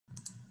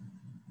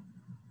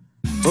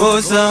Oh,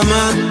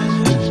 summer,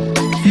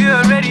 you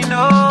already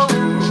know.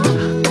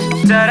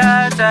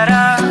 Ta-da,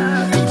 ta-da,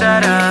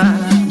 ta-da.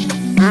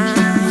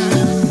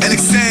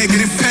 Alexei,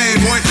 get it paid,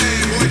 boy.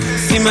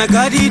 See my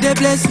God, he dey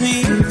bless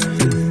me,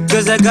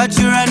 'cause I got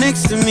you right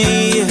next to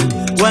me.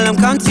 While I'm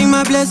counting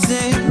my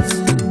blessings,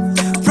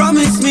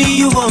 promise me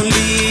you won't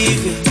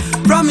leave.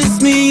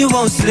 Promise me you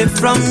won't slip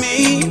from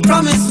me.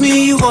 Promise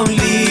me you won't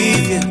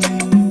leave,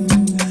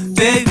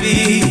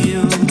 baby.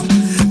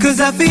 'Cause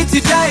I feel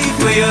to die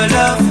for your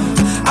love.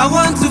 I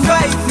want to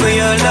fight for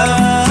your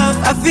love.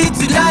 I feel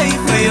to die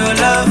for your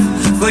love.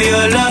 For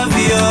your love,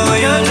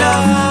 your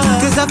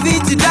love. 'Cause I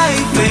feel to die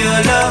for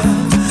your love.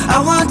 I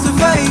want to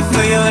fight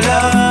for your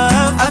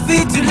love. I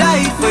feel to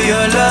die for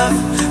your love.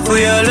 For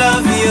your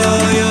love,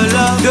 your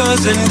love.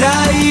 Doesn't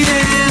die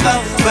never,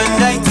 but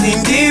I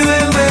think you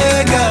will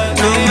wake up.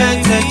 No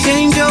matter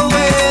change your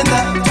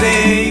weather,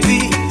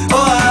 baby.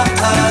 Oh,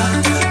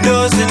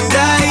 doesn't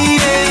die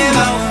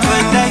never,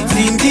 but I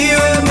think you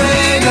will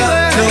wake up.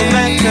 No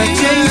matter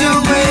change your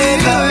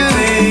weather,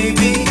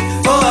 baby.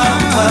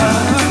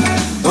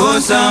 Oh,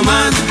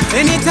 summer.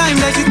 Anytime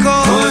that you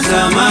call, oh,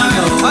 summer,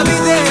 I'll be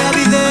there, I'll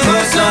be there.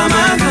 Oh,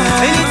 summer.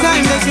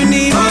 Anytime that you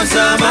need, oh,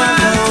 summer,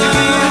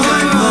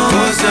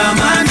 oh,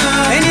 summer.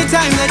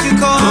 Anytime that you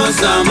call, oh,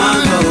 summer,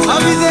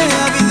 I'll be there,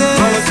 I'll be there.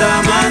 Oh,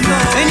 summer.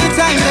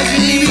 Anytime that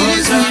you need, oh,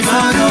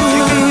 summer,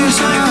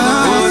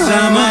 oh,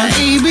 summer.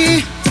 Baby,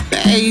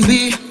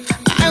 baby,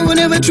 I will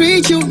never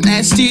treat you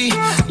nasty.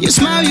 You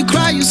smile, you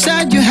cry, you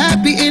sad, you're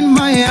happy in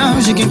my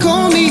arms. You can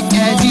call me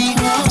Eddie.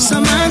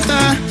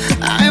 Samantha,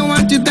 I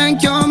want to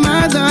thank your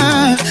mother.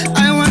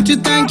 I want to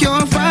thank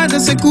your father.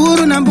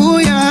 Sekuru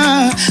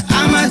Nambuya.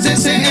 I'm a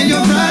Zese and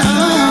your brother.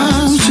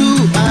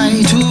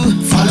 I too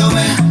follow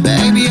me.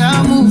 Baby,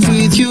 I'll move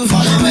with you.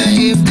 Follow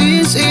me. If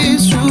this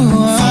is true,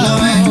 follow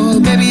me.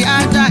 Baby,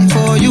 I die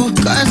for you.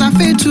 'Cause I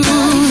feel too.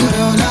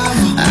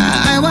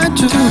 I want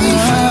to.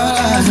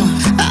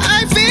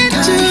 I feel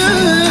too.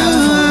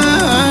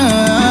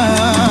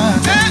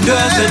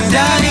 Doesn't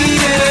die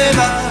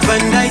never,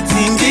 but I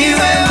think you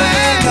will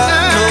wake up.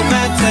 No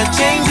matter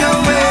change your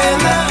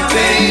weather,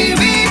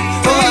 baby.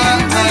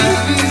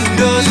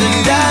 Doesn't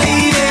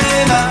die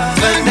never,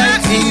 but I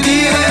think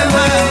you will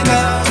wake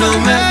up. No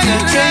matter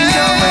change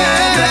your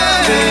weather,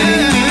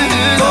 baby.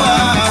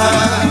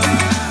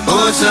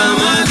 Oh,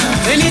 summer.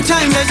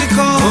 Anytime that you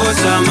call, oh,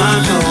 summer,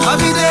 I'll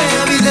be there,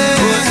 I'll be there.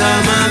 Oh,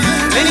 summer.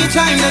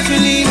 Anytime that you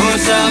need, oh,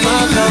 summer,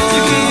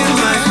 you can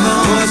use my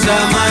phone. Oh,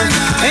 summer.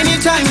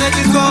 Anytime that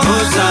you call,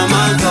 oh,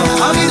 summer,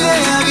 I'll be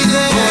there, I'll be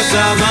there. Oh,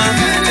 summer.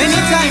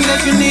 Anytime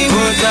that you need,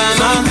 oh,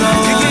 summer,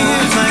 you can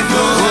use my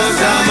phone. Oh,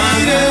 summer.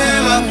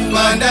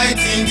 And I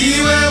think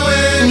you will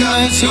wake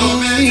up. No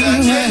matter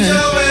change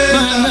your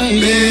weather,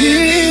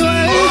 baby.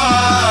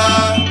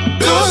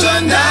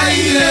 Doesn't die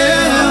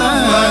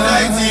never, but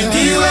I think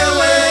you will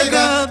wake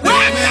up. No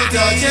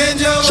matter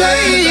change your weather,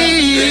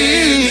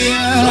 baby.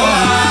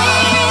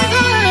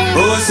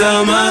 Oh,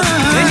 summer.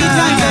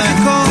 Anytime that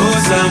you call, oh,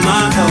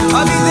 summer,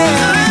 I'll be there,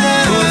 I'll be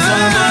there. Oh,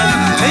 summer.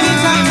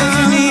 Anytime that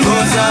you need,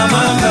 oh,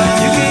 summer,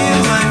 you can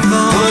use my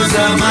phone. Oh,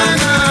 summer.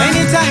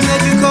 Anytime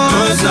that you call,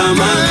 oh,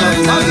 summer,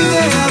 I'll be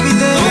there, I'll be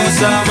there. Oh,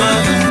 summer.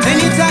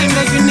 Anytime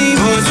that you need,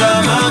 oh,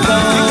 summer,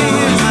 you can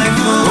use my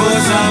phone. Oh,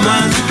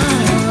 summer.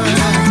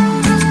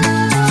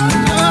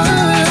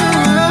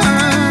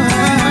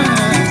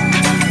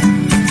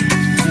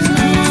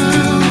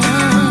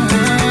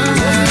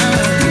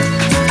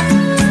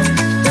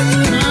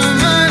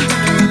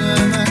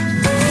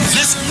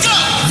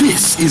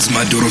 This is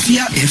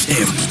Madorofia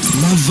FM.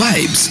 My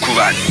vibes.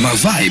 Kuvan. My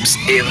vibes.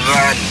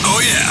 Evan.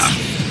 Oh yeah.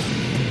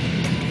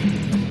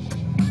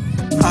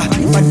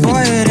 But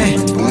boire,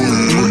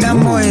 muda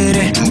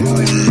moire,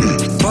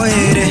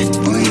 boire.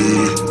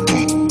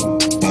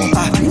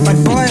 But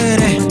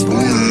boire,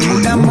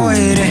 muda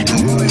moire,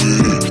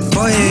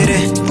 boire.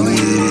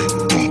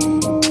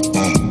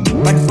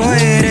 But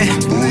boire,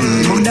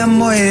 muda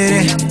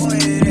moire,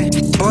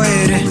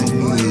 boire.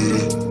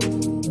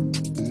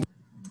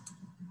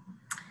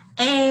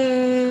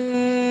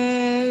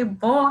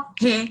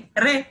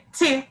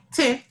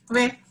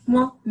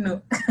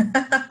 No.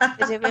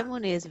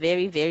 Moon is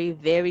very, very,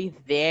 very,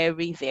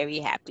 very, very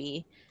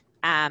happy.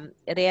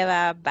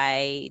 Reva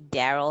by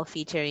Daryl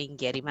featuring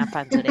Gerima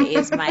Panture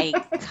is my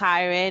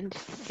current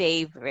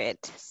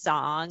favorite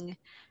song.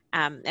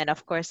 And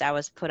of course, I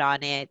was put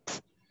on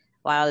it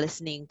while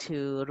listening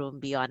to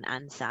Rumbi on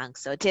Unsung.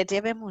 So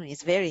Tetebe Moon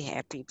is very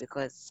happy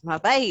because my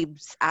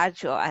vibes are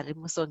it's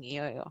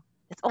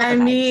all I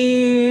the vibes.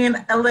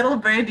 mean, a little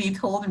birdie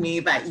told me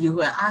that you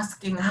were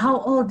asking how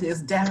old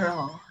is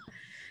Daryl,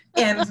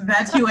 and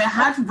that you were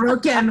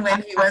heartbroken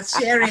when he was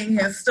sharing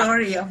his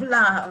story of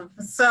love.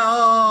 So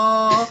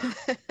all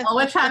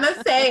we're trying to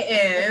say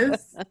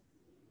is,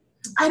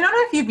 I don't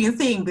know if you've been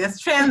seeing this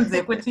trend,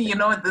 Equity,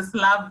 this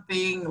love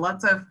thing,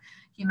 lots of,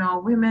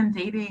 women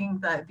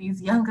dating these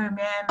younger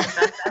men,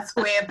 and that's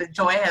where the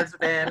joy has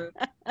been.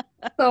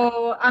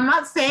 So I'm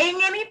not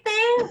saying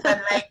anything,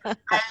 but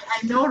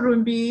I know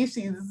Rumbi,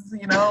 she's,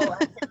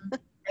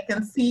 I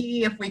can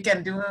see if we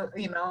can do,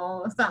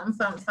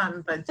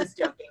 something, but just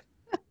joking.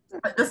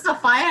 But this is a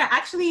fire.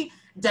 Actually,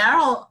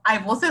 Daryl,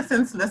 I've also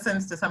since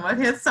listened to some of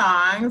his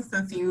songs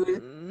since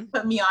you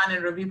put me on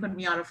and Ruby put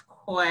me on, of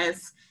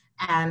course.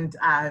 And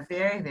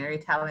very, very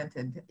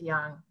talented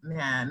young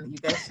man. You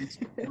guys should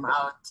check him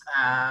out.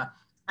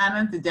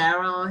 And to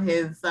Daryl,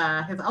 his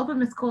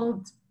album is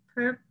called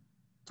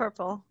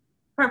Purple.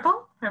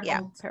 Purple?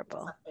 Yeah,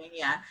 Purple. Something,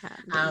 yeah.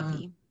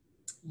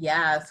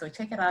 Yeah, so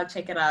check it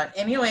out.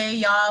 Anyway,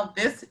 y'all,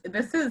 this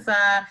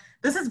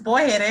is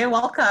Boyhere.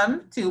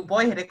 Welcome to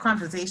Boyhere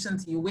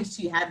Conversations You Wish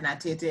You Had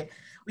Natete.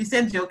 We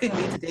said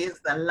jokingly today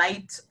is the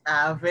light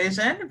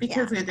version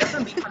because we're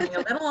definitely coming a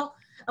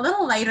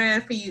little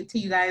lighter for you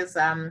guys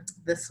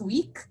this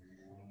week.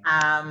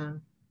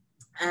 And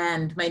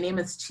my name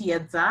is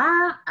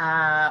Chiedza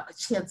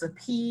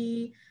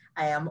P.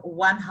 I am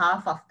one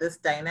half of this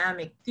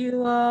dynamic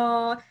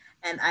duo,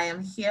 and I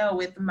am here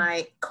with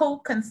my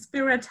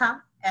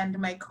co-conspirator and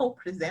my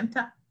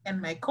co-presenter and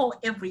my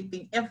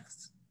co-everything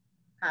else,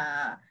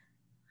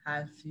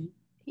 Haji.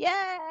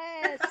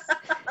 Yes.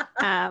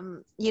 I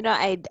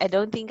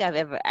don't think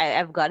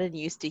I've gotten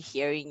used to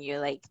hearing you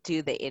like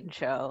do the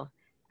intro.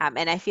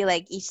 And I feel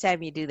like each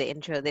time you do the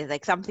intro, there's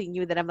like something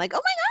new that I'm like,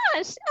 oh my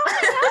gosh,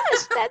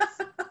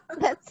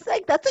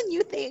 that's a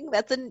new thing.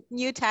 That's a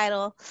new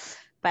title.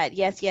 But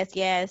yes.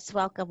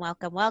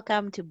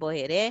 Welcome to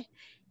Boyhere.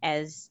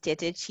 As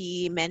Tete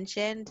Chi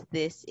mentioned,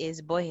 this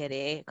is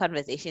Boyhere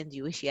Conversations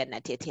You Wish You Had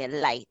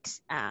Natete Light.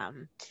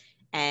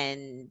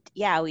 And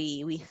yeah,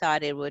 we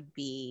thought it would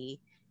be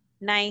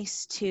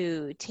nice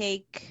to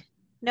take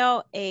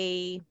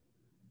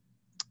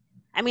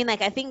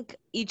I think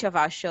each of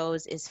our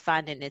shows is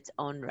fun in its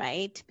own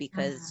right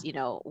because,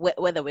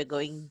 whether we're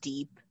going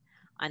deep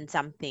on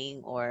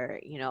something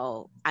or,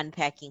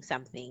 unpacking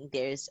something,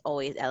 there's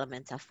always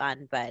elements of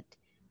fun. But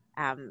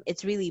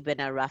it's really been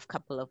a rough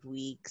couple of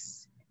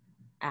weeks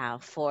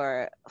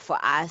for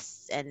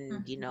us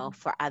and,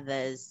 for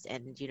others.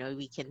 And,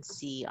 we can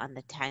see on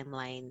the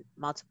timeline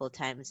multiple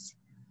times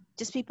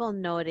just people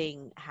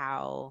noting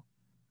how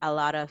a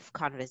lot of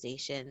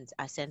conversations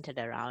are centered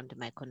around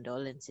my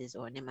condolences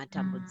or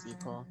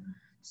Nematambudziko.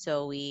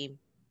 So we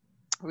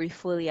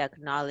fully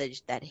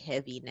acknowledge that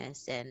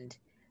heaviness and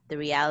the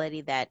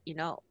reality that,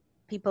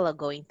 people are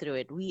going through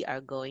it. We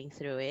are going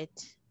through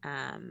it.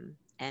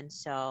 And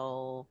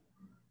so,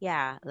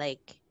 yeah,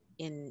 like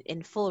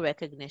in full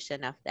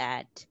recognition of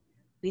that,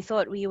 we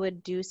thought we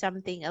would do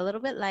something a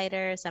little bit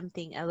lighter,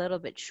 something a little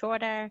bit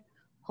shorter,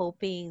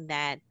 hoping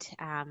that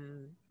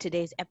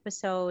today's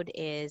episode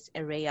is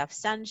a ray of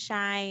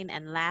sunshine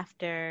and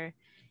laughter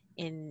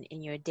in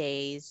your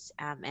days.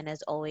 And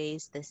as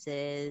always, this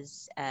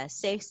is a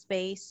safe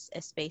space,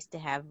 a space to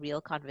have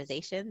real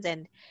conversations.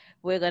 And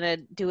we're going to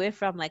do it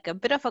from like a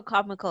bit of a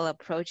comical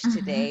approach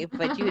today,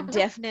 but you're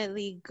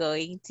definitely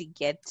going to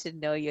get to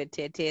know your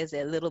tetes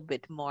a little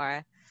bit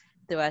more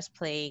through us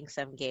playing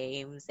some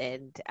games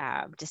and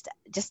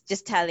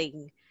just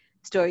telling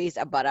stories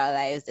about our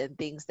lives and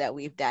things that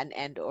we've done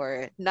and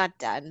or not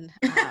done,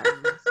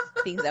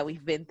 things that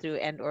we've been through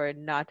and or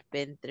not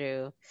been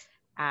through.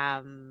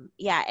 Chi.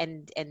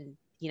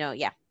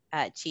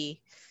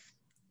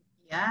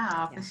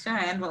 Yeah, for sure.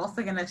 And we're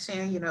also going to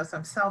share,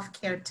 some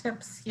self-care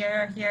tips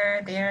here,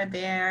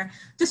 there.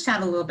 Just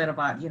chat a little bit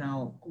about,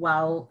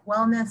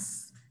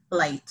 wellness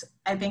light.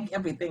 I think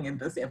everything in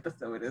this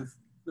episode is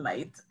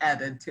light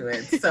added to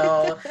it.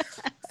 So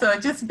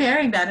just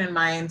bearing that in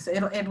mind,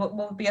 it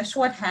will be a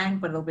short hang,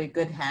 but it'll be a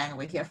good hang.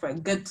 We're here for a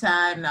good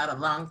time, not a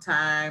long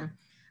time.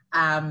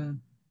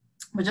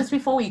 But just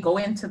before we go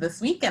into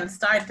this week and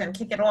start and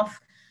kick it off,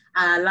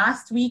 2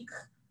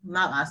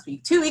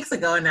 weeks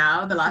ago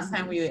now, the last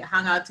time we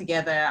hung out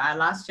together, our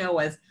last show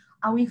was,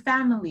 are we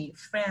family,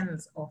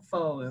 friends, or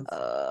foes?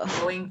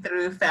 Going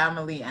through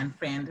family and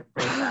friend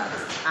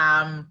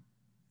breakups.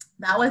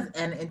 That was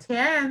an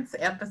intense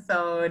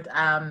episode.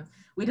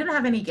 We didn't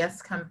have any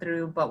guests come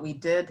through, but we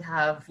did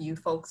have you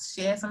folks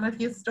share some of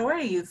your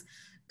stories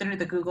through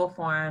the Google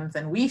Forms,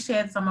 and we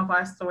shared some of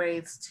our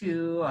stories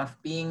too of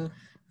being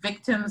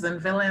victims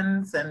and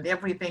villains and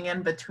everything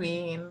in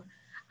between.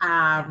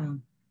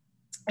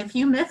 If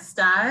you missed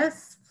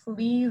us,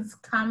 please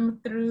come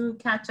through,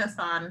 catch us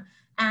on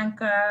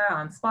Anchor,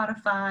 on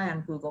Spotify,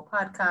 on Google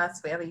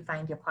Podcasts, wherever you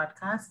find your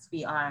podcasts.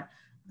 We are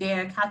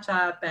there, catch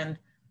up. And,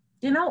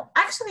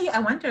 actually, I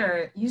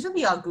wonder,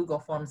 usually our Google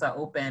Forms are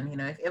open.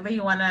 If ever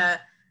you want to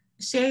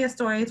share your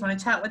stories, want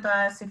to chat with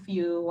us, if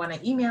you want to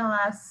email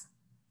us,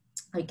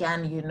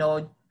 again,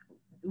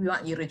 we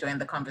want you to join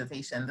the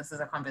conversation. This is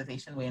a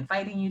conversation we're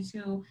inviting you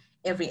to.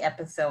 Every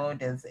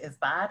episode is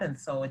that. And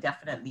so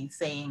definitely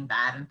saying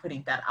that and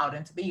putting that out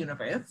into the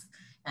universe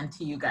and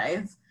to you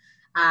guys.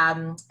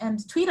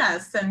 And tweet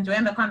us and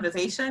join the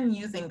conversation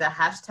using the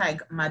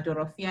hashtag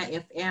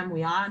MadorofiaFM.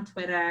 We are on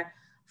Twitter.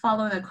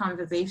 Follow the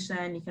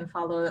conversation. You can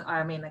follow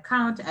our main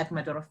account at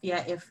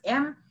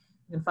MadorofiaFM.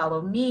 You can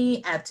follow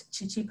me at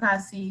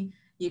Chichipasi.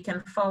 You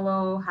can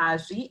follow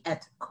Haji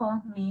at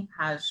Call Me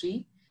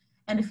Haji.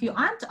 And if you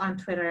aren't on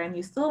Twitter and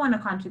you still want to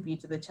contribute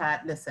to the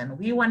chat, listen,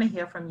 we want to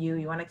hear from you.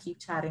 We want to keep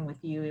chatting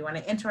with you. We want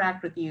to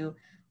interact with you.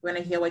 We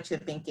want to hear what you're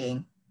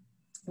thinking.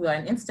 We're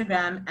on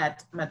Instagram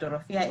at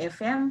Madorofia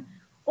FM,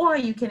 or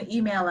you can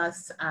email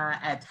us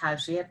at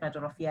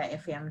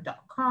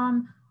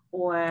haji@madorofiafm.com,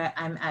 or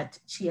I'm at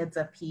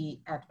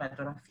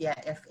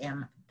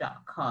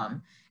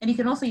chiedzaP@madorofiafm.com. And you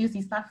can also use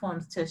these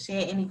platforms to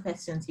share any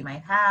questions you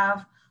might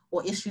have,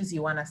 or issues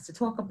you want us to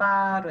talk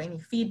about, or any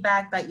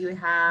feedback that you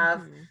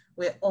have.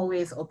 We're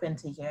always open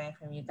to hearing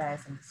from you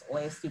guys, and it's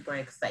always super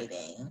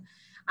exciting.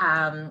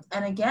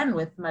 And again,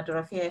 with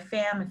Madorofia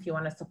FM, if you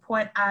want to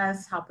support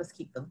us, help us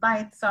keep the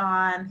lights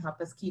on, help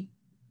us keep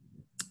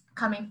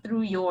coming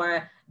through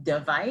your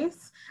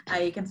device,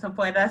 you can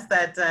support us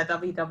at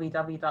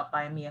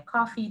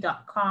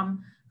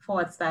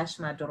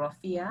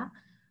www.buymeacoffee.com/Madorofia,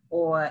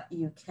 or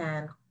you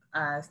can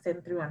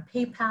send through on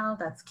PayPal.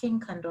 That's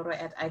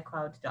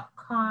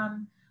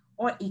kingkandoro@icloud.com,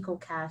 or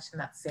EcoCash,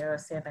 and that's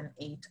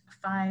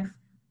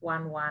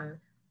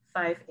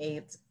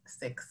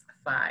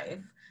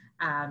 0785115865.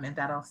 And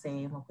that'll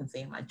say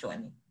Mokuzema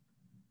joining.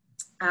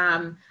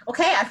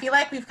 Okay, I feel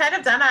like we've kind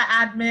of done our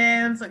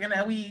admins.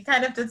 We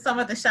kind of did some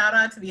of the shout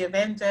out to the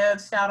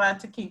Avengers, shout out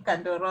to King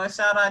Kandoro,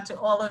 shout out to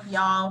all of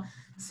y'all,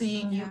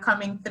 seeing you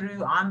coming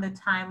through on the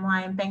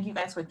timeline. Thank you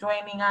guys for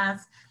joining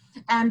us.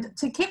 And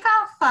to kick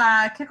off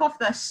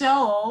the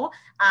show,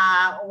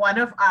 one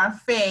of our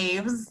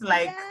faves,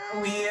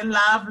 we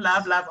love.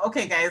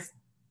 Okay, guys,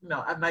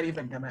 no, I'm not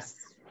even gonna.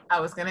 I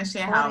was gonna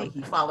share how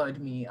he followed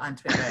me on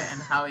Twitter and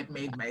how it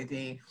made my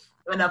day.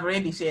 And I've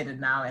already shared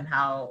it now and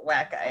how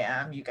whack I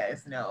am, you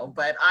guys know.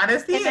 But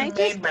honestly, it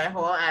made my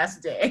whole ass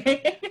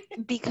day.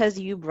 Because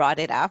you brought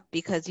it up.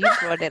 You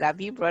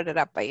brought it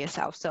up by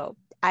yourself. So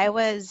I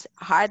was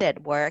hard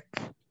at work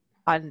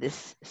on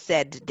this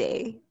said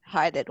day.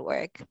 Hard at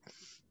work.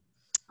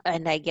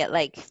 And I get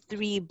like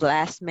 3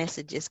 blast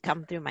messages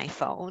come through my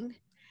phone.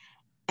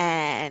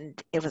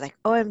 And it was like,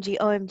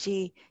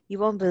 OMG, you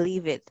won't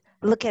believe it.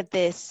 Look at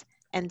this.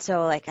 And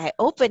so like I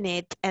open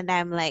it and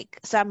I'm like,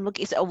 so I'm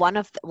looking, so one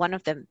of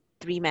the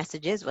 3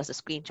 messages was a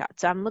screenshot.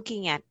 So I'm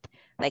looking at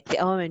like the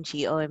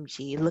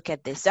OMG, look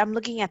at this. So I'm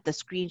looking at the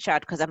screenshot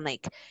because I'm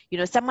like,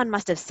 someone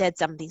must have said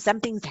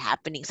something's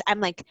happening. So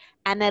I'm like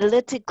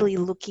analytically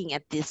looking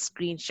at this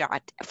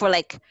screenshot for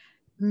like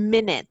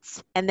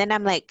minutes. And then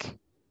I'm like,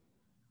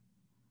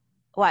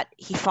 what,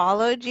 he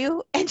followed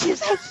you? And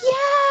she's like,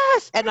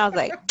 yes. And I was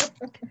like,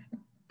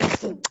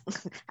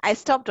 I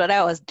stopped what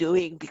I was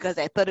doing because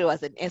I thought it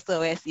was an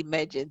SOS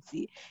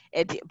emergency.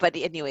 But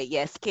anyway,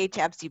 yes,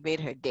 K-Chaps, you made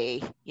her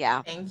day.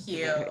 Yeah. Thank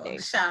you.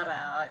 Shout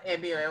out.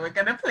 Anyway, we're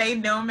going to play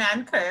No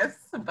Man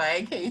Curse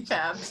by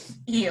K-Chaps.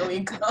 Here we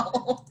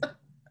go.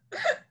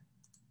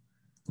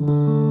 Why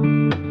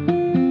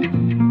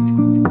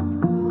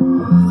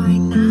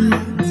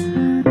not?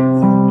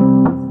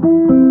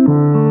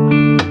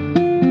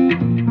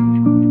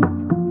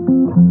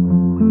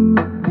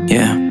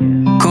 Yeah.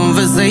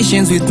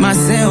 Conversations with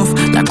myself,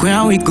 like where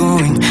are we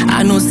going?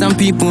 I know some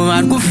people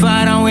are go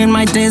far and when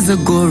my days are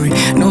gory.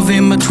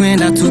 November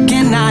 20, I took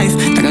a knife,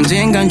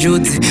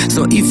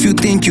 so if you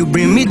think you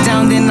bring me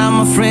down, then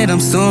I'm afraid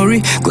I'm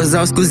sorry. Cause I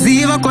was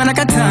kuziva kwa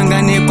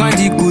nakatanga ne kwa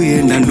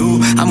ndikuyenda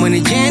no. I'm on a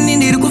journey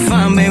ndiri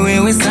kufamba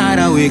wewe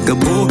sara wake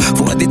up.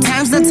 For the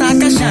times that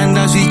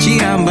takashanda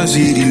zvichiramba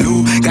zviri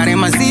low. Kare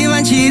maziva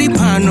nchiri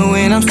pano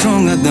when I'm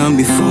stronger than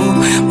before.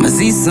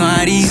 Maziso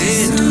ari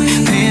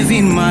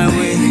paving my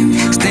way.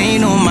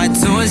 Staying on my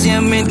toes, yeah,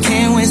 man,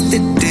 can't waste the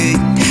day.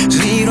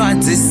 Zero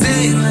to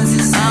say,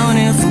 I'll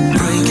never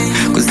break.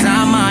 Cause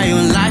I'm my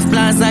own life,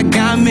 plus I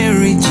got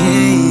Mary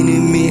Jane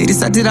in me.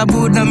 Decided I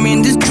put them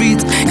in the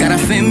streets. Got a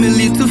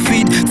family to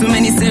feed. Too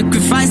many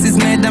sacrifices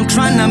made, I'm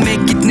tryna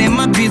make it. Name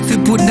my beat to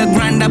put the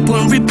grind up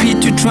on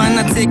repeat. You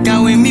tryna take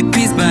away me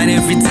peace. But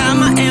every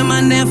time I am,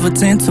 I never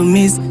tend to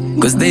miss.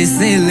 Cause they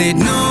say let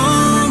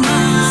no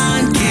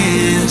man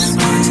gives.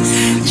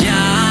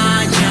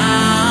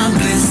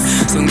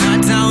 So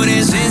ngata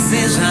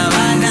urezvese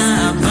zvavana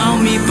about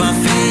me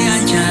pafeya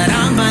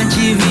charamba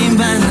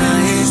chivimba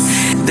naye.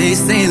 They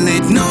say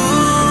let no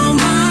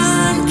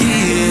man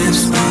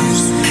gives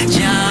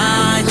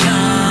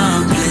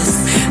Jah bless.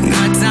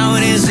 Ngata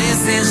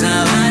urezvese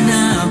zvavana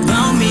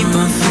about me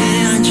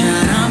pafeya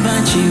charamba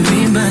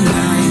chivimba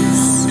naye.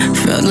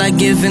 Felt like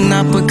giving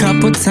up a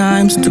couple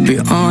times, to be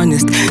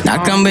honest.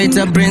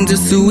 Nakameta brain to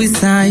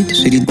suicide.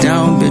 Shit it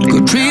down, but go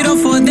trade off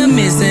for the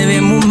miss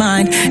in my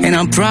mind. And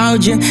I'm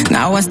proud, yeah.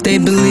 Now I stay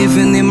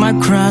believing in my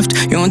craft.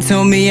 You won't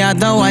tell me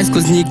otherwise,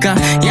 cause Nika,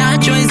 yeah,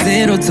 choice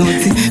zero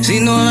toti. She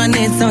know I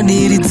need so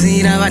diri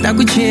tira, but I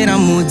could share a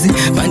moody.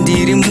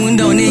 Bandiri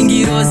mundo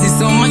nengirosi,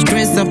 so much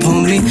stress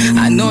upon me.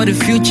 I know the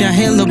future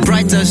hella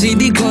brighter, she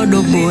the god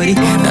of body.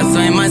 That's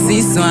why my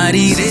sister I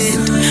read it,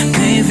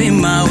 paving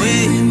my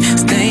way.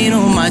 Staying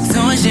on my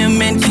toes, yeah,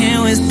 man,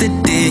 can't waste the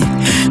day.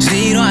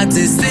 She don't have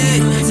to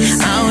say,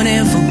 I'll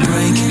never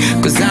break.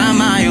 Cause I'm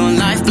my own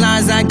life,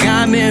 plus I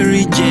got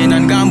Mary Jane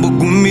and Gambo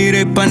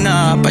Gumire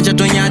Pana.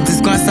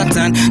 pachatonyadzi kwa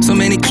Satan. So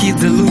many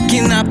kids are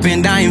looking up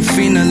and I ain't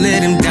finna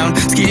let them down.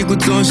 Skiri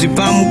kutonshi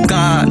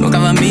pamuka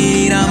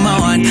nokavamira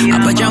mawan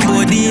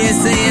apachambodi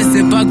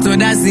ese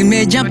paktoda si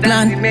major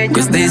plan.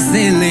 Cause they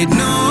say let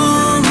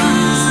no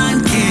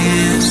man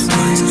cares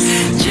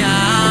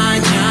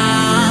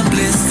Jaja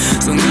bless.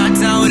 So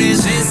ngataure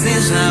zvese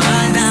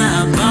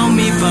zvavada about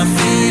me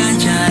pafeya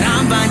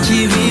charamba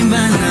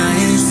chivimba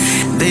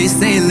naye. They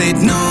say let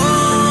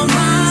no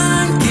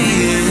man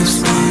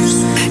cares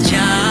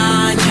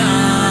Jaja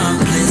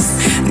bless.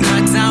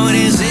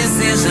 Ngataure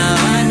zvese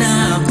zvavada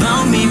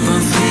about me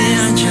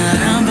pafeya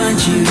charamba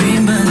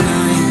chivimba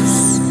naye.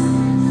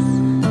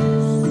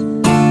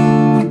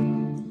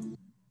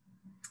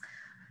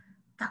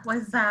 That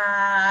was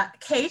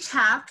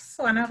K-Chaps,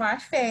 one of our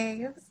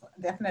faves.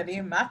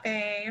 Definitely my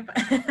fave.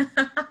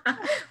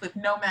 With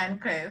No Man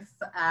Chris.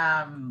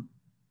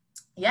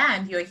 Yeah,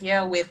 and you're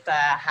here with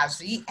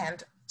Haji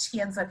and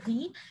Chienza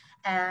P.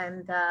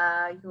 And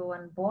you're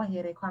on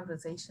Bohere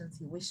Conversations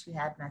You Wish You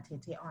Had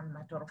Natete on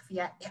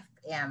Madorofia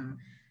FM.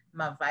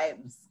 My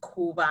vibes,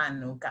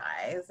 Kubanu,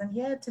 guys. And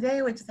yeah,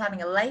 today we're just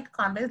having a light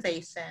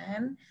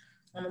conversation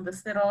on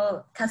this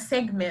little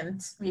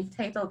segment. We've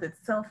titled it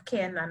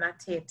Self-Care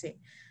Nanatete.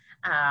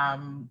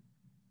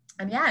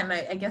 And yeah, and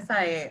I guess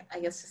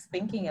just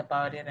thinking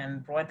about it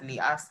and broadly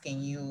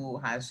asking you,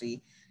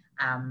 Haji,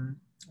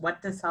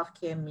 what does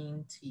self-care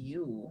mean to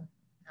you?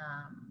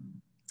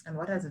 And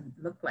what does it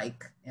look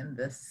like in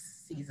this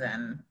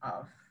season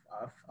of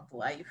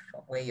life,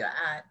 of where you're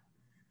at?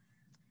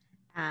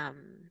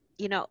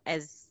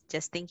 As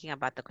just thinking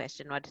about the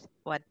question,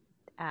 what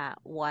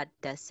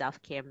does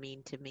self-care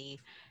mean to me?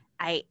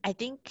 I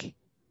think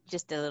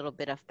just a little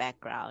bit of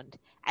background.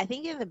 I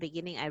think in the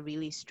beginning, I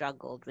really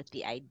struggled with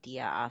the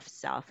idea of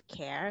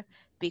self-care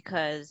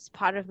because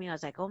part of me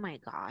was like, oh my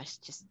gosh,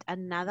 just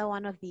another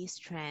one of these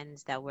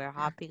trends that we're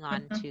hopping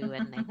onto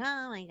and like,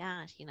 oh my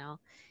gosh,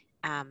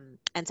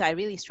 and so I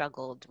really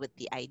struggled with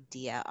the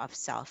idea of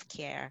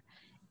self-care.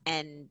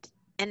 And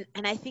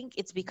I think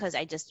it's because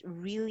I just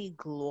really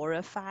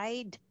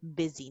glorified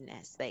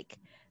busyness. Like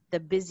the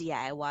busier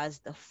I was,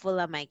 the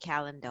fuller my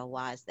calendar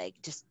was, like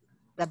just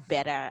the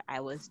better I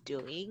was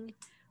doing,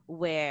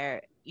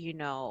 where,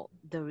 the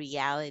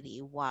reality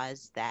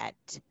was that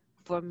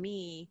for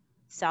me,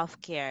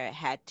 self-care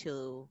had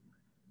to,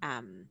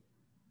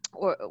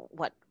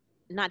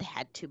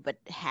 but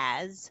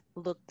has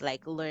looked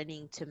like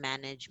learning to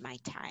manage my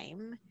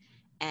time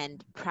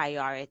and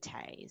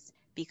prioritize,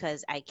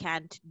 because I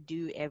can't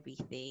do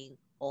everything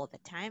all the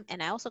time.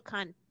 And I also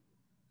can't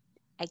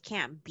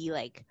be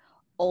like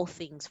all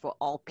things for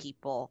all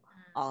people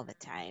all the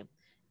time.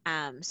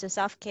 So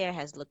self-care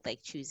has looked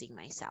like choosing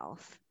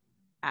myself,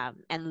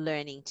 and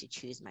learning to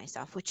choose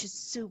myself, which is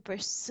super,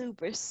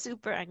 super,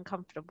 super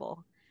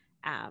uncomfortable.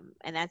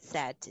 And that's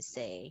sad to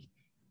say,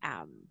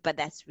 but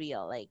that's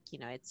real. Like,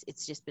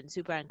 it's just been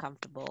super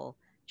uncomfortable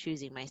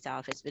choosing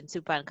myself. It's been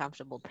super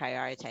uncomfortable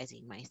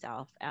prioritizing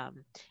myself,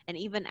 and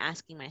even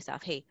asking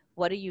myself, hey,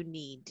 what do you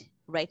need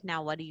right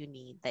now? What do you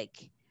need?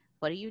 Like,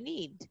 what do you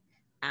need?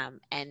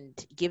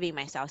 And giving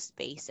myself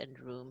space and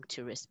room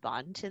to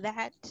respond to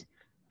that.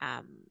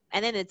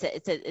 And then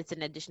it's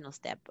an additional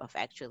step of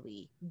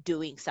actually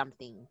doing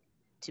something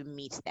to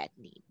meet that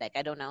need. Like,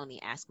 I don't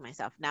only ask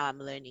myself, now I'm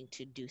learning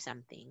to do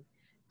something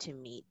to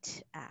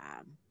meet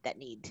that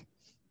need.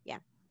 Yeah.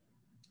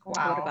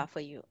 Wow. What about for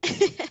you? Wait,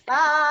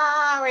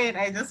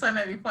 I just want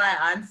to, before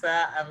I answer,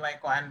 I'm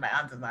like, one, my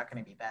answer's not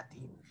going to be that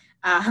deep.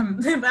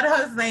 But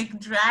I was like,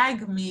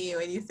 drag me.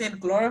 When you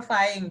said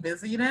glorifying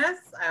busyness,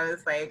 I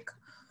was like,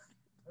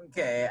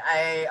 okay,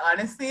 I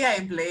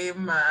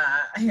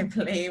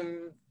blame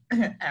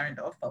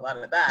Arendelle for a lot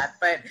of that,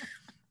 but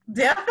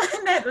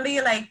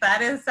definitely, like,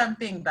 that is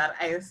something that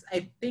I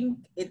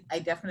think I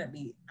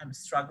definitely am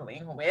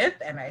struggling with,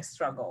 and I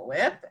struggle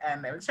with,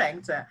 and I'm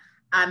trying to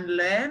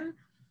unlearn.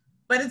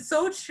 But it's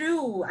so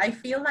true. I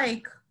feel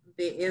like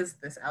there is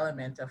this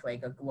element of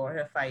like a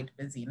glorified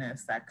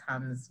busyness that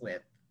comes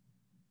with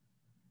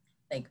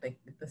like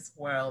this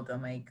world,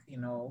 and like,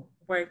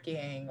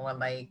 working, or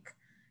like,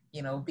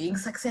 being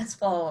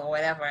successful or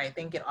whatever. I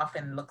think it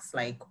often looks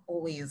like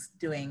always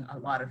doing a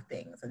lot of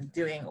things and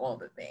doing all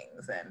the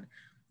things and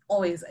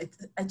always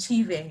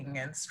achieving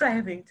and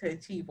striving to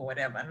achieve or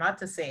whatever. Not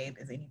to say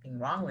there's anything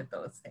wrong with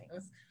those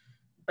things,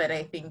 but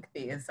I think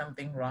there is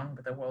something wrong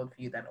with a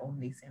worldview that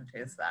only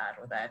centers that,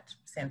 or that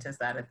centers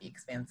that at the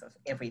expense of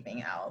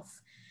everything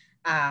else.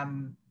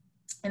 And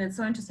it's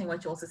so interesting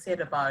what you also said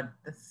about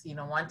this,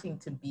 wanting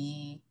to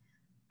be,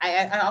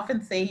 I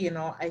often say,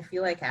 I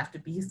feel like I have to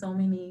be so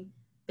many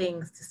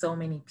things to so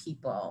many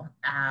people,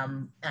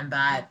 and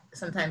that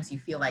sometimes you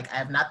feel like I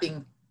have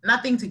nothing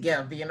to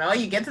give.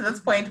 You get to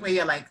this point where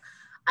you're like,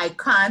 I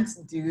can't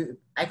do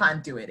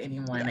it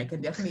anymore. And I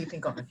can definitely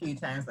think of a few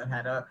times I've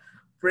had a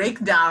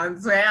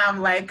breakdowns where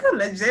I'm like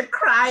legit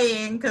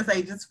crying because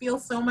I just feel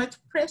so much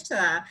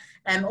pressure,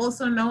 and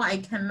also know I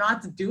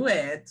cannot do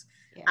it.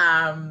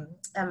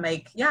 And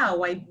like,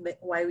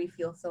 why we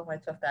feel so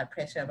much of that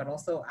pressure, but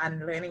also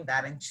unlearning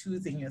that and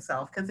choosing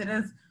yourself, because it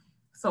is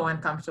so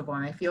uncomfortable.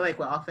 And I feel like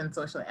we're often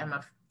social. I'm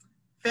a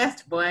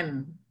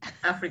firstborn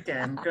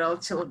African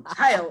child.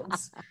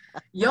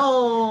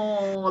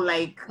 Yo,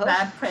 like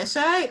that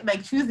pressure,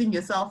 like choosing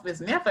yourself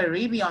is never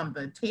really on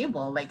the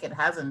table. Like it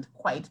hasn't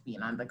quite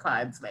been on the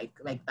cards like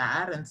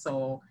that. And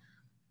so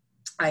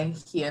I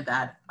hear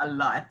that a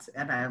lot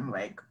and I'm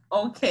like,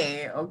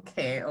 okay.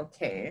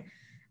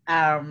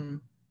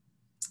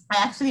 I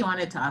actually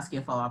wanted to ask you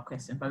a follow-up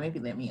question, but maybe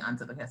let me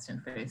answer the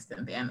question first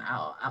and then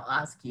I'll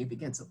ask you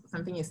because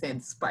something you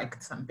said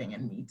sparked something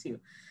in me too.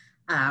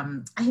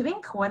 I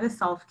think what is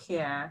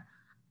self-care?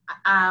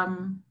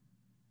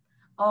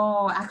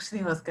 What actually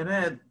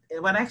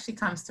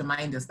comes to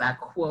mind is that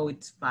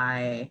quote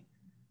by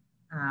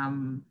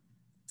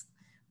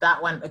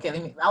that one.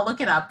 Okay, I'll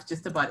look it up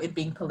just about it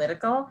being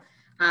political.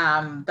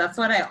 That's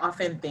what I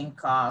often think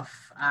of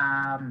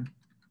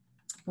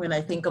when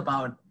I think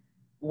about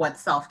what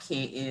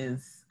self-care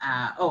is.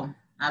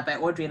 By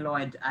Audre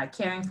Lorde,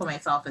 caring for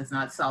myself is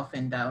not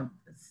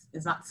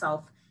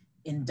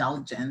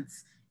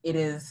self-indulgence. It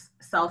is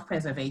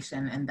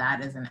self-preservation, and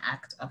that is an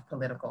act of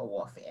political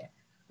warfare.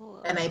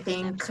 And I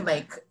think and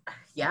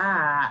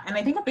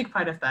I think a big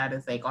part of that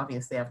is like,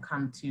 obviously I've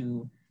come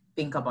to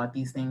think about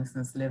these things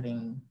since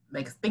living,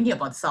 like thinking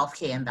about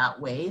self-care in that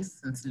way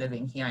since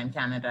living here in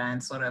Canada,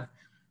 and sort of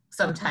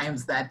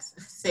sometimes that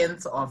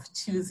sense of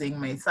choosing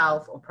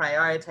myself or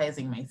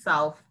prioritizing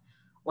myself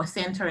or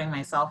centering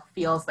myself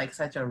feels like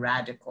such a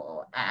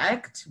radical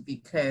act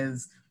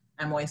because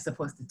I'm always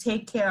supposed to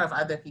take care of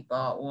other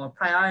people or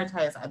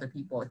prioritize other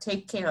people or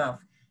take care of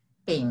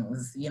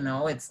things, you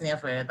know. It's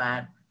never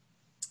that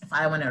if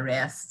I want to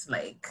rest,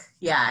 like,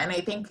 yeah. And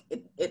I think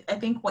I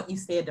think what you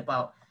said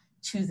about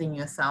choosing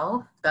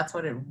yourself, that's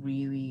what it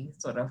really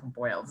sort of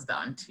boils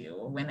down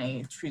to when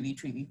I truly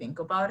think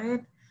about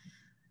it.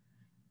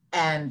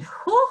 And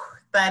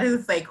that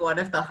is like one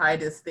of the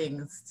hardest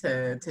things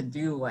to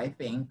do, I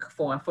think,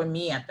 for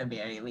me at the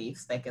very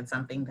least. Like it's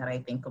something that I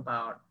think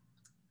about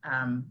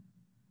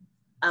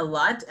a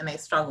lot and I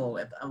struggle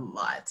with a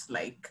lot.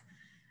 Like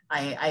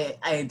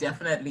I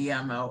definitely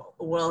am a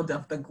world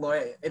of the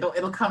glory.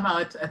 It'll come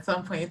out at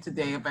some point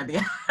today, but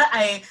yeah,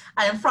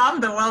 I'm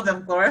from the world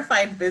of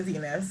glorified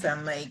busyness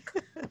and like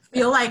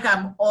feel like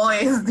I'm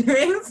always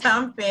doing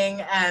something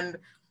and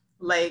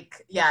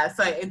like, yeah,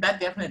 so that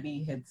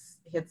definitely hits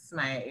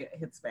my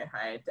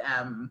heart.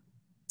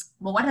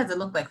 But what has it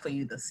looked like for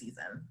you this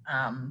season?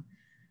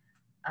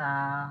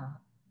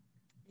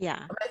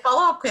 Yeah. My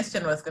follow-up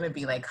question was going to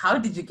be like, how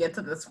did you get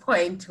to this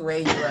point where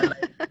you were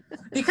like,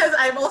 because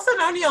I've also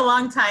known you a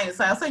long time,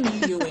 so I also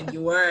knew you when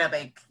you were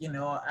like, you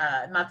know,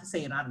 not to say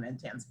you're not an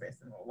intense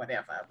person or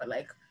whatever, but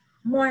like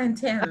more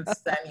intense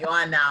than you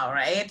are now,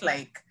 right?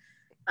 Like,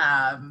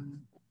 what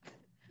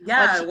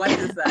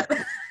is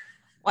that?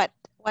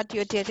 What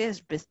your teacher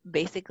is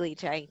basically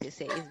trying to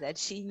say is that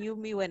she knew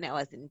me when I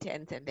was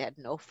intense and had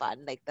no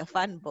fun. Like the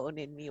fun bone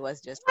in me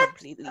was just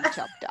completely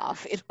chopped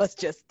off. It was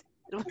just,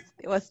 there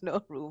was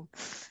no room.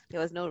 There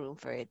was no room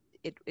for it.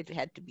 It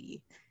had to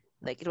be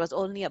like, it was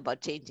only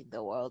about changing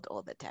the world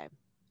all the time.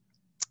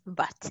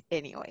 But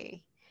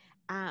anyway,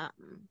 how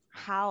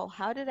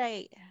did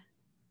I,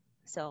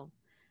 so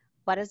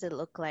what does it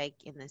look like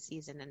in the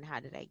season and how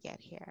did I get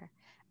here?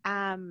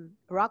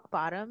 Rock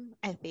bottom,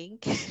 I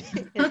think, is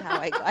how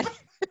I got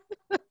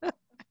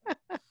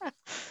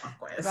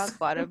rock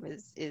bottom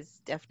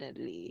is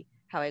definitely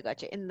how I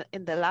got you. In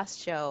the last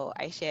show,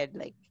 I shared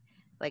like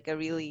a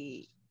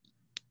really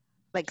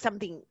like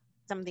something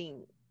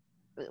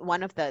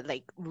one of the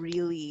like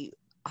really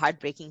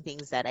heartbreaking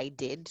things that I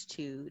did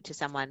to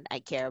someone I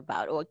care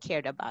about or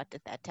cared about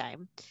at that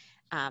time.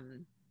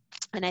 And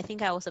I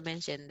think I also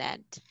mentioned that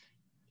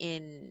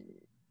in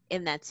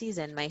that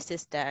season, my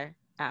sister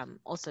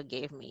also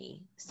gave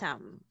me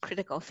some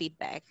critical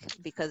feedback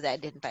because I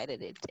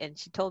invited it, and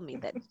she told me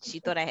that she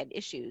thought I had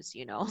issues,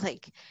 you know,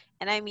 like,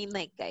 and I mean,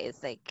 like, guys,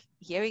 like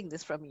hearing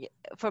this from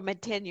a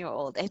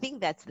 10-year-old, I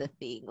think that's the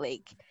thing.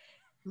 Like,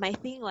 my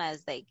thing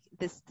was like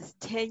this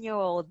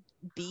 10-year-old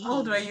being. How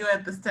old were you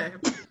at this time?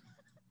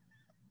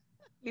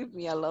 Leave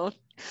me alone.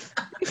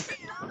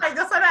 I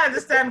just want to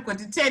understand,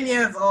 because 10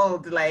 years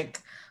old,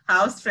 like,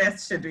 how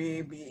stressed should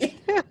we be?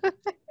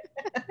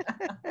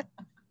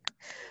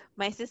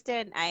 My sister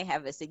and I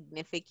have a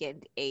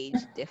significant age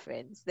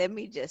difference. Let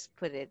me just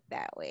put it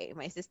that way.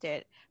 My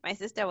sister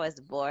was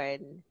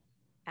born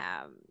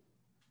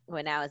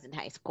when I was in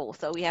high school,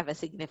 so we have a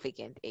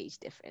significant age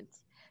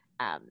difference.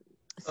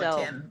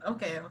 So 10.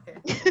 Okay.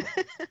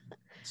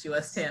 She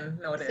was 10.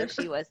 Noted. So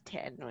she was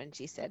 10 when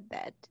she said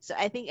that. So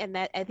I think in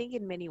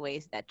many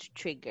ways that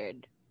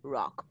triggered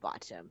rock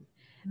bottom,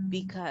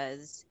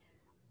 because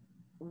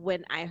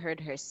when I heard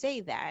her say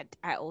that,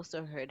 I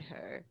also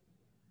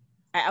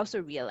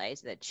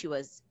realized that she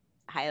was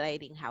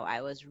highlighting how I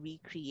was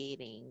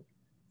recreating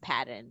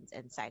patterns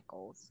and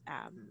cycles.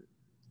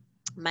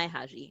 My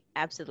Haji,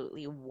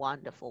 absolutely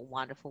wonderful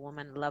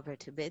woman, love her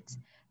to bits.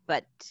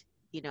 But,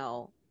 you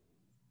know,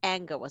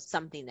 anger was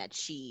something that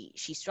she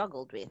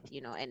struggled with,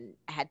 and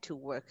had to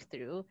work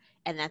through.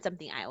 And that's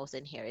something I also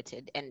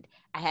inherited, and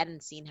I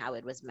hadn't seen how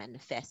it was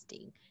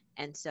manifesting.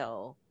 And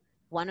so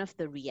one of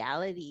the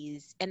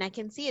realities, and I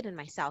can see it in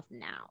myself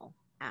now,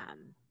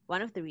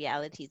 one of the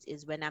realities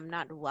is when I'm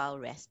not well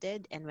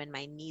rested and when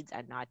my needs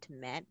are not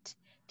met,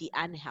 the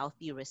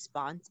unhealthy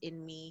response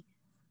in me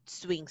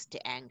swings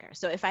to anger.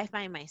 So if I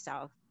find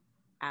myself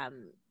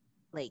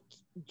like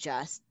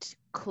just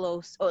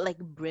close or like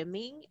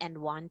brimming and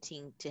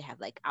wanting to have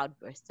like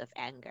outbursts of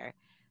anger,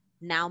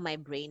 now my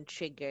brain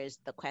triggers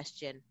the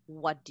question,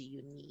 what do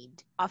you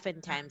need?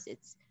 Oftentimes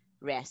it's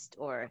rest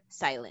or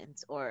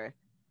silence, or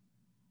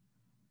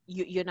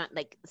you're not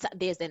like,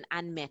 there's an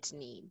unmet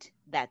need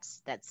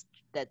that's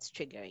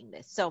triggering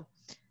this. So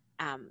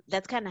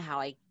that's kind of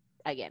how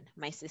again,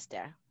 my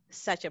sister,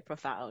 such a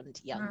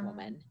profound young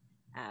woman,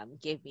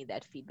 gave me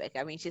that feedback.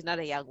 I mean, she's not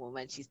a young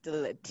woman, she's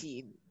still a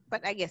teen,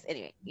 but I guess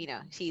anyway,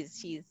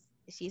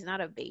 she's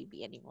not a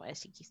baby anymore, as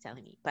she keeps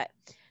telling me. But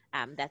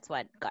that's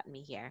what got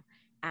me here.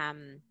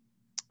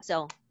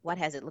 So what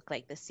has it looked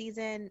like this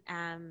season?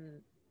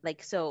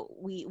 So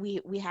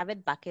we have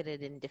it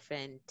bucketed in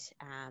different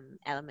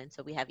elements.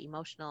 So we have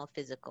emotional,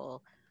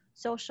 physical,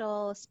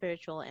 social,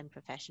 spiritual, and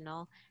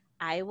professional.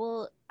 I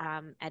will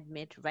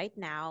admit right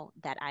now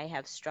that I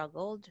have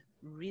struggled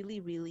really,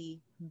 really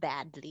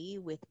badly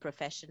with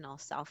professional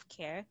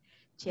self-care.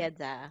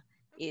 Chiedza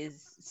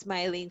is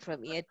smiling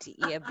from ear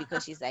to ear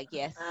because she's like,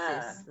 yes,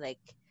 sis,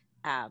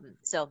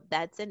 so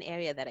that's an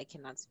area that I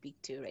cannot speak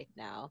to right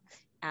now.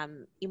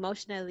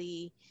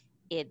 Emotionally,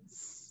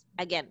 it's,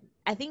 again,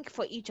 I think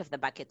for each of the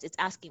buckets, it's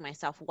asking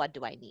myself, what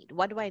do I need?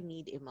 What do I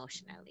need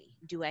emotionally?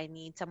 Do I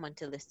need someone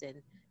to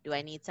listen? Do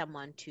I need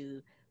someone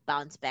to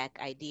bounce back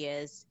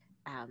ideas?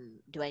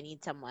 Do I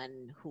need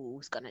someone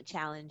who's going to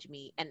challenge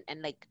me?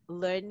 And like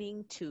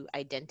learning to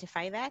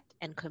identify that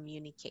and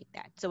communicate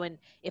that. So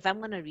if I'm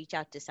going to reach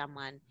out to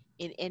someone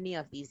in any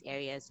of these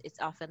areas, it's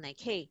often like,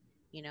 hey,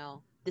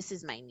 this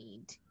is my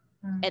need.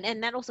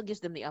 And that also gives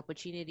them the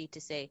opportunity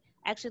to say,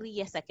 actually,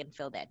 yes, I can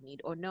fill that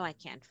need, or no, I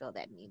can't fill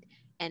that need.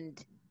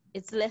 And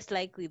it's less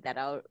likely that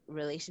our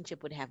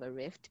relationship would have a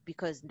rift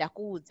because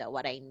ndakuza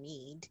what I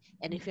need.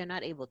 And if you're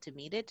not able to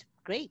meet it,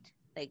 great.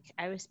 Like,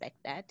 I respect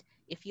that.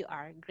 If you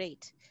are,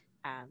 great.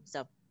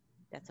 So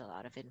that's a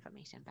lot of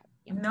information. But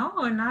yeah.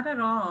 No, not at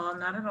all.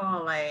 Not at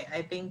all.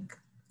 I think,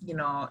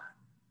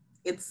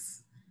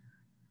 it's,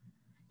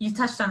 you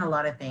touched on a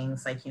lot of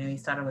things. Like, you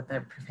started with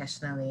the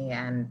professionally,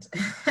 and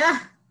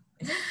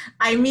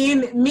I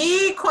mean,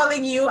 me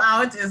calling you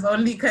out is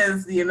only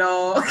because,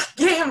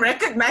 game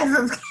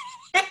recognizes.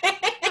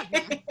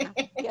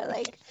 You're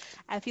like,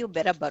 I feel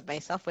better about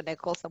myself when I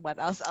call someone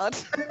else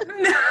out.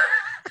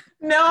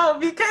 No,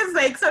 because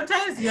like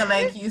sometimes you're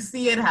like, you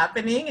see it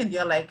happening and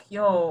you're like,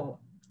 yo,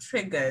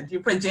 triggered.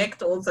 You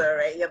project also,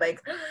 right? You're like,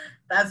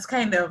 that's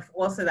kind of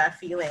also that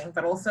feeling,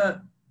 but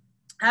also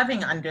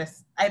having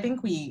I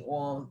think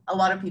a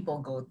lot of people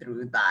go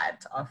through that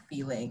of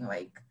feeling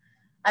like,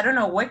 I don't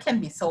know, what can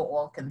be so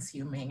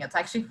all-consuming. It's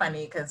actually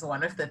funny because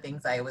one of the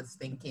things I was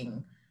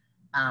thinking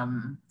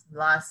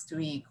last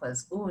week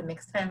was,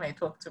 next time I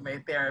talk to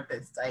my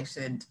therapist, I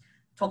should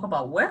talk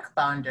about work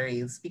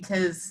boundaries,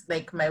 because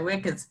like my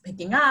work is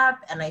picking up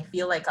and I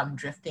feel like I'm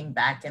drifting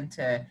back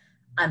into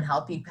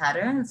unhealthy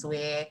patterns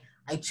where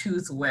I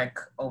choose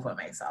work over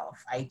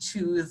myself. I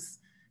choose,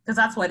 because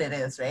that's what it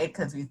is, right?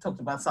 Because we talked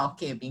about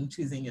self-care being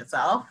choosing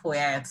yourself,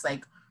 where it's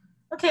like,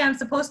 okay, I'm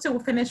supposed to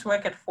finish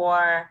work at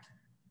 4,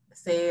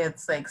 say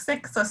it's like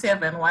 6 or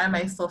 7, why am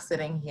I still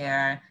sitting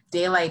here?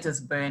 Daylight is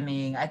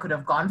burning. I could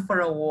have gone for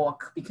a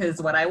walk, because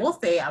what I will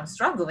say I'm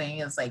struggling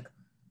is like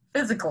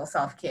physical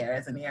self-care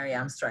is an area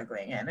I'm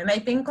struggling in. And I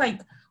think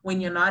like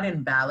when you're not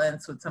in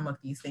balance with some of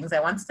these things, I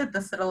once did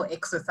this little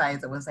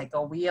exercise. It was like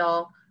a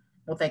wheel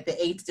with like the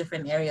 8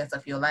 different areas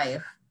of your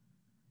life.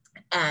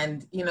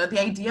 And, the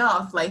idea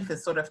of life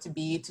is sort of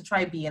to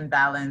try be in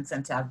balance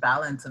and to have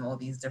balance in all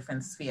these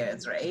different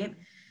spheres, right?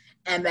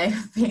 And I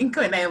think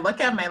when I look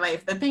at my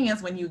life, the thing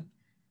is when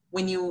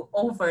you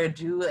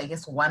overdo, I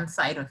guess, one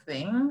side of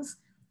things,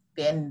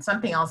 then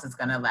something else is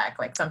going to lack,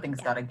 like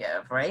something's got to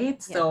give,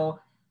 right? Yeah. So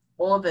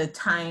all the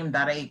time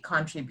that I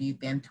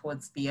contribute then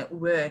towards be it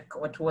work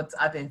or towards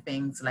other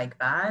things like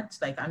that,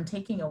 like I'm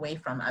taking away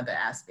from other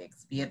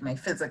aspects, be it my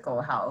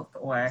physical health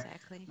or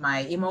my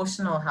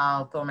emotional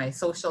health or my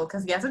social,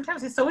 because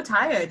sometimes you're so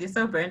tired, you're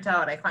so burnt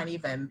out, I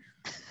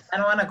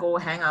don't want to go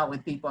hang out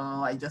with people,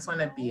 I just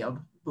want to be a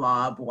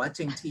blob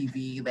watching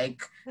TV,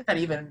 like not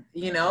even,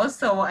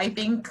 so I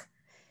think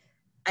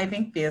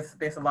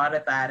there's a lot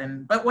of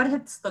that. But what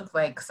it's looked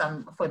like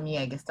for me,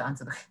 I guess, to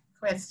answer the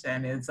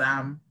question is,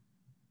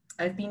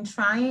 I've been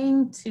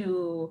trying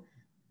to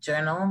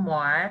journal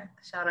more.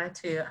 Shout out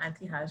to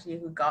Auntie Haji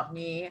who got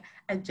me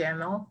a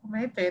journal for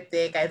my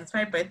birthday. Guys, it's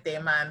my birthday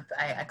month.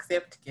 I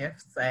accept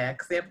gifts. I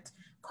accept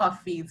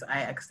coffees.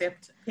 I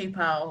accept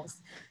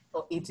PayPals.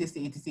 Or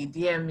etc.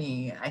 DM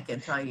me. I can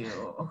tell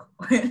you.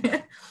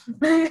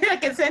 I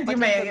can send you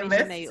my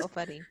list. Are you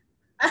offering?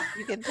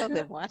 You can tell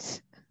them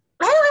what.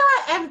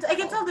 I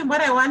can tell them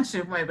what I want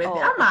to for my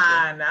birthday. Oh,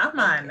 I'm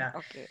on.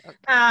 Okay.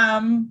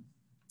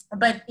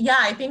 But yeah,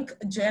 I think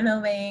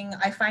journaling,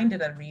 I find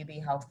it a really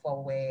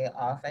helpful way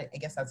of, I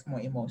guess that's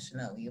more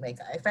emotionally, like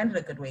I find it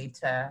a good way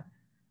to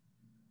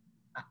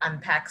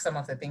unpack some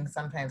of the things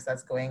sometimes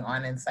that's going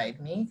on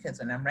inside me. Because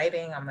when I'm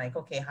writing, I'm like,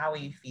 okay, how are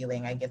you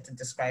feeling? I get to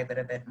describe it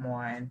a bit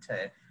more and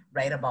to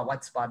write about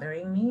what's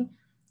bothering me.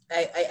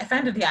 I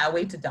find it, yeah, a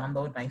way to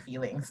download my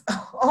feelings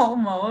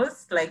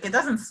almost. Like it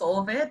doesn't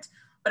solve it,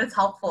 but it's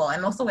helpful.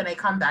 And also when I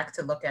come back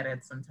to look at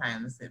it,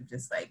 sometimes it's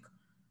just like,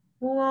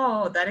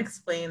 whoa, that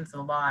explains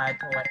a lot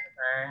or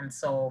whatever. And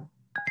so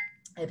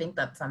I think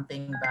that's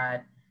something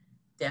that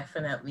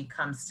definitely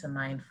comes to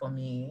mind for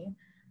me.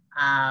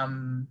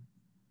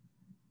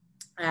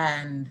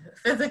 And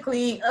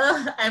physically,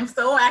 I'm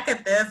so whack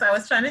at this. I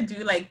was trying to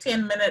do like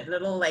 10-minute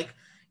little like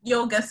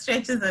yoga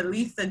stretches at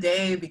least a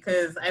day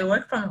because I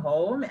work from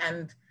home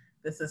and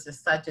this is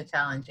just such a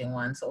challenging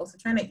one. So also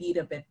trying to eat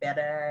a bit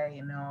better,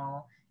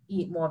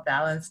 eat more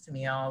balanced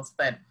meals.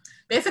 But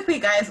basically,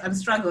 guys, I'm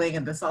struggling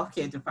in the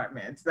self-care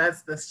department.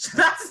 That's the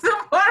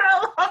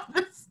moral of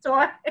the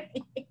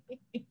story.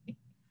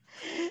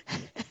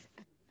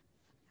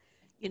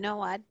 You know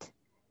what?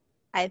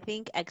 I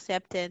think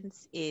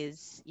acceptance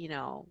is,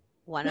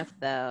 one of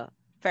the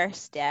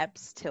first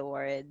steps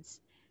towards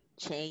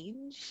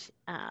change.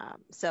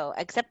 So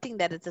accepting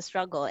that it's a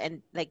struggle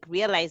and like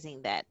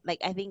realizing that, like,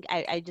 I think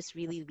I just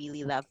really,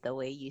 really love the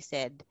way you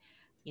said,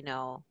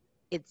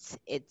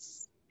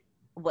 it's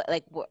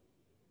what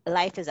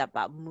life is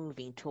about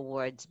moving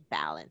towards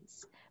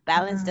balance.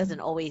 Balance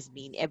doesn't always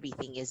mean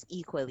everything is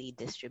equally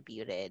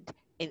distributed.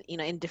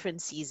 In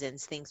different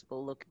seasons, things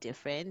will look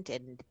different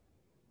and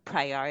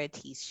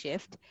priorities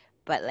shift,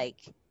 but like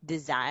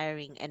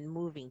desiring and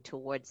moving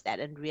towards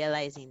that and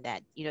realizing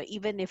that,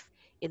 even if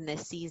in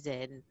this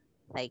season,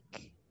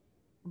 like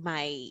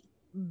my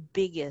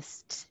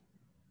biggest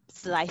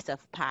slice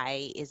of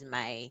pie is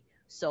my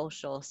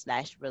social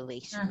 /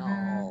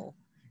 relational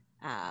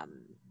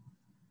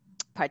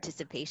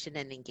participation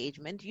and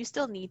engagement, you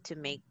still need to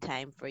make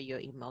time for your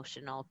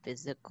emotional,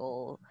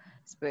 physical,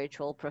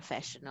 spiritual,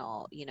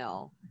 professional,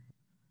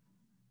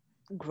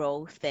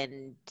 growth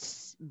and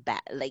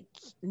like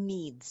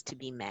needs to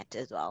be met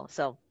as well.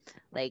 So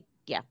like,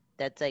 yeah,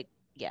 that's like,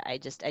 yeah, I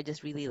just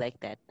really like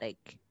that,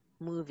 like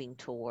moving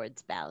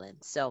towards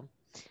balance. So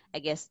I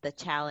guess the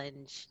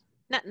challenge,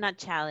 not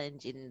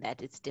challenge in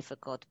that it's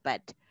difficult,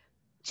 but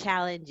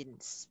challenge in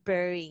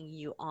spurring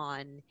you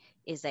on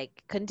is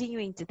like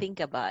continuing to think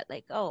about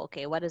like, oh,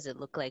 okay, what does it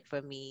look like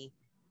for me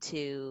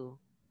to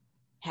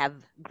have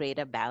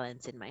greater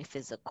balance in my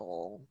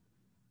physical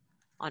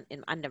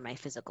under my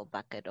physical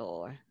bucket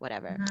or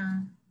whatever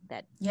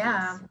that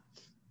yeah is.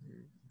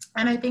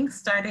 And I think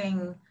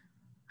starting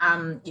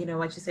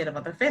what you said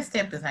about the first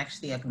step is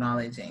actually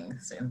acknowledging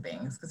certain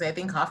things, because I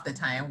think half the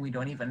time we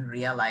don't even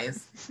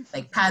realize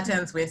like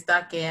patterns we're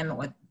stuck in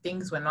or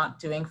things we're not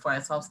doing for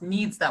ourselves,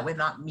 needs that we're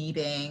not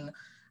meeting.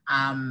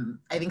 I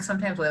think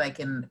sometimes we're like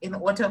in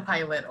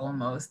autopilot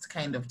almost,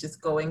 kind of just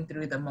going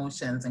through the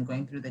motions and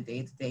going through the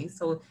day to day.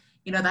 So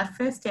that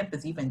first step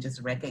is even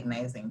just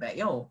recognizing that,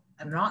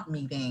 I'm not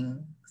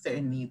meeting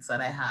certain needs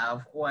that I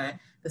have, or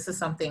this is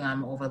something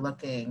I'm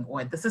overlooking,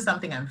 or this is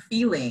something I'm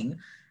feeling.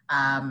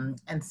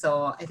 And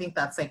so I think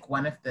that's like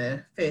one of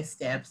the first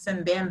steps.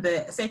 And then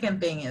the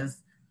second thing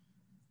is,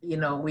 we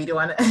don't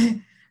want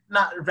to,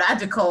 not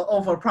radical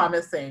over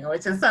promising,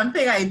 which is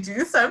something I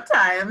do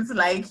sometimes.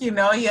 Like, you're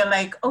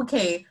like,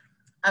 okay,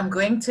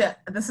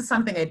 this is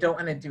something I don't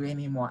want to do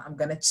anymore. I'm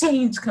going to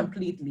change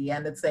completely.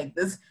 And it's like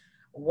this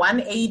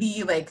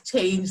 180 like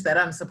change that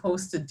I'm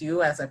supposed to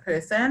do as a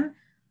person.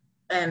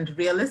 And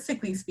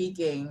realistically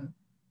speaking,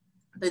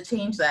 the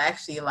change that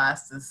actually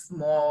lasts is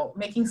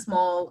making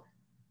small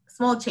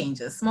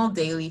changes, small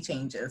daily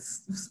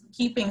changes,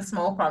 keeping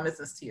small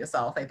promises to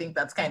yourself. I think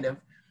that's kind of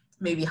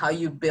maybe how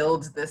you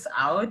build this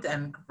out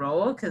and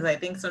grow. Because I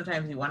think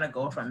sometimes you want to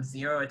go from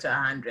 0 to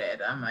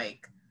 100. I'm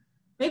like,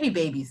 maybe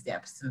baby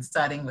steps and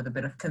starting with a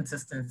bit of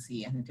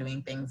consistency and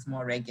doing things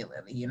more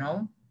regularly,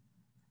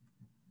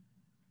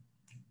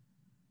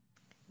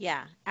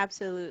 Yeah,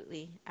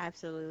 absolutely.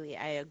 Absolutely.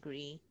 I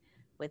agree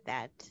with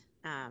that.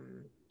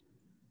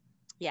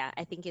 Yeah,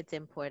 I think it's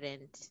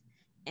important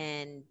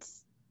and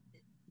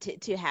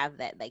to have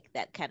that, like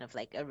that kind of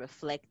like a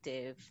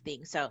reflective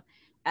thing. So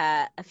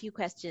a few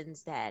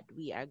questions that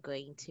we are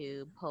going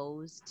to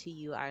pose to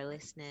you, our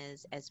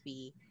listeners, as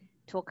we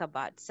talk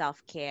about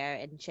self-care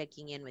and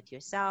checking in with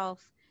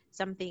yourself.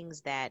 Some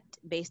things that,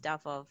 based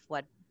off of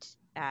what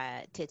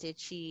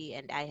Tetechi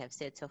and I have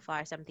said so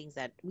far, some things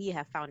that we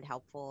have found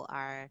helpful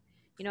are,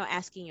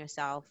 asking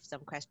yourself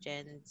some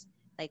questions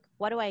like,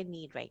 what do I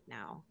need right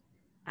now?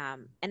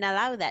 And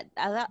allow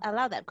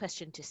that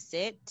question to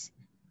sit,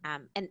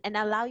 and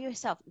allow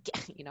yourself,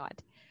 you know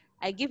what?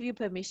 I give you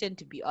permission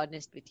to be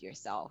honest with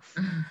yourself.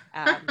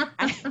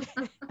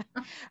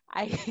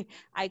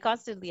 I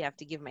constantly have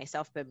to give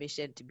myself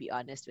permission to be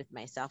honest with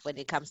myself when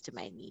it comes to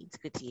my needs.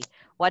 Kuti,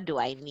 what do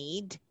I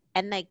need?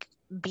 And like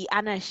be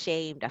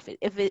unashamed of it.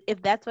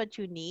 If that's what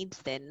you need,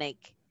 then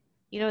like,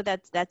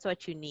 that's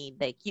what you need.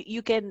 Like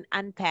you can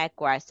unpack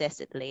or assess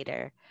it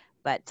later,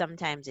 but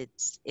sometimes it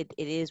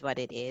is what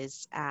it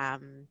is.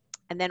 And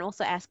then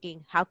also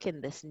asking, how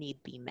can this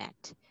need be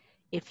met?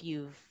 If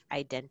you've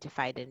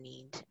identified a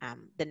need,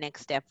 the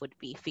next step would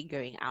be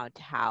figuring out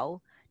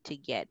how to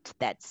get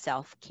that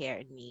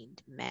self-care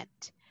need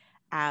met.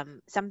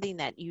 Something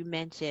that you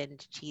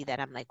mentioned, Chi,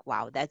 that I'm like,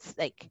 wow, that's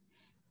like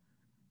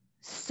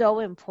so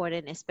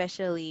important,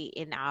 especially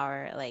in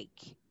our like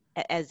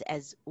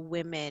as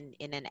women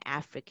in an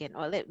African,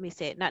 or let me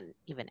say not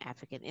even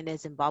African, in a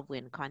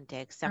Zimbabwean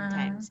context,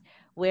 sometimes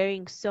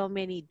wearing so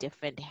many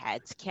different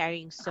hats,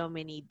 carrying so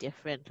many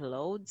different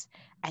loads.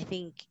 I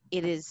think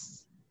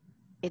it's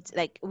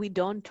like we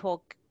don't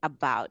talk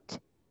about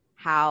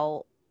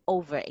how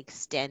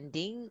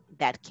overextending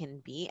that can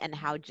be, and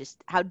how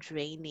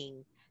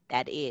draining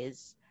that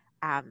is,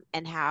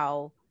 and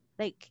how,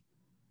 like,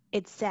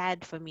 it's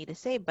sad for me to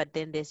say, but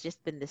then there's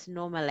just been this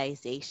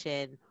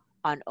normalization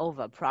on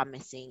over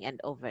promising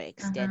and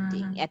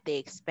overextending at the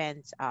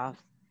expense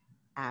of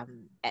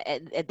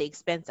at the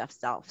expense of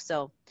self.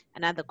 So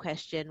another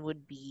question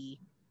would be,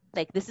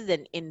 like, this is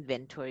an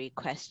inventory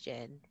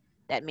question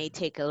that may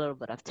take a little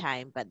bit of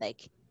time, but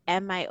like,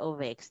 am I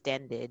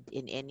overextended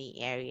in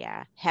any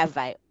area? Have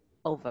I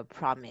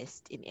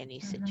overpromised in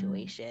any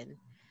situation?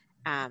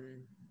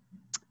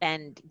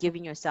 And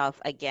giving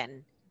yourself,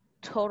 again,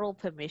 total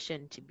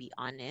permission to be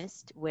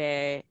honest,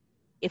 where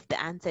if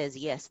the answer is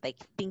yes, like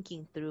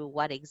thinking through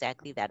what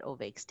exactly that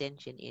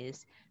overextension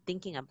is,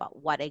 thinking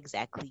about what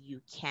exactly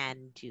you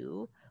can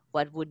do,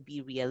 what would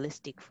be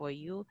realistic for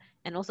you,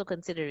 and also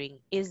considering,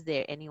 is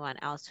there anyone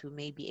else who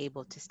may be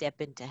able to step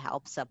in to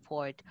help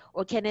support,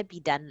 or can it be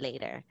done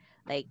later?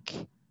 Like,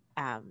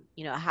 how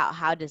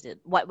does it,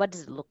 what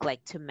does it look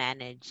like to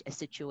manage a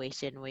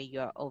situation where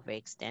you're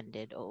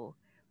overextended, or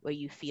where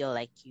you feel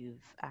like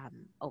you've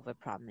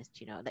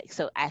overpromised, like,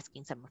 so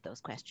asking some of those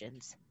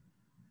questions.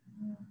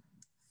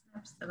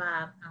 Steps to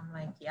that, I'm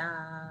like,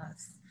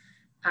 yes.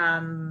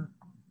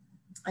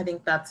 I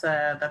think that's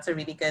a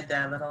really good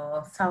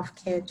little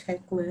self-care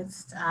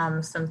checklist.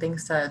 Some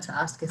things to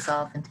ask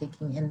yourself and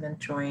taking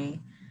inventory.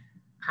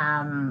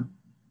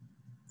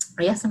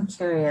 Yes, I'm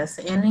curious,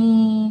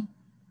 any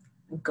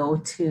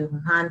go-to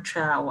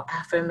mantra or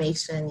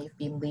affirmation you've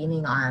been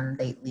leaning on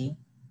lately?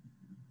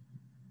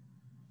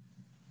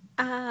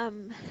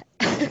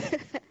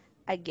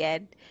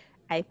 Again,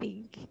 I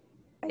think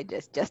I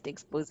just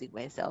exposing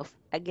myself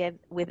again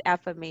with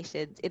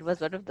affirmations. It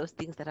was one of those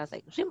things that I was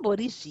like,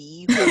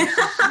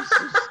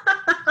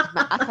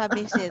 my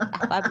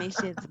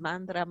affirmations,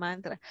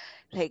 mantra.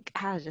 Like,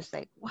 I was just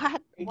like,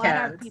 what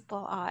are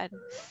people on?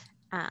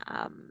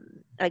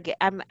 Again,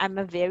 I'm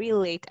a very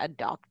late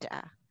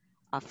adopter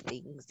of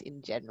things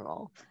in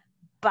general.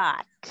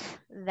 But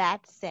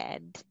that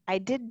said, I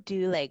did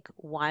do like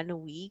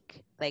 1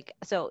 week, like,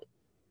 so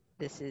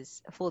this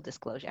is full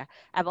disclosure,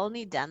 I've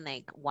only done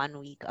like 1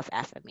 week of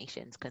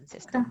affirmations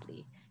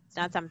consistently. It's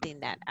not something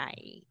that I,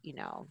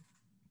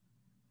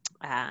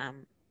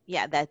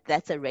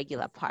 that's a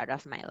regular part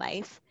of my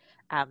life.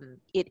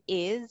 It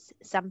is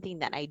something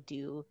that I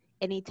do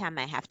anytime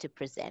I have to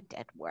present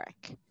at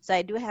work. So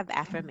I do have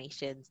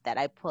affirmations that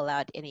I pull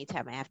out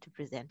anytime I have to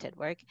present at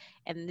work,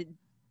 and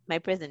my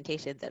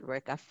presentations at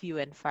work are few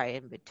and far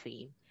in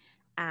between.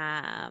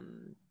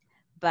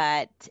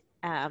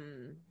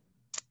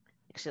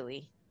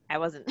 Actually, I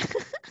wasn't.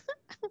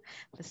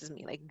 This is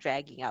me like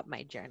dragging out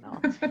my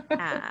journal.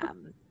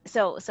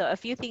 So a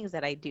few things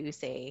that I do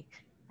say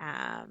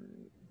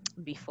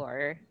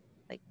before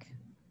like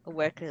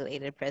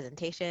work-related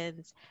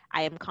presentations.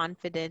 I am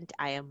confident.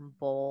 I am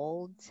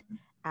bold.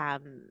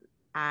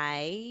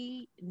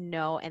 I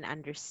know and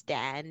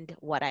understand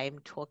what I am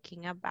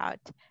talking about.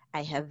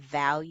 I have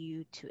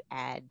value to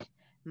add.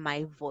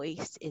 My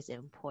voice is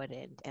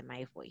important and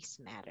my voice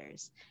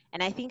matters.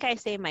 And I think I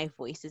say my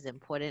voice is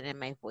important and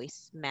my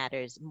voice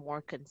matters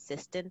more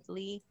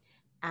consistently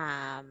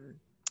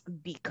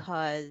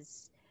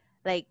because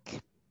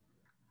it's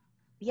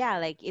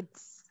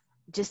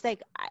just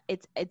like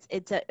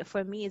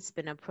for me, it's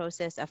been a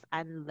process of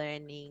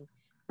unlearning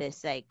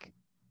this, like,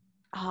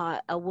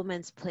 a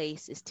woman's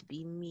place is to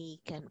be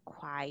meek and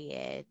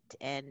quiet.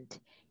 And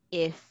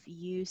if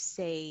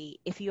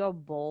you're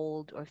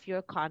bold or if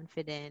you're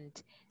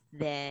confident,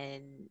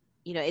 then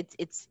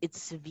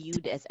it's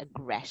viewed as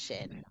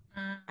aggression.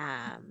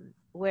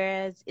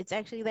 Whereas it's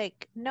actually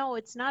like, no,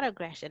 it's not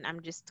aggression.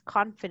 I'm just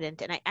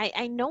confident and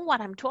I know what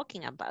I'm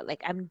talking about.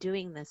 Like, I'm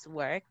doing this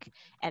work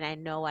and I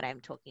know what I'm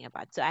talking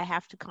about. So I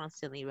have to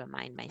constantly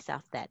remind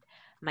myself that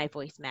my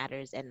voice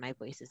matters and my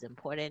voice is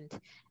important.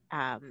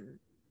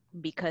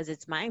 Because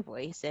it's my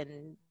voice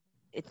and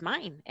it's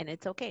mine and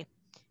it's okay.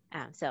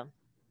 So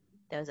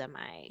those are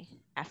my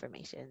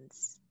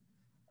affirmations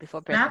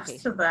before presentation.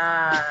 Snaps to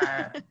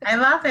that. I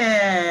love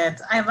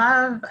it. I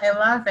love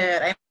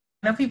it. I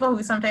know people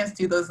who sometimes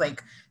do those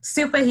like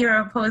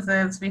superhero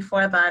poses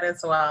before that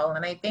as well.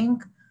 And I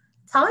think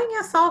telling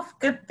yourself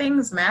good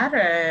things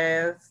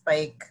matters.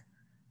 Like,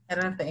 I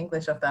don't know if the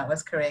English of that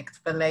was correct,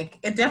 but like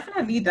it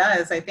definitely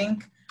does. I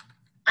think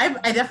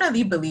I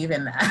definitely believe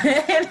in that.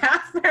 In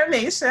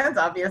affirmations.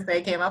 Obviously,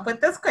 I came up with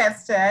this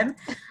question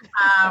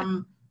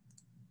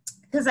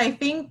because I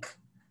think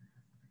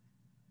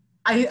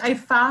I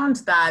found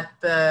that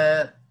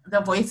the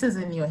voices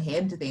in your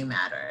head, they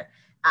matter.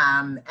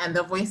 And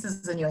the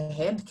voices in your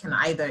head can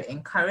either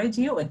encourage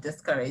you or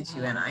discourage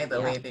you, and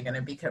either way they're going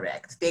to be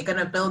correct. They're going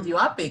to build you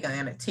up, they're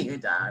going to tear you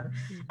down.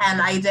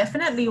 And I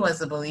definitely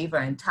was a believer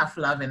in tough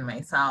love in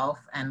myself,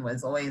 and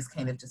was always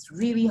kind of just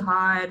really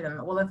hard and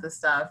all of this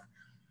stuff.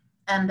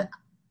 And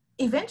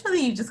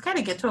eventually you just kind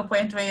of get to a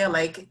point where you're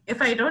like,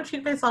 if I don't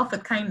treat myself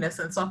with kindness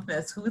and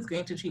softness, who's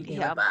going to treat me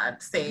with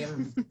that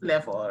same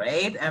level,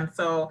 right? And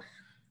so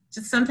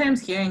just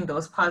sometimes hearing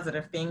those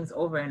positive things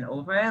over and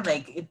over,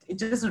 like it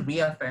just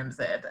reaffirms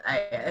it.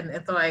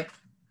 And so I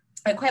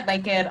quite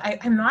like it.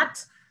 I'm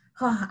not,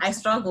 I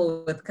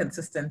struggle with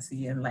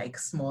consistency and like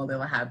small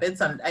little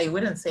habits. And I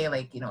wouldn't say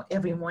like, you know,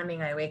 every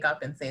morning I wake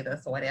up and say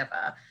this or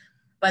whatever.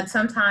 But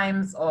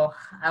sometimes,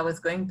 I was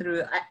going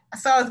through,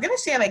 so I was going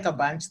to share like a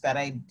bunch that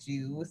I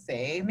do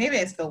say. Maybe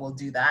I still will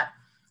do that.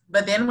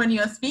 But then when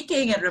you were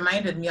speaking, it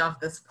reminded me of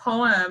this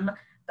poem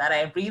that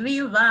I really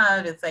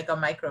love. It's like a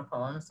micro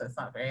poem, so it's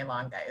not very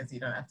long, guys.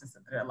 You don't have to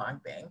sit through a long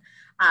thing.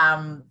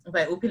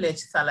 By Upile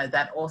Chisala,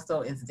 that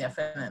also is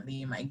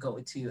definitely my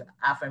go-to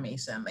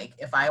affirmation. Like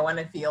if I want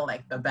to feel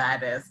like the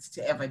baddest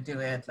to ever do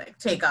it, like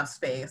take up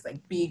space,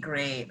 like be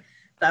great,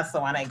 that's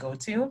the one I go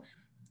to.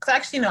 So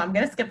actually, no, I'm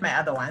going to skip my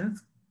other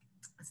ones.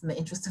 It's in the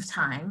interest of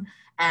time,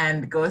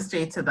 and go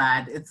straight to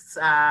that. It's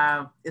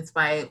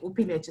by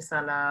Upile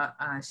Chisala.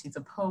 She's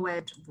a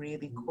poet,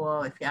 really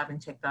cool. If you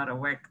haven't checked out her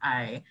work,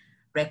 I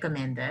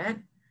recommend it.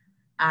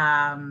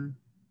 And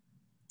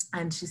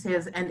she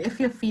says, and if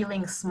you're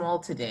feeling small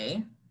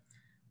today,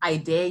 I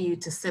dare you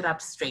to sit up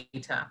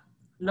straighter.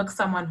 Look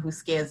someone who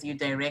scares you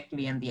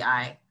directly in the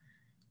eye.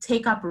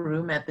 Take up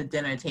room at the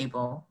dinner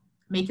table.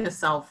 Make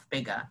yourself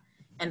bigger.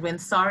 And when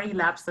sorry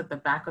laps at the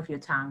back of your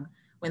tongue,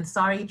 when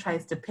sorry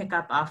tries to pick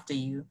up after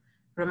you,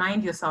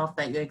 remind yourself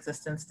that your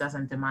existence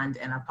doesn't demand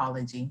an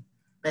apology,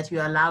 that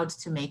you're allowed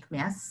to make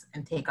mess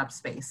and take up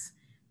space.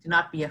 Do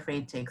not be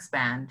afraid to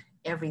expand.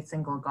 Every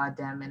single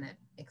goddamn minute,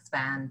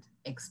 expand,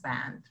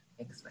 expand,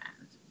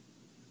 expand.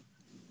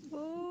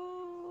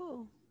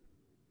 Ooh.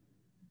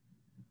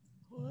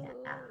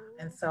 Yeah.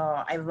 And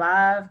so I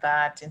love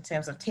that in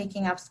terms of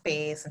taking up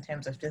space, in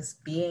terms of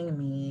just being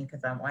me,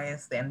 because I'm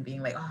always then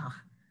being like,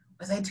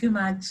 was I too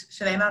much?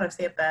 Should I not have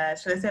said that?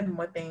 Should I have said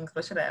more things?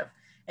 What should I have?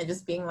 And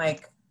just being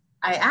like,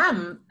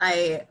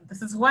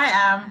 this is who I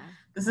am.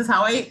 This is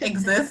how I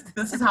exist.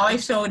 This is how I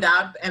showed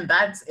up. And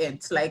that's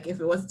it. Like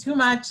if it was too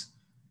much,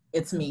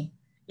 it's me.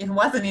 If it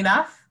wasn't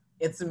enough,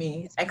 it's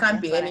me. I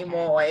can't be any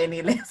more or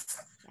any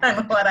less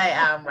than what I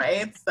am,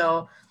 right?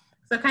 So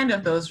kind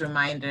of those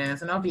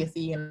reminders. And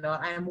obviously, you know,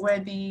 I am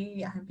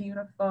worthy, I'm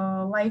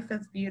beautiful, life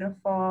is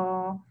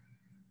beautiful.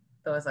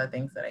 Those are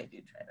things that I do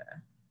try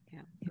to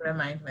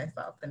remind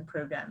myself and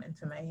program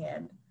into my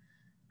head.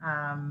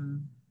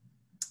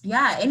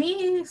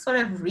 Any sort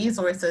of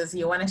resources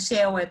you want to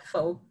share with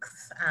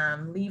folks,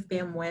 leave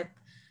them with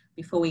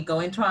before we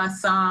go into our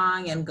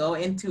song and go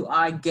into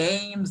our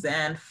games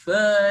and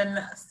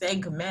fun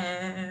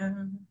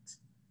segment.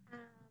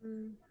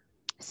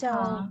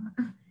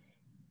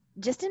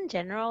 Just in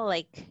general,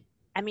 like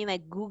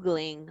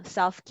Googling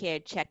self-care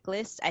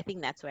checklists, I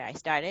think that's where I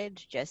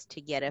started, just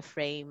to get a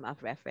frame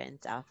of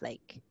reference of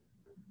like,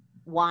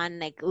 one,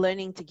 like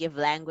learning to give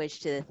language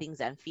to the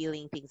things I'm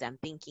feeling, things I'm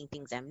thinking,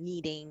 things I'm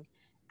needing.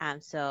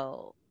 And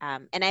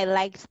I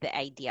liked the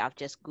idea of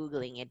just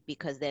Googling it,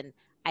 because then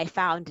I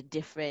found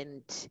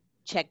different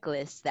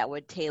checklists that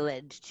were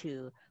tailored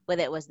to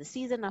whether it was the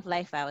season of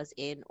life I was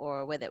in,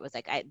 or whether it was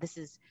like, this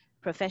is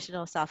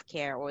professional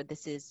self-care, or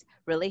this is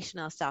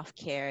relational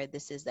self-care.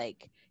 This is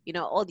like, you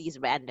know, all these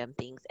random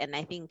things. And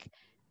I think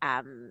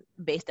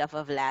based off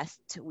of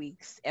last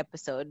week's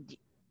episode,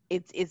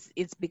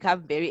 it's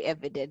become very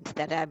evident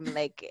that I'm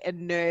like a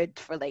nerd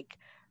for like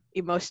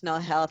emotional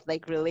health,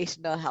 like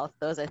relational health.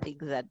 Those are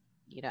things that,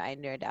 you know, I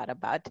nerd out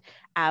about.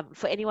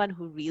 For anyone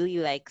who really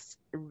likes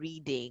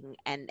reading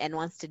and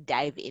wants to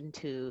dive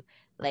into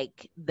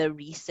like the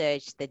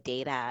research, the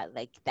data,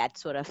 like that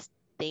sort of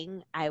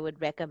thing, I would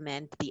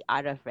recommend The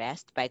Art of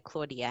Rest by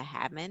Claudia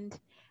Hammond.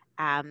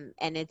 And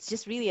it's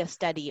just really a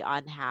study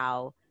on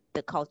how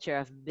the culture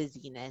of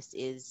busyness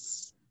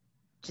is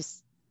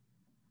just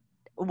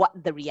what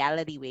the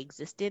reality we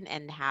exist in,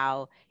 and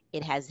how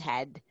it has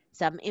had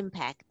some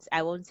impact.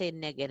 I won't say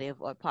negative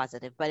or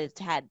positive, but it's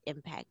had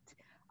impact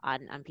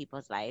on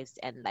people's lives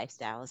and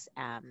lifestyles,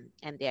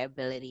 and their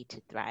ability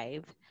to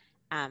thrive.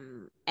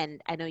 And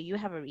I know you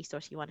have a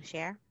resource you want to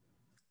share.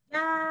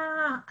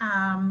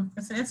 Yeah,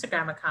 it's an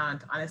Instagram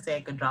account. Honestly,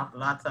 I could drop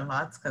lots and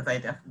lots, because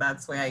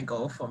that's where I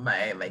go for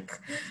my like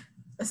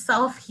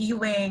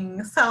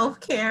self-healing,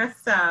 self-care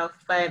stuff.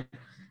 But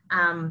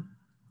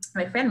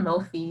my friend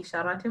Mofi,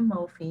 shout out to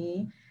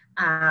Mofi,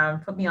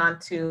 Put me on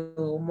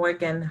to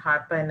Morgan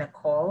Harper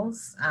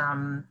Nichols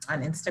on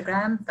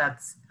Instagram.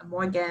 That's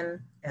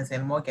Morgan, as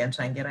in Morgan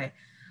Changirai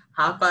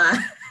Harper.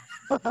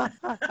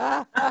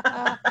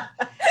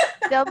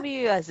 Tell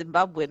me you're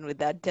Zimbabwean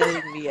without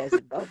telling me you're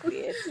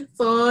Zimbabwean.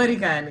 Sorry,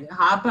 Gani.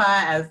 Harper,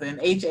 as in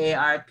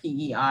Harper,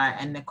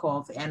 and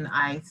Nichols, Nichols.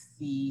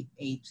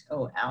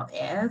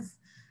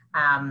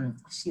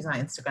 She's on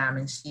Instagram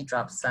and she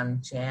drops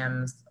some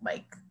gems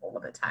like all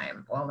the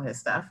time. All of her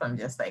stuff. I'm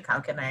just like, how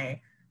can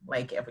I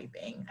like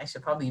everything? I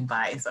should probably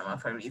buy some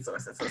of her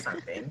resources or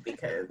something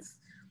because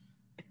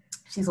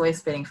she's always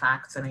spitting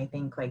facts, and I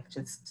think like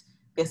just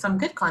there's some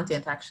good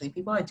content actually.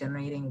 People are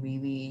generating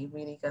really,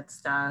 really good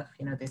stuff.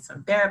 You know, there's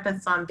some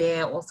therapists on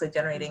there also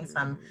generating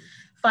some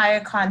fire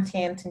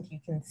content, and you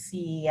can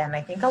see, and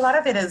I think a lot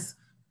of it is,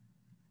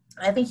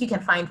 I think you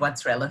can find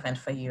what's relevant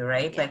for you,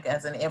 right? Yeah. Like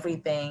as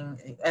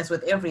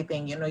with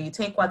everything, you know, you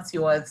take what's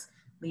yours,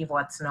 leave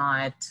what's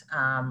not,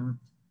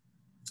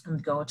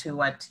 and go to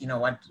what, you know,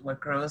 what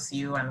grows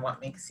you and what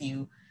makes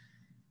you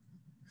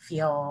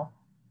feel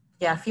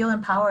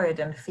empowered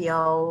and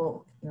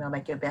feel, you know,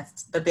 like the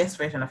best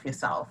version of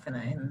yourself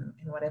in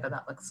whatever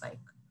that looks like.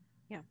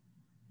 Yeah.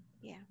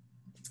 Yeah.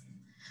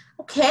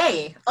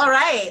 Okay. All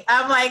right.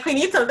 I'm like, we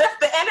need to lift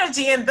the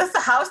energy in this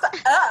house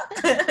up.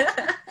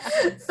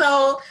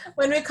 So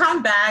when we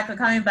come back, we're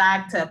coming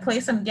back to play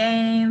some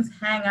games,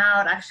 hang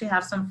out, actually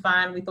have some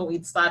fun. We thought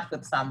we'd start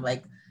with some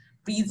like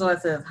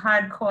resources,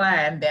 hardcore,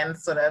 and then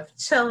sort of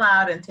chill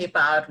out and tape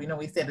out. We know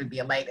we said it'd be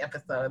a light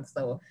episode,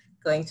 so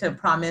going to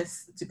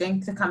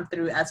come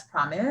through as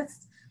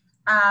promised.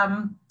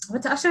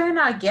 But to usher in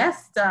our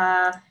guest,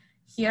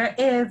 here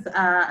is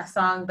a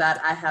song that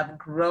I have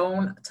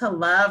grown to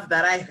love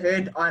that I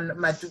heard on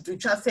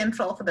Maduducha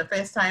Central for the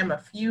first time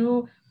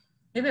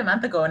maybe a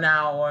month ago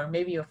now, or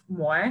maybe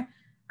more.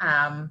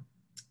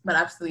 But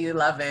absolutely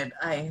love it.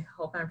 I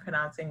hope I'm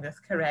pronouncing this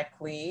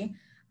correctly.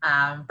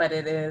 But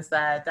it is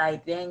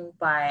Daideng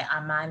by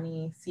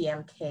Amani,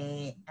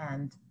 CMK,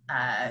 and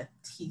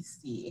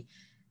TC.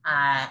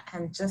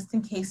 And just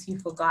in case you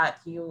forgot,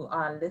 you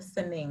are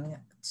listening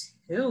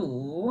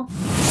to...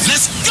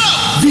 Let's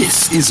go!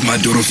 This is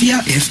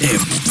Madorofia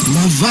FM.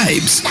 My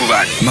vibes.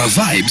 Kuvan. My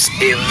vibes.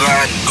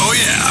 Ivan. Oh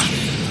yeah.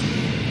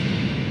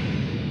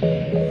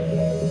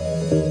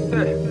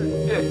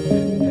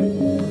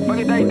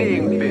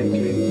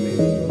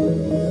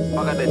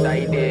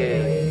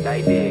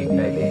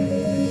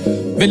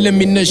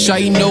 Villamina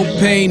shine, no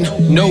pain,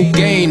 no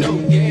gain.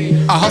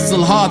 I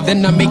hustle hard,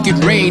 then I make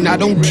it rain. I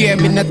don't care,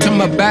 me not turn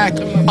my back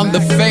on the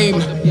fame.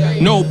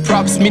 No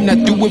props, me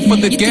not do it for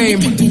the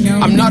game.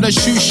 I'm not a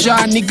shoe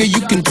shine nigga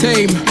you can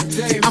tame.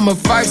 I'm a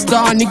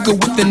 5-star nigga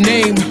with a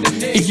name.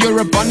 If you're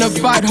a bona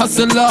fide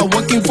hustler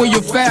working for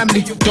your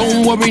family,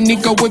 don't worry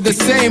nigga, we're the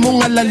same.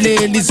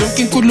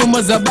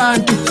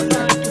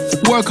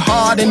 Work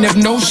hard and have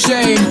no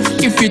shame.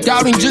 If you're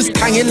doubting, just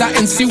kangela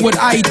and see what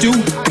I do.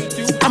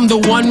 I'm the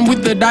one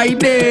with the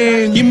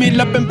daide. Give me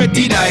love and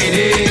petit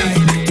daide.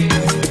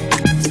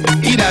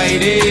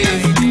 Idaide.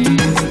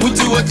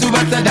 Utu watu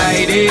bata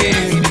daide.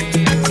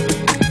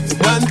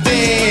 One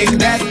thing,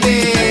 that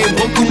thing.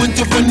 Woku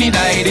muntu funny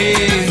daide.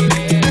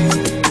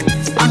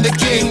 I'm the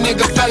king,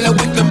 nigga fella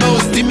with the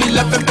most. Give me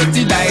love and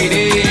petit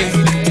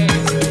daide.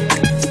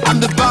 I'm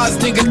the boss,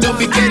 nigga, don't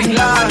be getting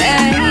lost.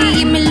 Hey,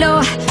 give me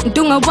low,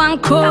 dunga one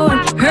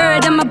code.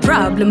 Heard I'm a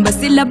problem, but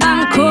still a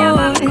banco.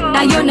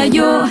 Now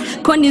you,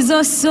 Connie's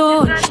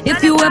also.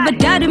 If you ever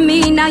doubted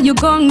me, now you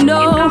gon'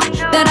 know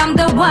that I'm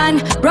the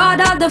one, brought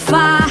out the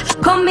fire.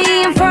 Call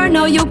me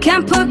Inferno, you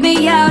can't put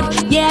me out.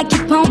 Yeah, I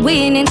keep on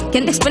winning,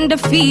 can't explain the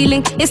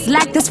feeling. It's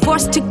like this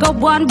force to go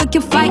on, but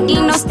you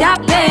fighting, no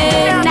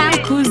stopping.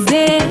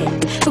 Nankuze,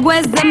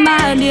 where's the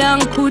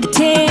Malian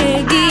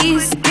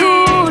Kutegis?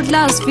 Good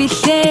loves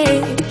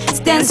fiche,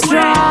 stand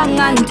strong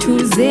and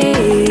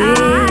Tuesday.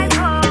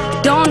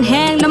 Don't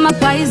hang on my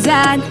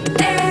poison.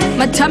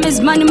 My time is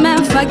money,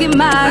 man, fucking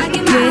mad.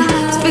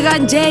 Yeah, speak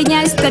on Jay,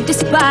 yeah, it's got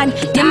this band.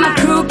 Yeah, my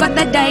crew got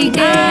the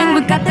daiding,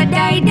 we got the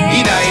daiding.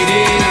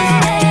 Idaide,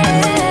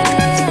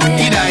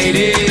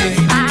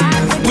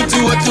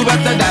 Utu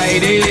bata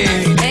daide.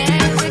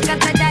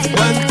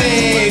 One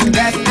thing,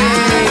 that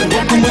thing,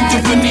 woku muntu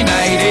funny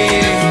daide.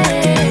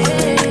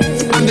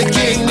 I'm the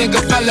king,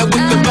 nigga, fella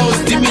with the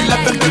most. Give me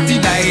love and petit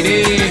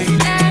daide.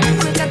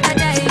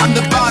 I'm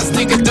the boss,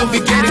 nigga, don't be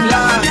getting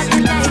lost.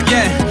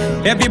 Yeah.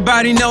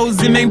 Everybody knows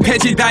him ain't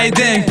petty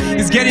dieting.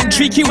 It's getting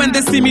tricky when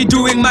they see me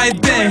doing my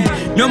thing.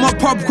 No more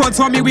popcorn,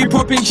 told me we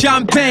popping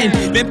champagne.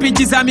 Them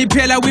pinches at me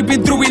pella, we've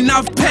been through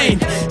enough pain.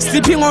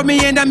 Sleeping on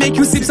me and I make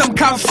you sip some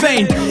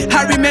caffeine.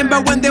 I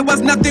remember when there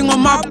was nothing on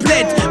my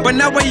plate, but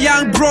now a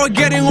young bro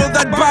getting all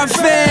that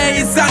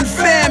buffet. It's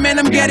unfair, man,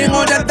 I'm getting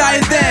all that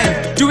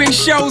dieting. Doing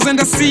shows and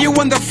I see you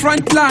on the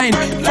front line.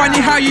 Funny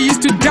how you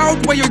used to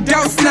doubt where your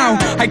doubts now.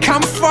 I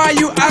come for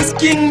you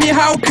asking me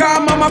how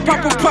come. I'm a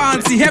papa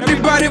panty,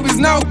 everybody was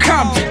now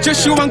come.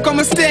 Joshua and come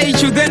on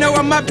stage, you they know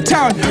I'm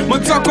uptown.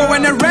 Motoko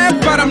when I rap,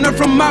 but I'm not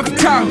from them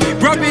uptown.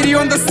 Robbery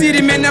on the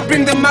city, man, I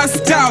bring the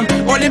mask down.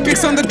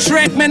 Olympics on the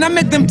track, man, I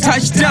make them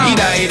touch down.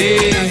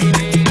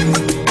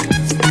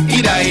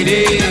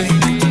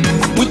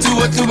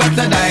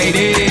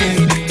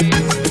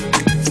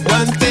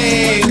 One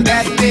thing,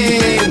 that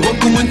thing,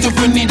 welcome to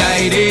funny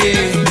night.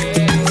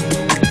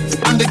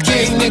 I'm the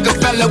king, nigga,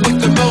 fella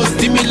with the most,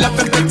 give me love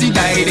and pretty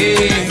night.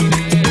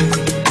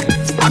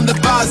 I'm the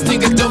boss,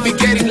 nigga, don't be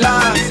getting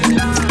lost.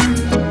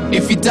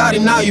 If you doubt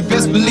it now, you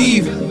best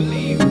believe.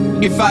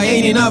 If I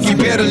ain't enough, you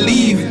better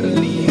leave.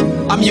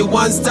 I'm your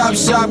one-stop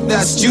shop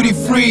that's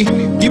duty-free.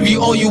 Give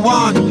you all you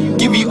want,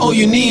 give you all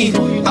you need.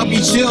 Help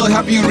you chill,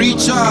 help you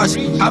recharge,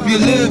 help you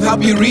live,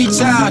 help you reach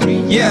out,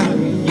 yeah.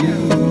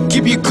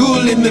 Keep you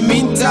cool in the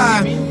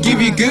meantime,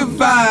 give you good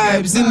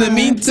vibes in the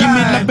meantime. Give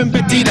me love and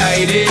petit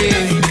daide,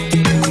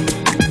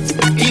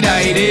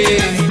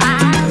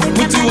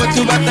 mutu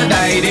watu bata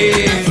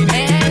daide.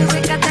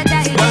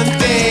 One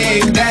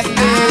thing, that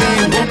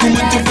thing, woku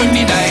mutu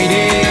funny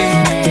daide.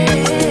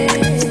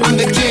 I'm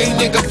the king,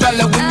 nigga,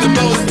 fella with the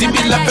most, give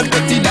me love and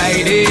petit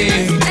daide.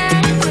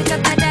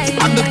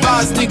 I'm the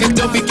boss, nigga,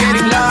 don't be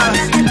getting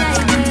lost.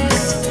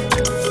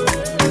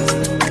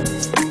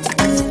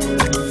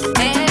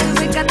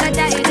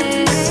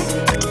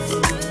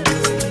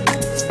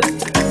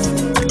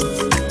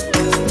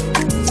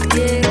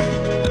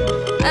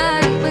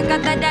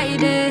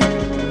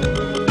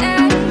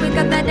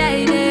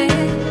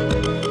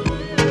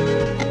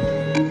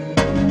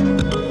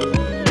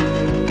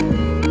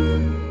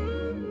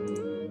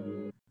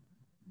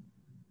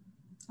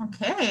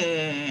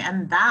 Okay,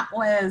 and that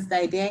was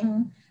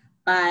Daiding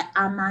by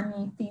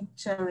Amani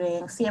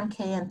featuring CMK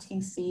and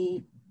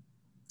TC.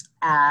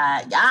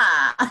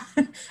 Yeah,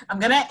 I'm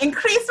gonna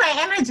increase my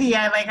energy.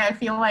 I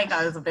feel like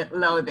I was a bit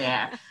low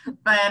there,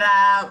 but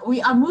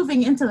we are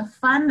moving into the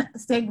fun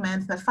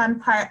segment, the fun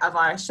part of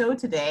our show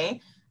today,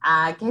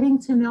 getting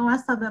to know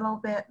us a little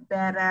bit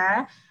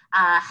better.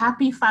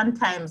 Happy fun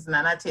times,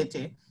 Nana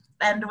Tete.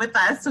 And with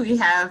us, we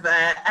have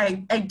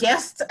a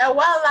guest, a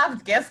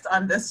well-loved guest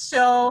on this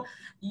show.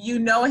 You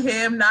know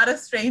him, not a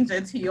stranger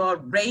to your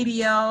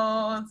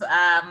radios.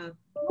 Have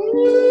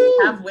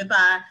with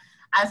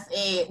us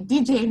a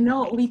DJ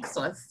No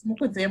Weeksos,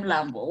 Mukudze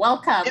Mlambo.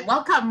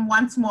 Welcome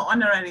once more,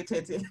 Honorary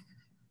Tete.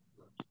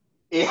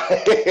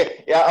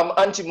 Yeah, I'm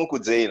anti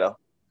Mukudze now.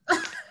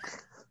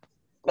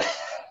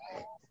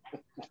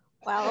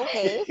 Well,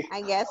 okay,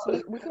 I guess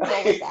we can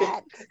go with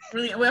that.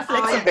 We're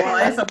flexible,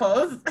 I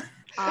suppose.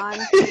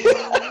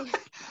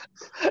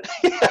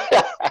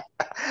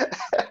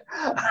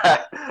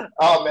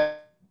 Oh man,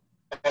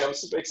 I'm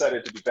super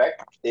excited to be back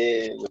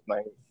with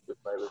my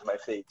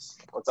face.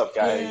 What's up,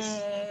 guys?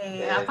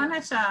 Hey,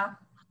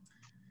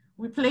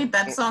 we played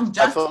that song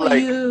just for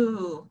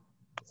you.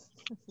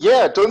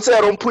 Yeah, don't say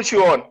I don't put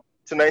you on.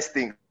 It's a nice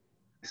thing.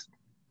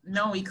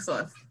 No weak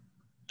sauce.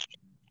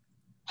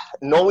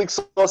 No weak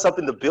sauce up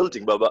in the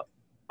building, Baba.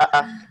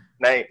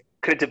 Nah,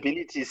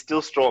 credibility is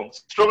still strong.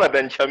 Stronger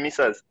than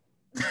Chamisa's.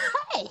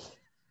 Hey,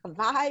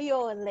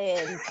 violent.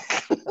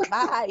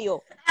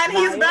 And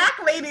he's back,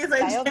 ladies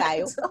and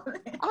gentlemen.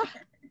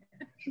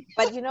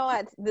 But you know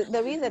what?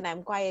 The reason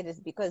I'm quiet is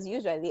because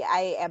usually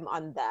I am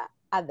on the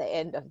other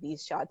end of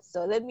these shots.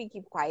 So let me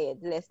keep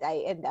quiet lest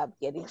I end up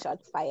getting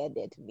shots fired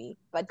at me.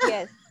 But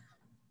yes.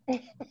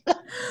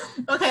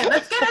 Okay,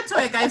 let's get into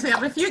it, guys. We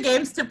have a few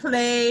games to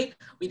play.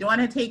 We don't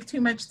want to take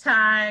too much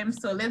time.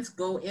 So let's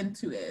go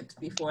into it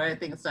before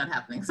things start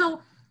happening.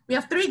 So we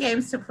have 3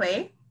 games to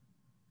play.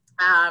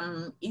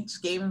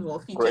 Each game will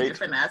feature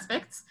different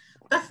aspects.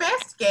 The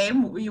first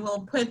game, we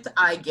will put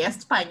our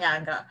guest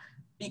Panyanga,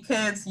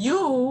 because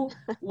you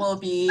will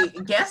be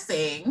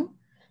guessing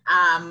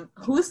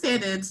who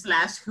said it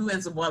 / who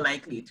is more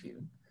likely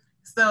to.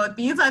 So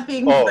these are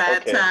things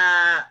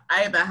that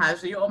either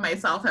Haji or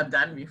myself have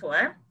done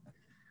before.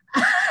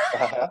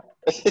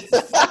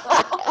 So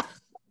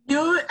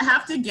you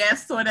have to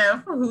guess sort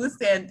of who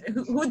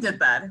did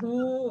that,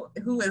 who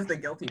is the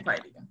guilty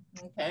party.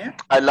 Okay.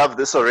 I love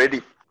this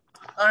already.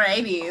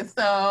 Alrighty,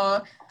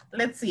 so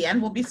let's see,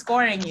 and we'll be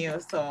scoring you,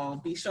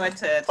 so be sure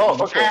to.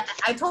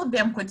 I told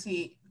them,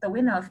 Kuti, the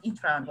winner of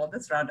each round. Well,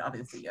 this round,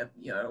 obviously,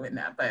 you're a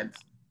winner, but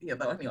you're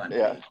the only one.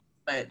 Yeah.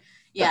 But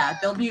yeah,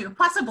 there'll be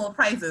possible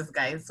prizes,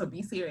 guys. So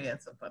be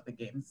serious about the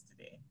games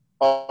today.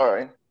 All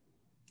right.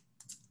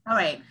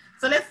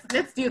 So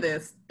let's do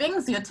this.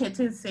 Things your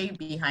tetes say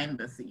behind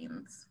the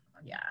scenes.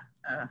 Yeah.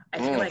 I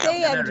feel like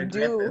I'm gonna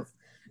regret this.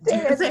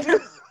 I feel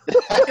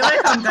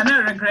like I'm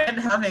gonna regret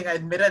having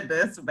admitted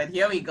this, but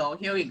here we go.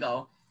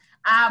 The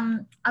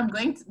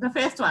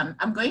first one,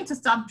 I'm going to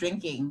stop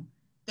drinking.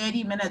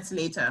 30 minutes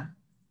later,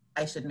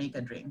 I should make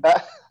a drink.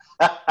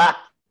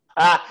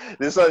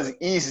 This one's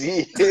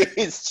easy.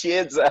 It's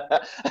cheers.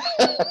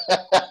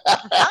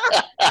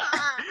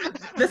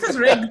 This is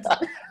rigged.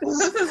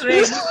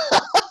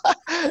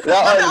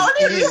 That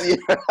one's easy.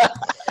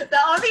 The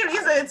only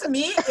reason it's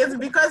me is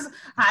because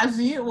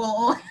Haji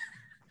will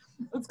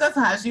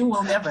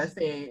never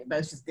say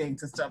that she's going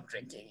to stop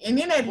drinking. And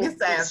at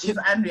least I have these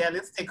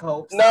unrealistic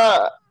hopes.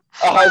 Nah,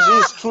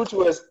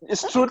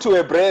 It's true to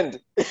a brand.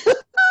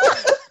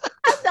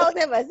 I'll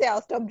never say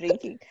I'll stop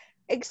drinking.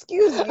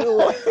 Excuse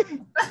you.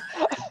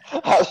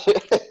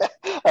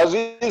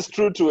 Haji is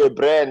true to a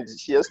brand.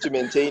 She has to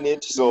maintain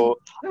it. So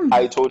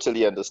I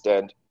totally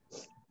understand.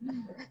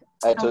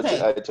 I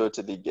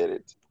totally get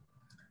it.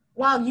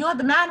 Well, you're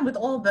the man with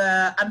all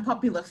the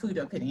unpopular food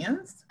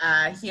opinions.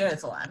 Here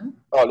is one.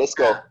 Oh, let's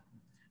go.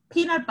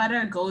 Peanut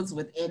butter goes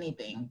with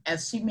anything,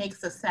 as she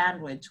makes a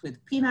sandwich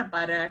with peanut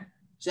butter,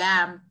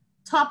 jam,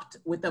 topped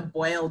with a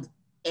boiled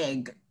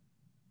egg.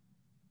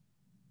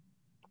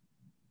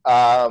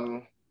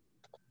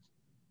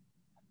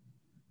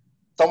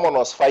 Someone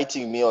was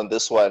fighting me on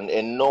this one,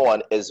 and no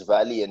one as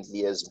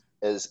valiantly as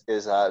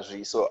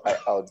Haji. So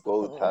I'll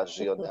go with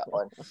Haji on that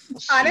one.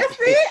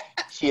 Honestly,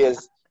 she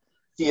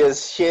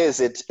shares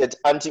it at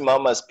Auntie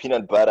Mama's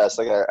peanut butter.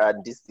 So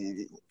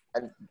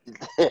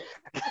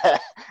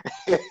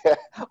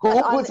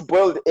who puts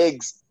boiled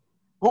eggs?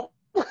 Who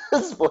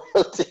puts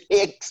boiled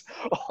eggs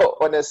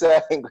on a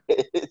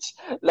sandwich?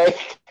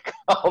 Like,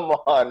 come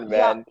on,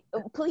 man.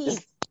 Yeah,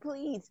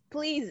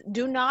 please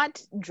do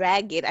not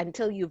drag it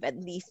until you've at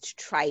least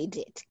tried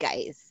it,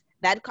 guys.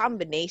 That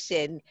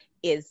combination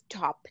is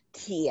top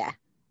tier.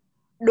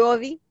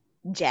 Novi,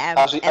 jam,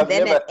 Actually, and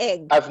then an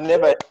egg.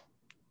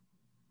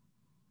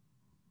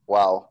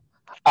 Wow.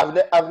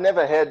 I've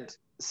never had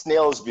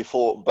snails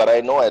before, but I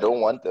know I don't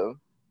want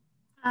them.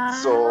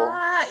 That's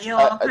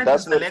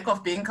the lack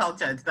of being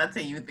cultured. That's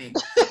a you thing.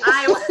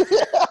 I would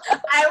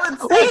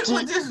say do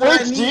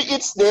you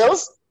eat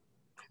snails?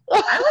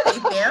 I would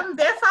eat them.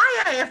 They're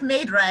fire if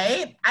made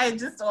right.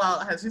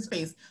 Has his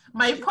face.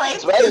 My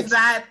point is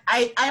that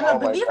I'm a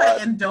believer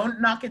in don't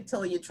knock it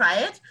till you try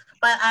it.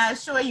 But I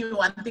assure you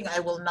one thing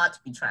I will not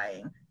be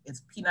trying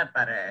is peanut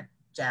butter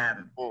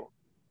jam.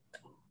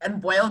 And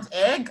boiled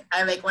egg,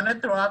 I want to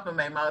throw up in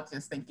my mouth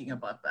just thinking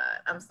about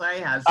that. I'm sorry,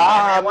 Haji.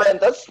 Man,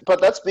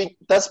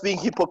 that's being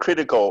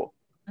hypocritical.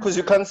 Because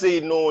you can't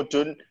say no,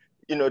 don't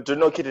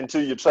knock it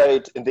until you try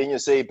it, and then you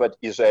say, but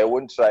Israel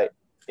won't try.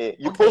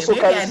 You also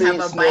can't say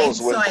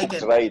snails when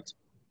cooked right.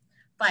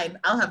 Fine,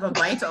 I'll have a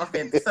bite of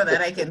it so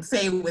that I can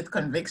say with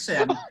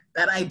conviction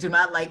that I do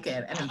not like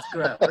it and it's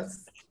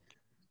gross.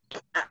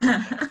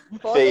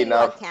 Fair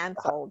enough.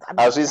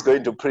 Haji's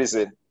going to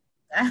prison.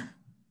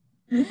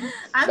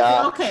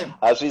 Okay.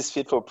 Haji's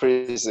fit for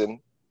prison.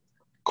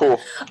 Cool.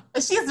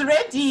 She's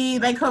ready.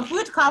 Her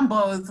food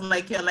combos,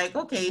 you're like,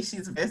 okay,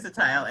 she's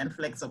versatile and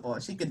flexible.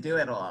 She can do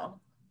it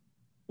all.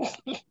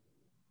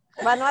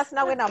 But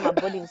now when I'm a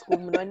boarding school,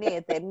 my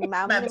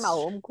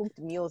home cooked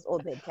meals all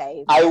the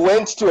time. I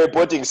went to a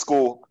boarding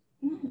school.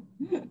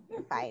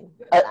 Fine.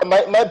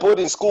 My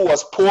boarding school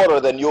was poorer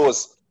than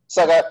yours.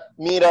 Saga,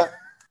 Mira,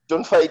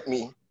 don't fight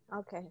me.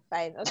 Okay,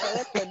 fine. Okay,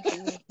 let's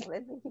continue.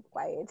 Let me keep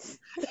quiet.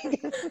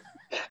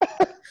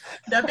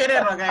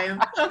 Guys.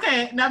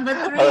 Okay, number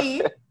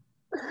 3.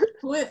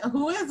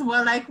 Who is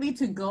more likely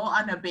to go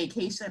on a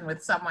vacation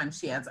with someone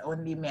she has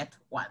only met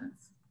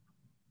once?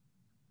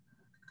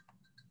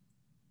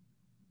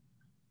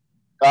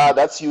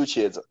 That's you,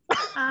 Chids. But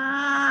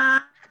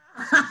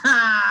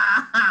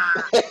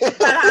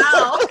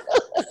how?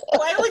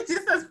 Why would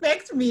you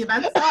suspect me?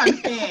 That's so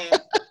unfair.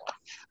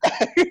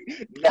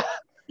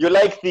 You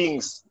like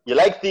things. You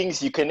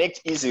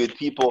connect easy with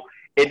people.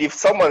 And if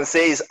someone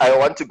says, I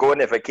want to go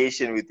on a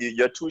vacation with you,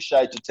 you're too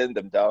shy to turn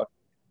them down.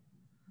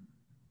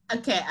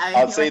 Okay,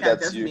 I'll say I've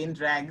that's just you. been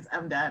dragged.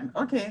 I'm done.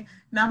 Okay,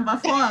 number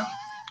 4.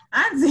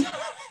 Anzi,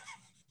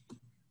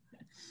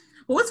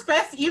 whose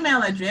first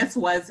email address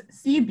was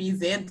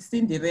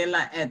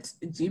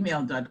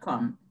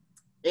cbzcinderella@gmail.com.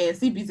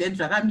 CBZ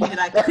Dragamini,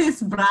 like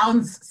Chris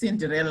Brown's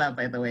Cinderella,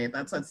 by the way.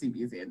 That's what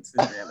CBZ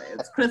Cinderella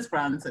is. Chris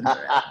Brown's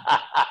Cinderella.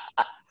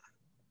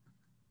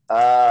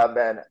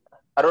 Man,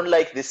 I don't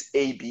like this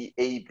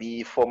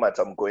AB format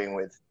I'm going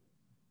with.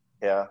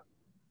 Yeah.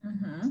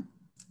 Mm-hmm.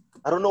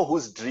 I don't know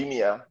who's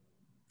dreamier.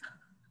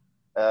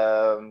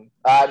 No,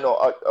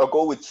 I'll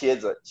go with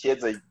Chiedza.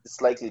 Chiedza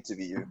is likely to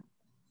be you,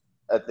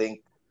 I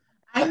think.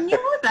 I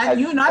knew that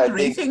you not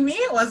rating me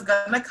was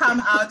going to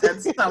come out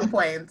at some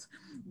point.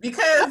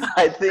 Because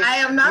I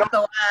am not the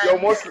one. You're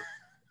most...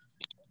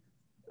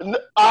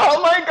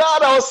 Oh my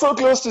God, I was so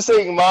close to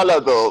saying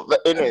Mala though.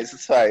 But anyways,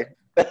 it's fine.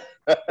 Guys,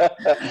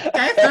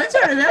 don't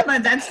you remember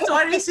that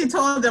story she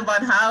told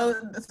about how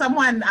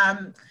someone,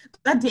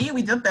 that day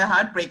we did the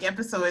heartbreak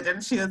episode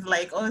and she was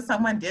like, oh,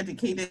 someone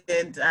dedicated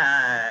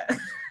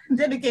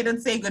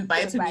say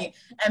goodbye to me.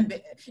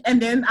 And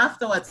then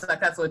afterwards,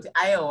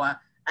 Iowa,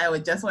 I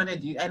just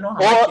wanted you, I know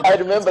how much I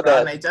remember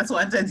that. I just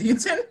wanted you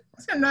to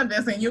know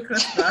there's a new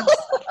Chris Brown.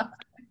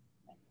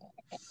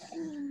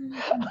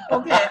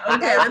 Okay,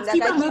 let's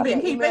keep it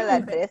moving. Email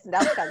address,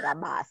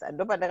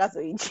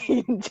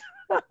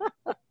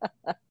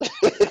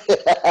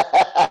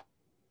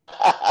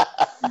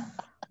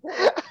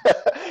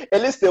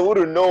 at least they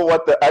wouldn't know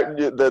what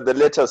the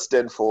letters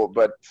stand for,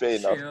 but fair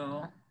enough.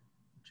 True.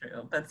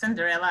 But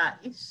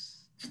Cinderella-ish.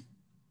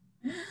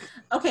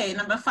 Okay,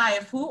 number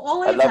 5. Who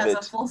always has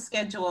a full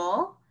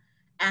schedule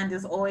and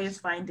is always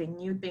finding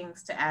new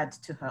things to add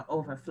to her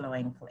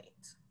overflowing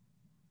plate?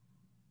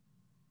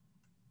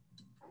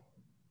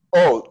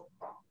 Oh,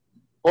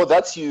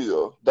 that's you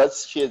though.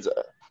 That's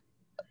Chiedza,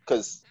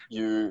 because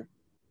you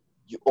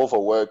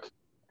overwork.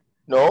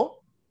 No,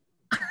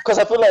 because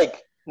I feel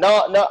like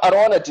now I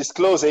don't want to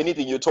disclose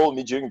anything you told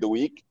me during the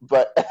week,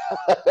 but.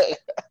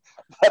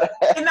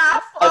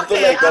 Enough.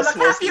 Okay, I'm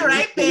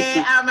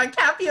gonna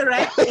cap you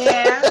right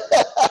there.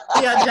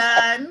 You're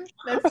done.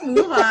 Let's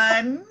move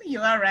on.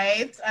 You are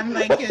right. I'm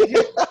like,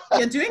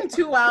 you're doing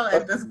too well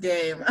at this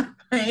game.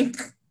 Like,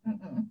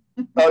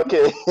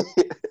 okay.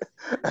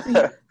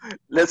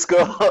 Let's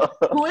go.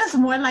 Who is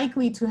more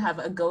likely to have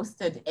a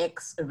ghosted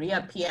ex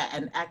reappear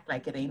and act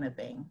like it ain't a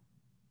thing?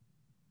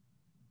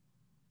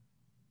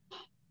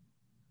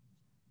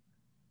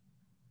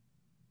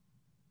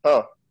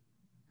 Huh.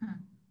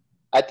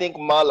 I think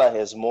Mala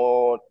has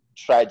more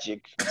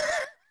tragic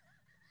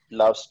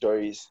love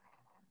stories.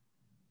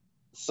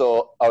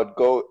 So I would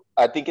go,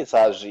 I think it's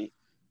Haji.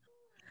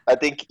 I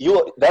think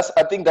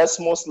that's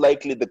most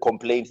likely the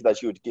complaint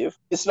that you would give.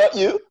 It's not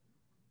you.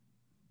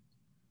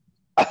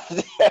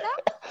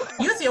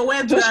 Use your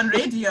words on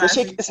radio.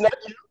 It's not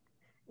you.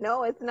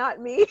 No, it's not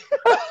me.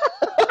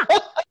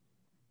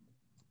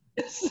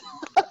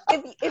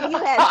 If you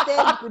had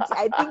said, which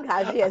I think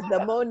Haji has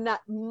the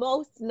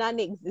most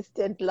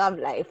non-existent love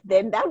life,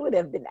 then that would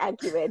have been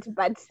accurate.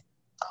 But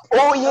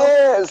oh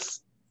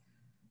yes.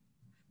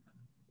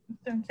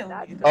 Don't kill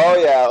me. Oh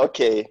yeah.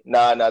 Okay.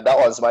 Nah. That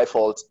was my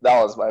fault.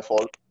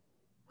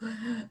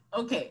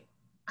 Okay,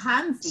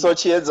 Hansi. So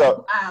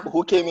Chiedza,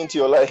 who came into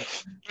your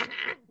life?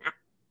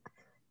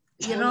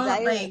 You know,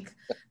 like,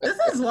 this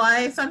is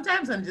why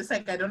sometimes I'm just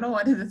like, I don't know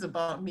what it is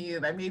about me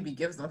that maybe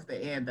gives off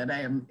the air that I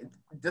am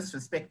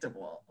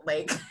disrespectable.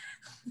 Like,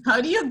 how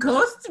do you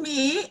ghost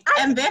me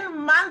and then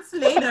months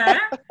later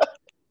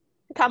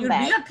come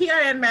back, reappear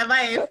in my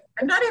life?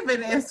 I'm not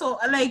even so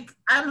like,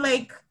 I'm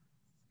like.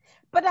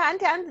 But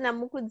Auntie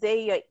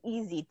Namukudze, you're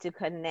easy to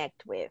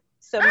connect with.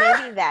 So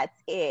maybe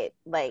that's it.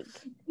 Like,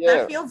 yeah.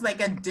 That feels like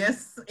a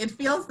diss. It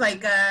feels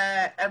like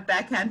a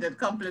backhanded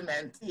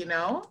compliment, you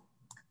know?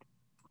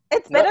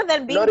 It's better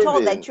than being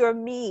told that you're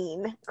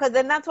mean, because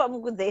then that's what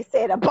Mukudze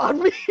said about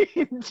me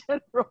in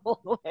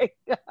general. Like,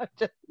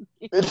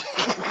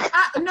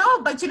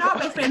 no, but you know what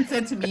my friend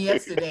said to me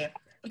yesterday?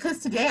 Because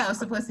today I'm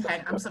supposed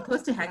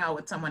to hang out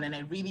with someone and I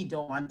really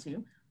don't want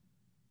to.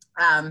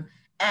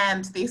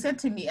 And they said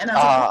to me, and I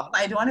was like, oh,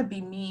 I don't want to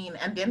be mean.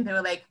 And then they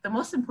were like, the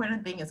most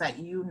important thing is that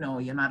you know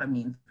you're not a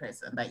mean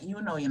person, that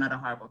you know you're not a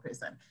horrible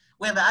person.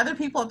 Whether other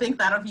people think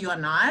that of you or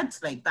not,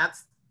 like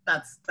that's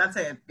a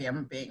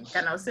damn thing. So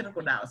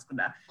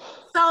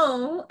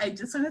I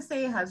just want to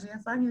say, Haji,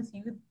 as long as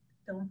you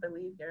don't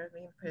believe you're a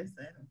mean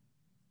person,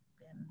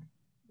 then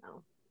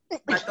no.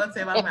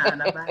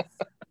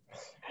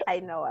 I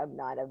know I'm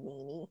not a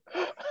meanie.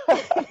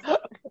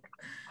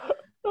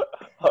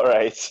 All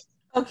right.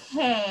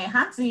 Okay,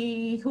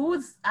 Hansi,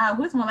 who's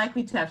more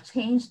likely to have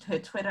changed her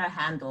Twitter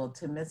handle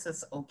to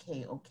Mrs.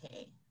 Okay.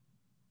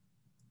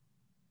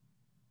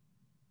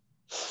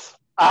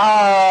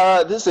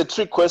 This is a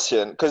trick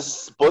question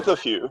because both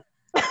of you.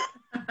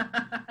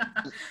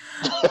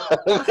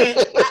 Okay,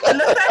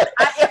 listen,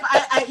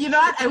 you know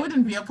what? I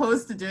wouldn't be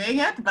opposed to doing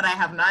it, but I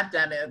have not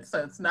done it,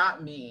 so it's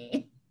not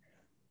me.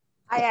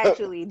 I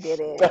actually did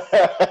it.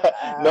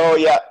 No,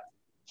 yeah.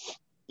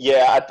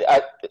 Yeah,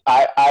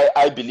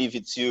 I believe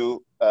it's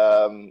you,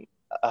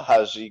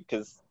 Haji,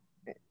 because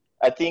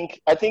I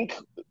think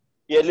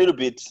you're a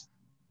bit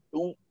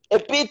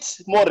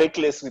more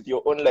reckless with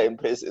your online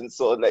presence.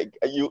 So like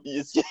you're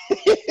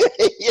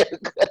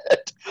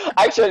good.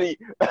 Actually,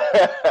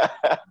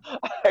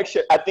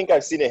 I think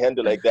I've seen a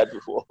handle like that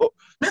before.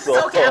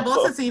 Mrs. Okay, I've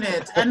also seen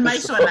it, and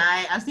Maisho and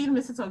I've seen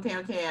Mrs.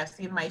 Okay. I've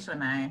seen Maisho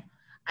and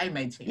I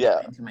might change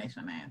it into Maisho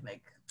and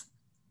like,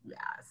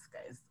 yes,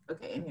 guys.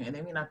 Okay, anyway,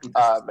 let me not be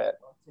man.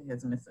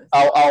 His missus.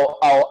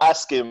 I'll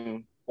ask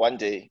him one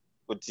day.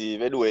 But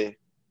anyway,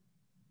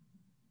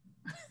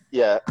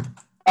 yeah.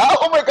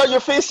 Oh my God, your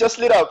face just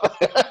lit up.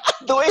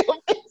 The way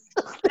your face.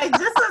 I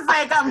just was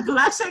like, I'm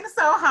blushing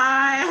so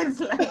hard.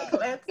 Like,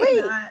 let's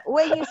Wait, not.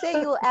 When you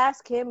say you'll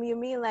ask him, you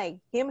mean like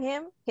him?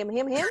 Hey,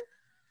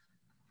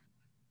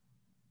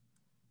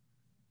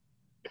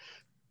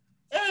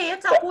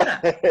 it's a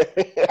Buddha.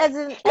 As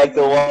in, like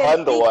the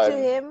one. To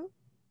him?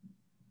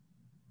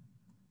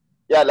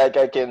 Yeah, like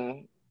I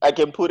can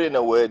put in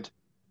a word.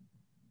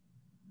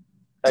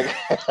 Like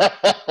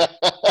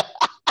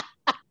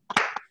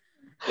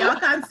Y'all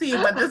can't see,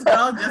 but this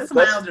girl just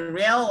smiled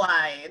real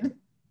wide.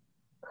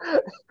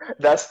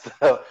 That's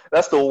the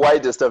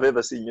widest I've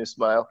ever seen you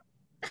smile.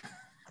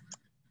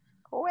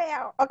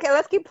 Well, okay,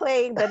 let's keep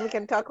playing, then we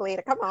can talk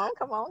later. Come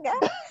on,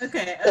 guys.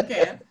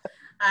 Okay.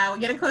 We're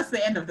getting close to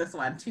the end of this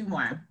one. 2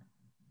 more.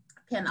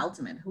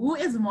 Penultimate. Who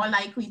is more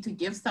likely to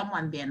give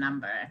someone their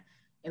number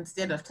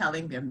instead of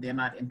telling them they're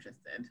not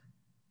interested?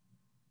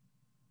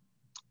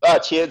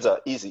 Chiedza,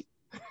 easy.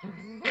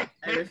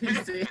 I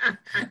refuse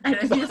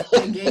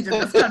to engage in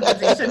this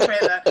conversation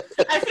further.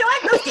 I feel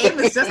like this game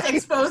is just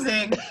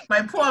exposing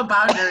my poor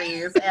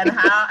boundaries and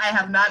how I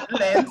have not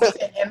learned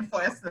to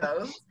enforce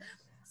those.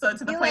 So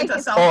to the point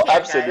of self-care,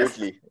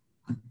 absolutely.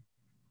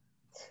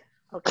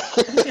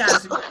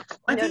 Guys.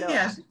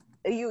 Okay.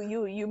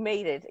 You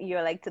made it.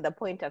 You're like to the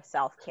point of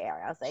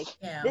self-care. I was like,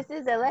 this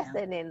is a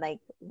lesson in like,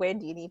 where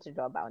do you need to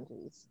draw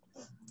boundaries?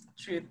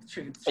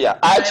 Truth. Yeah,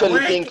 I actually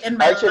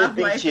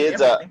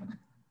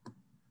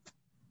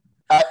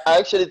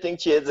think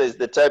Chieza is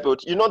the type of,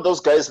 you know, those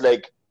guys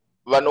like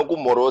Vanoku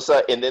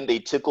Morosa, and then they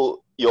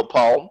tickle your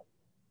palm.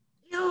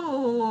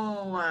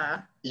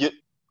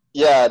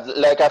 Yeah,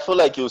 like I feel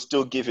like you'll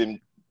still give him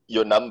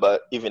your number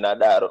even at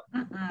that.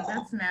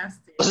 That's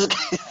nasty.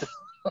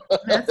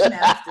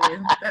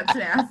 That's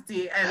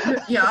nasty.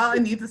 And y'all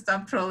need to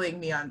stop trolling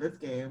me on this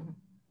game.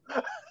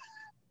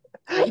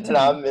 No,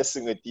 I'm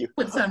messing with you.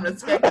 Put some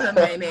respect on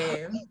my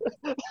name.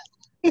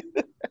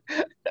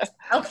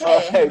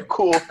 Okay. Okay,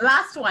 cool.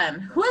 Last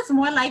one. Who is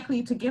more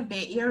likely to give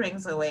their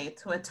earrings away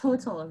to a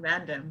total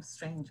random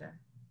stranger?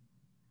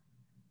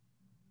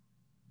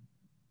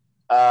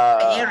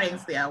 The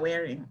earrings they are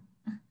wearing.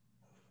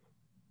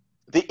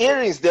 The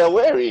earrings they're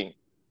wearing?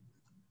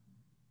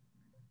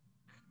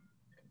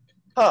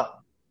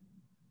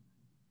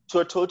 To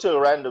a total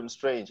random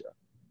stranger.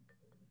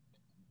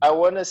 I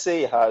want to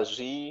say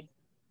Haji.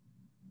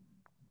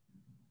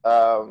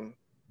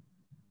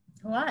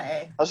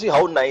 Why? Haji,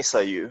 how nice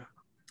are you?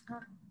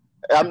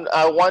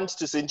 I want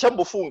to say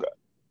Nchambufunga.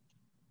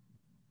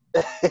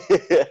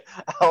 I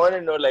want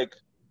to know like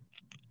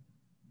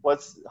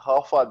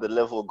how far the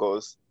level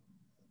goes.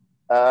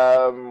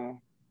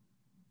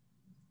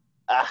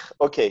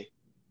 Okay.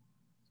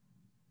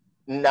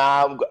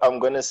 Now I'm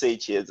gonna say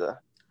Chieza.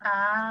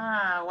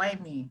 Why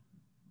me?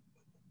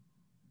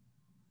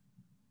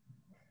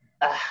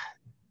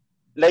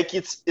 Like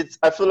it's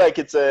I feel like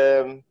it's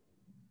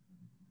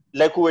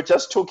like we were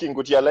just talking,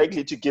 but you're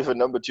likely to give a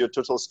number to a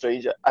total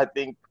stranger. I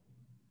think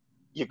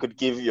you could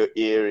give your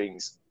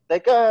earrings.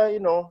 Like you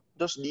know,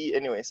 those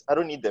anyways. I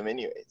don't need them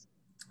anyways.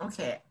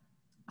 Okay.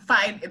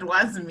 Fine, it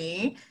was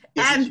me.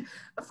 And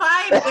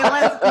fine, it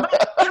was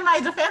in my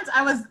defense,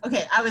 I was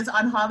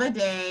on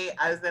holiday.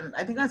 I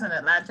think I was in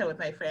Atlanta with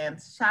my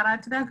friends. Shout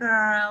out to the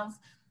girls.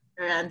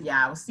 And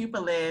yeah, I was super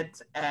lit.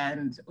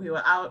 And we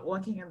were out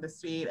walking in the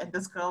street, and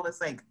this girl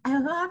was like, I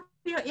love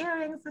your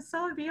earrings, they're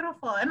so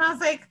beautiful. And I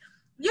was like,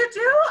 you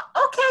do?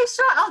 Okay,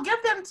 sure, I'll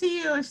give them to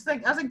you. And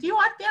I was like, do you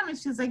want them? And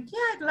she's like,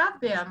 yeah, I'd love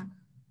them.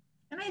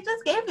 And I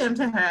just gave them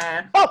to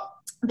her. But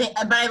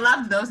I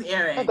loved those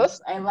earrings.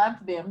 I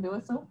loved them. They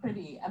were so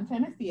pretty. I'm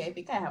trying to see. I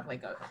think I have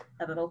like a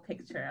little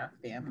picture of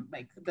them.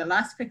 Like the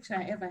last picture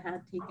I ever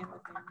had taken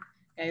with them.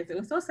 Guys, it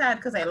was so sad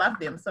because I loved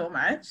them so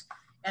much.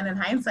 And in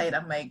hindsight,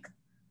 I'm like,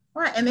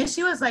 what? And then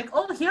she was like,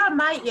 oh, here are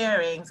my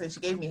earrings. And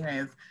she gave me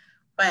hers.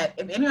 But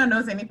if anyone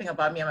knows anything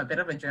about me, I'm a bit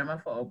of a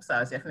germaphobe. So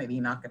I was definitely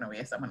not going to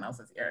wear someone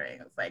else's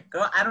earrings. Like,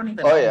 girl, I don't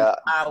even know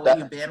where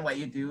you've been, what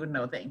you do.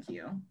 No, thank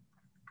you.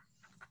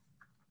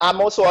 I'm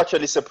also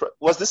actually surprised.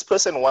 Was this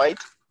person white?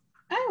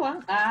 I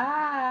want.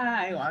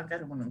 Oh,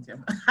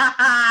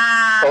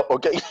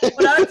 okay. I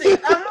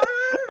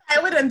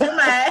wouldn't do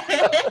my.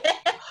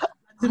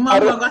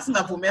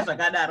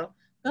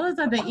 Those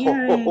are the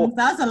earrings.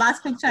 That was the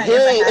last picture I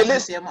ever had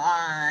with them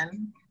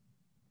on.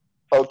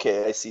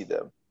 Okay, I see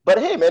them. But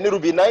hey, man, it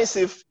would be nice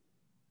if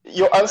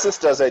your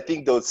ancestors, I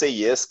think they would say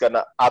yes,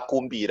 kana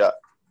akumbira,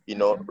 you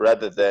know,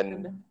 rather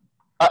than.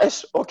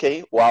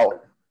 Okay, wow.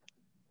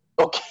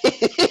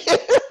 Okay.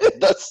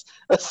 That's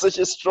such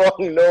a strong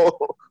no,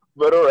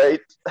 but all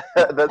right,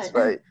 that's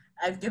right.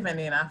 I've given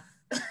enough.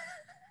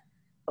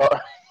 All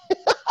right.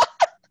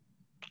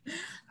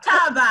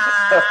 Come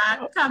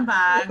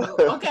back.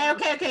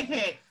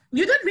 Okay.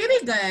 You did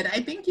really good.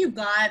 I think you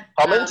got.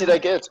 How many did I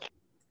get?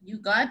 You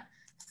got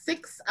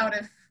 6 out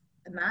of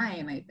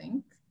 9, I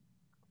think.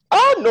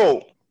 Oh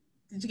no!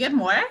 Did you get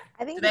more?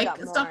 I think did I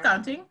stop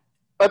counting?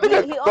 I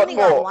think he only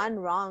got 1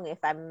 wrong, if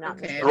I'm not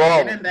mistaken.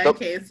 Wrong. In that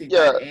case, you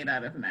got 8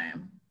 out of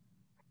 9.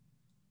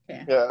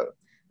 Okay. Yeah.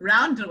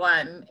 Round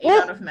 1, 8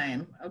 out of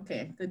 9.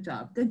 Okay, good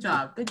job.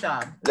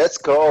 Let's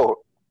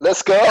go.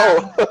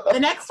 The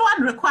next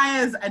one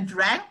requires a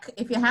drink.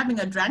 If you're having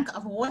a drink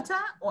of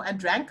water or a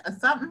drink of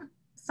something.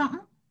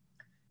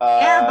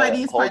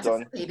 Everybody's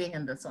participating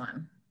in this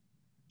one.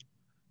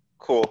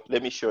 Cool.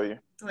 Let me show you.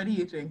 What are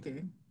you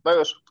drinking?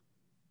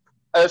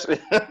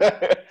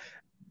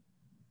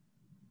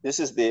 This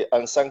is the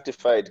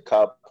unsanctified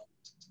cup.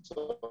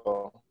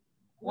 So,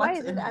 why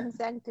is it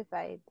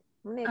unsanctified?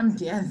 I'm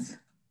dead.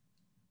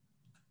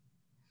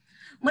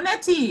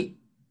 Muneti.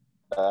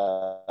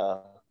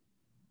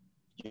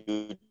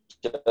 You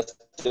just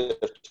have to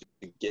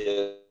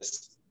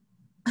guess.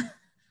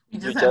 You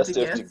just have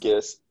to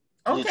guess.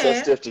 Okay. You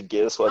just have to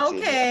guess what's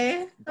in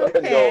it.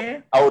 Okay.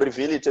 No, I'll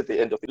reveal it at the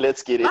end of it.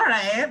 Let's get it. All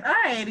right.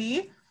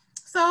 Alrighty.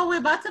 So we're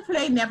about to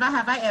play Never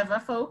Have I Ever,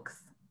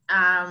 folks.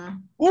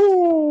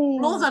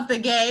 Rules of the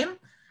game.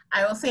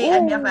 I will say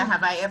a never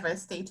have I ever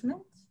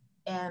statement.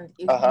 And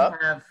if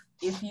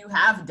you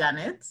have done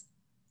it,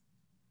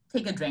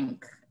 take a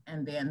drink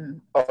and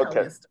then tell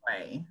your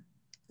story.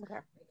 Okay.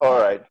 All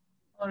right.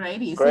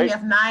 Alrighty, so we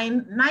have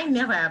nine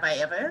never have I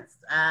ever.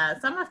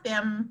 Some of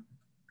them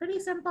pretty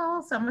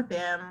simple, some of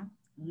them,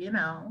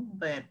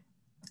 but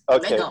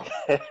okay. Let's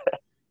go.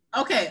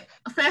 Okay,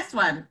 first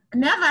one.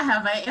 Never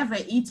have I ever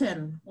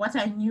eaten what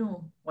I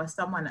knew was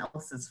someone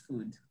else's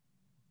food.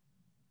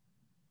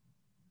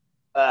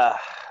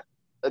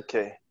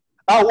 Okay.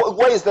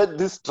 Why is that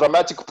this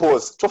dramatic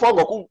pause?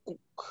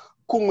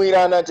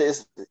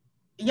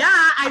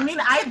 Yeah, I mean,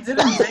 I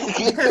didn't drink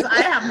because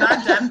I have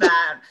not done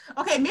that.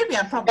 Okay, maybe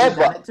I've probably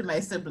done it to my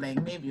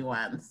sibling, maybe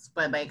once,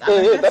 but like,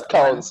 that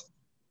counts.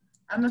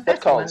 I'm the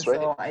first one,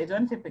 so I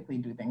don't typically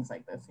do things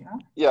like this,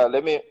 Yeah,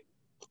 let me.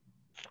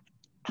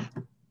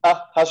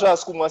 Hasha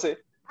Skumase.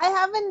 I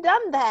haven't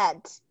done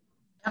that.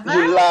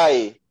 You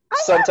lie,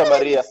 Santa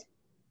Maria.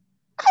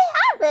 I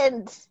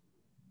haven't.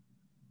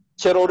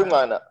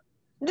 Cherorumana.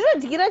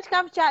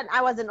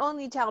 I was an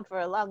only child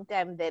for a long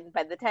time. Then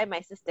by the time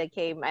my sister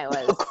came, I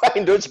was.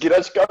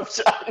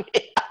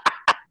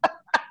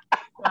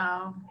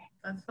 Wow,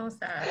 that's so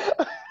sad.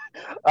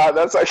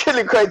 That's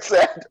actually quite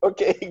sad.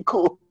 Okay,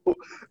 cool.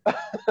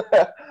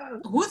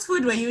 Whose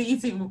food were you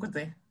eating,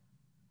 Mukute?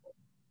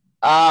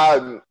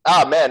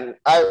 Man,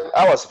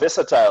 I was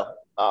versatile.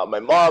 My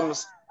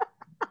mom's,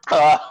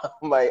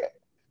 my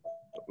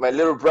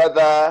little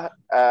brother,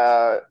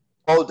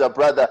 older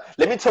brother.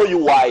 Let me tell you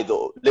why,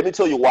 though. Let me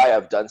tell you why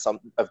I've done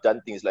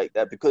things like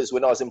that. Because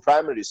when I was in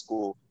primary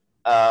school,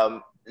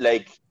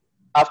 like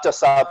after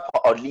supper,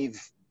 I'd leave,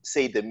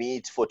 say, the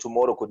meat for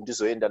tomorrow,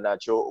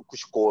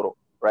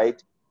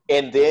 right?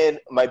 And then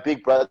my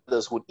big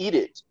brothers would eat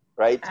it,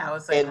 right?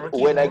 And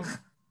when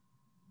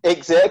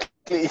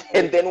exactly,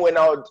 and then when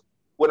I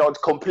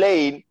would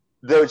complain,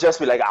 they would just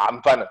be like,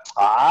 I'm fana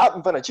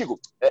chiku,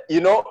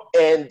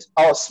 and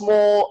I was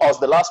small. I was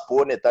the last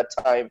born at that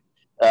time,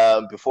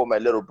 before my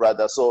little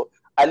brother. So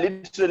I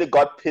literally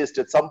got pissed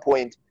at some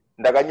point.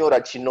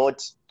 Ndaganyora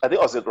chinot, I think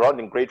I was around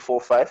in grade 4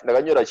 or 5.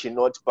 Ndaganyora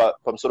chinot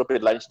from sort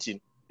of lunch tin.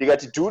 They got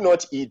to do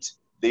not eat.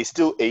 They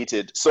still ate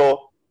it.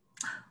 So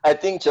I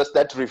think just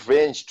that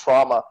revenge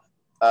trauma,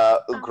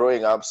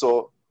 growing up.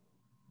 So,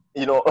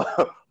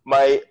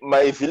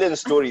 my villain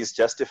story is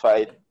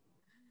justified.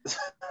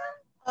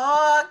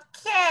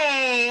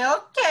 Okay.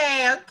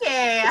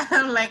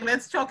 I'm like,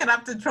 let's chalk it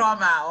up to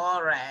trauma.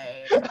 All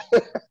right.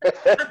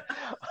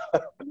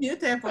 New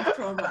type of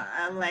trauma.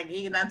 I'm like,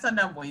 that's a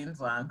number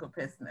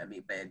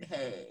personally, but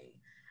hey.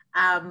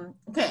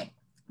 Okay.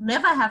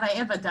 Never have I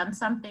ever done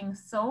something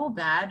so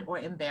bad or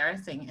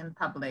embarrassing in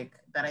public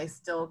that I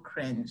still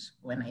cringe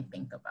when I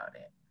think about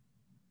it.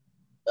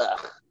 I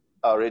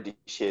already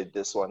shared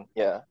this one.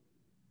 Yeah.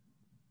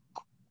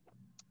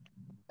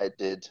 I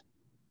did.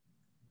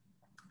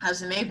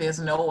 Hashine, there's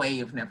no way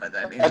you've never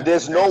done it.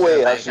 There's no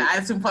way. Like,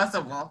 it's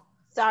impossible.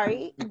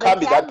 Sorry. You can't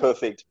be that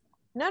perfect.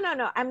 No.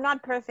 I'm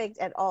not perfect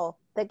at all.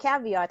 The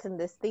caveat in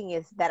this thing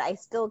is that I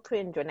still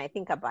cringe when I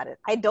think about it.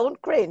 I don't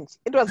cringe.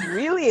 It was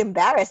really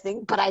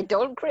embarrassing, but I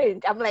don't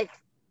cringe. I'm like,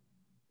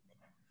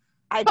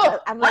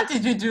 what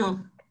did you do?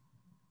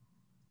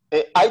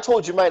 I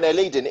told you mine. I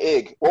laid an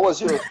egg. What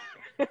was yours?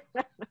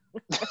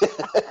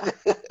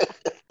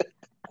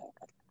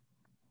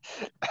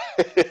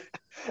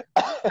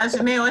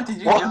 Ashime, what did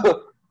you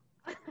do?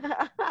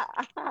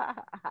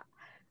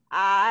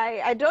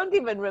 I don't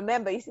even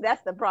remember. You see,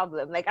 that's the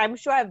problem. Like, I'm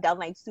sure I've done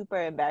like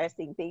super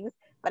embarrassing things,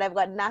 but I've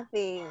got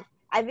nothing.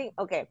 I think,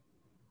 okay.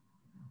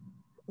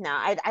 No,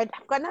 I've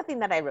got nothing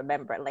that I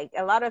remember. Like,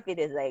 a lot of it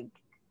is like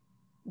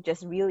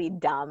just really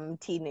dumb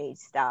teenage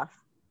stuff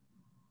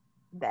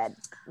that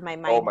my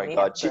mind. Oh my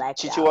God.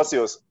 Chichi, what's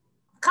yours?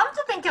 Come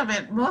to think of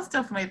it, most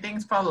of my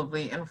things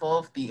probably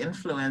involve the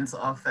influence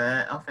of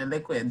a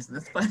liquid,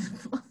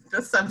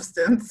 the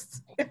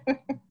substance.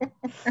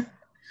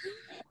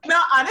 No,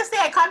 honestly,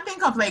 I can't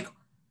think of like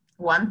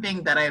one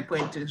thing that I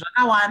point to.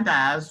 I want to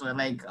ask,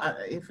 like,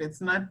 if it's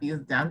not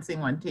these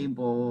dancing on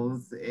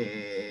tables,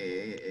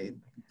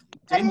 doing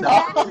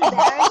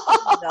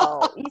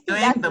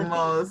the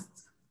most.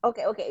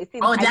 Okay.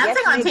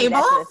 Dancing on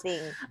tables?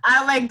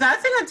 I like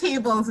dancing on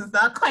tables is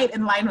not quite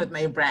in line with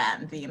my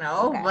brand, Okay.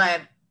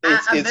 But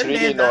it's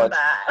really not.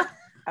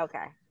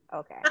 Okay.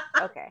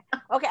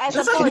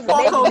 This was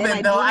before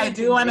COVID, though. I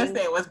do want to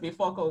say it was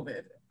before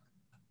COVID.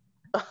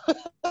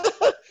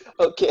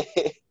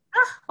 Okay.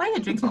 Why are you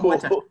drinking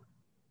water?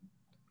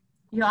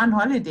 You're on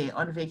holiday,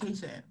 on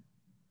vacation.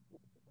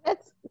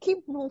 Let's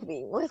keep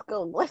moving. Let's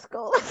go.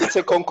 It's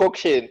a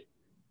concoction.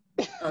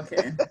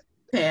 Okay.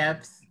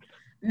 Perhaps.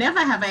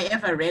 Never have I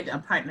ever read a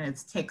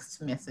partner's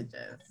text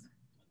messages.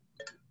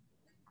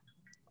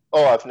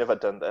 Oh, I've never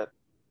done that.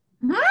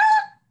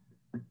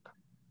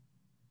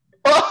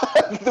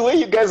 The way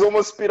you guys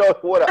almost spit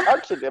out water.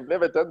 Actually, I've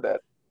never done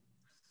that.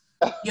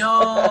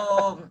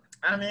 Yo,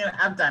 I mean,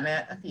 I've done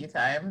it a few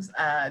times.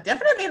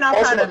 Definitely not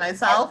proud of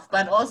myself,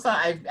 but also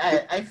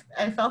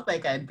I felt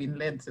like I'd been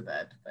led to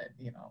that. But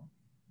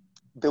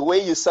the way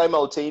you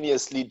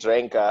simultaneously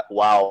drank,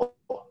 wow.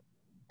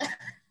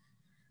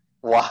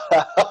 Wow.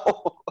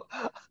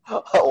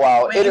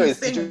 Wow. Anyways,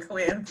 did you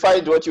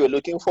find what you were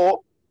looking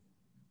for?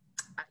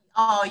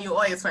 Oh, you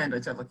always find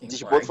what you're looking for.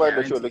 Did you both find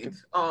what you're looking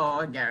for?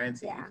 Oh,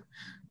 guaranteed. Yeah.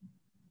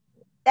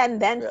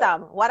 And then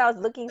some. What I was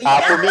looking for.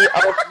 For me,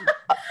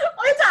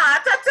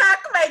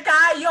 my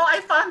guy, I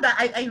found that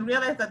I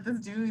realized that this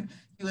dude,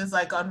 he was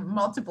like on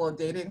multiple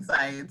dating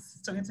sites,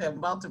 talking to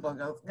multiple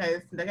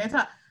guys. The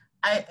guy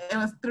it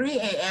was 3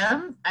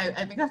 a.m.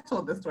 I think I've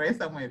told this story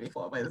somewhere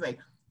before, but it's like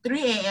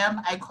 3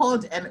 a.m. I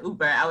called an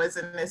Uber. I was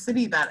in a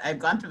city that I'd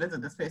gone to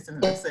visit this person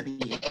in the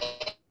city,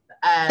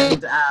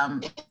 and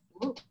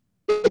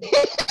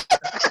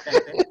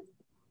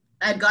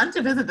I'd gone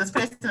to visit this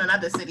person in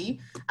another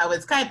city. I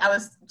was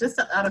just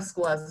out of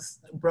school. I was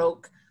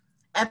broke.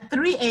 At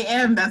 3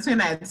 a.m., that's when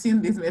I had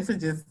seen these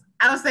messages.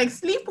 I was like,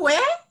 sleep where?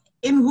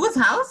 In whose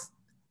house?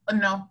 Oh,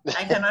 no,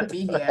 I cannot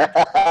be here.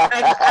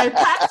 I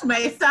packed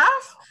my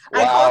stuff.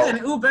 Wow. I called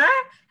an Uber.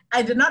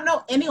 I did not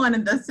know anyone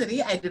in the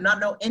city. I did not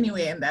know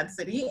anywhere in that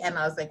city. And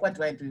I was like, what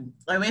do I do?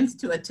 I went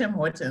to a Tim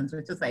Hortons,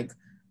 which is like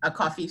a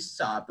coffee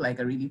shop, like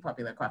a really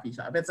popular coffee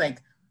shop. It's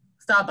like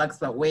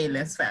Starbucks, but way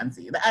less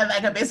fancy.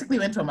 I basically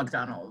went to a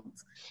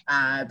McDonald's.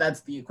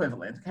 That's the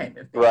equivalent kind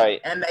of thing. Right.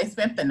 And I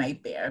spent the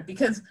night there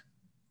because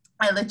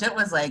I legit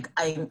was like,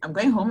 I'm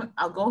going home.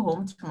 I'll go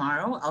home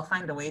tomorrow. I'll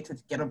find a way to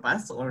get a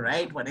bus or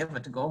ride, whatever,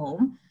 to go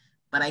home.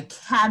 But I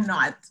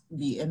cannot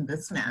be in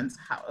this man's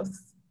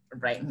house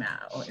right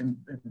now.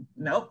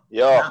 Nope,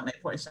 not my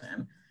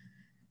portion.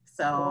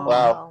 So.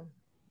 Wow.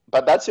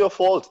 But that's your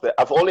fault.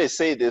 I've always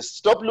said this.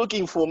 Stop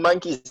looking for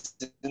monkeys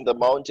in the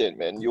mountain,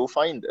 man. You'll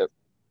find them.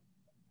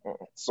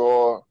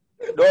 So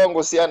don't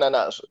go see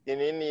ananas in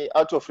any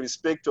out of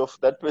respect of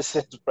that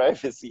person's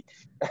privacy.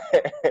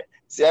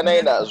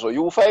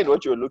 You will find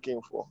what you're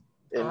looking for.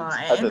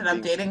 I ended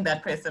up dating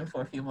that person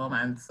for a few more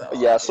months. So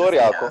yeah, sorry,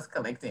 I was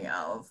collecting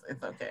L's.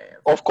 It's okay.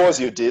 Of course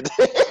you did.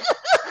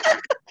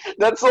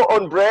 That's so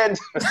on brand.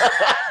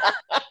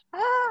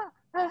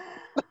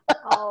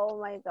 Oh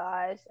my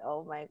gosh.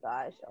 Oh my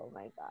gosh. Oh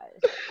my gosh.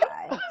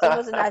 So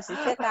was nice to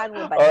check on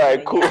me, but all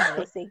right, cool.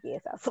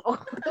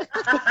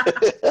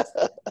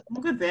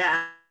 Good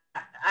there.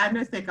 I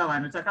understand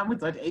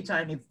what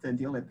HR needs to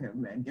deal with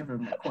him and give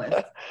him a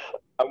quest.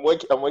 I'm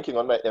working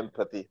on my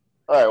empathy.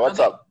 All right, what's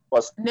up?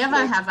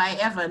 Never have I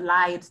ever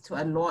lied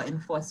to a law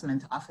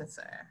enforcement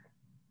officer.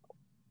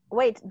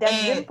 Wait,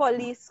 does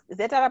police,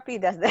 Zetarapi,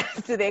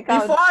 do they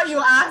count? Before you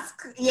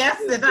ask, yes,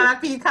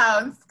 Zetarapi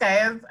counts,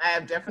 guys. I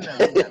have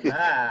definitely done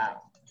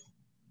that.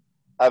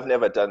 I've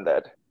never done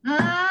that.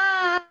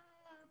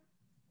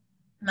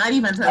 Not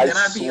even to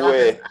Zetarapi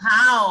office.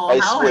 How?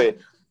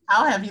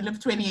 How have you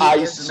lived 28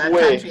 years in that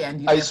country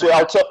and you I swear,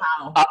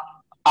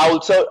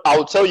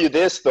 I'll tell you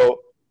this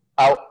though.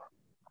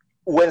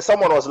 When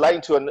someone was lying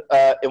to an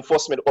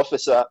enforcement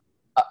officer,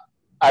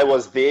 I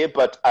was there,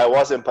 but I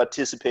wasn't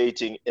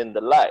participating in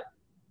the lie.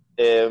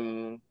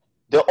 The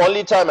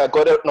only time I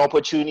got an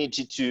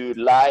opportunity to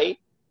lie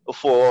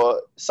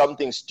for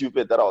something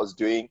stupid that I was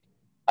doing,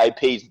 I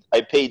paid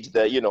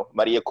the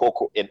Maria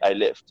Coco and I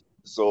left.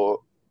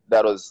 So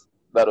that was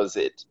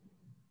it.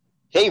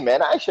 Hey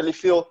man, I actually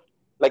feel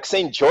like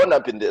St. John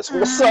up in this.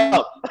 What's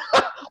up?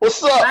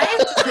 What's up? Lying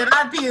to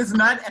therapy is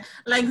not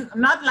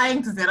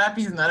lying to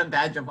therapy is not a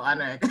badge of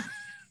honor.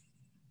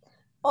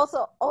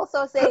 Also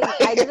saying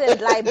I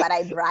didn't lie, but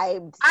I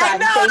bribed. I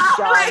know.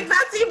 Like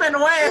that's even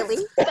worse.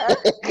 Really?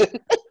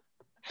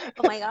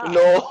 Oh my god.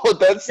 No,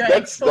 that's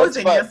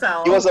exposing fine.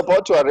 Yourself. He was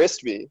about to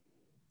arrest me.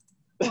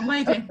 Oh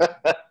my god.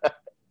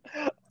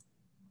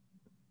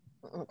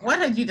 What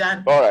had you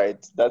done? All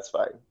right, that's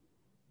fine.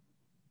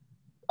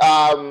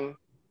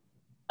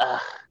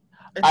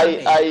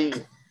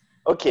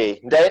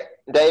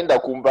 Ndaenda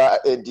kumba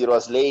and it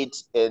was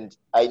late and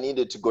I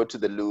needed to go to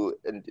the loo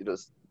and it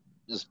was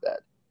just bad.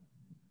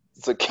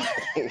 It's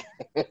okay.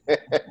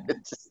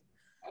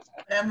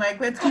 I'm like,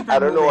 let's keep it I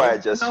don't moving. know why I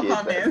just no shared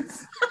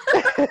comments.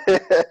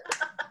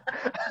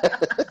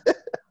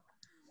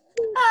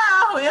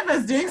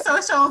 Whoever's doing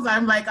socials,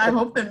 I'm like, I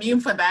hope the meme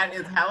for that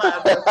is hella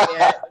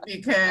appropriate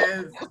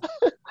because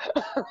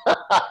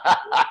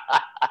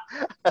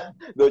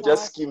they'll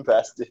just skim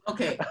past it.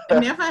 Okay,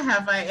 never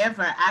have I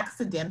ever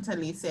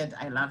accidentally said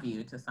I love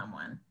you to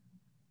someone.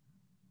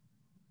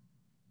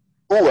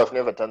 Oh, I've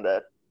never done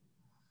that.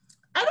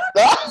 I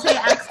don't say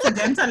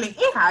accidentally.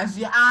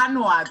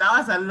 That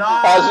was a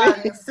long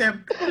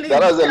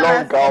That was a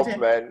long gulp,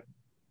 man.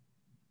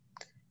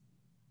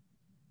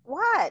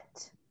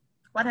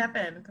 What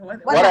happened? What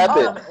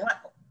happened?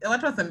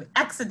 What was an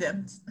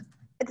accident?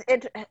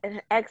 It's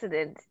an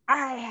accident.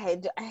 My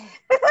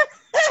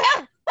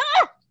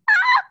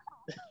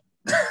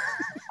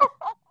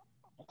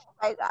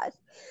gosh.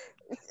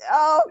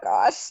 Oh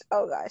gosh.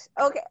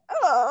 Okay.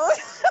 Oh.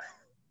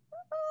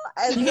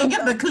 You can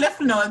get the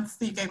cliff notes.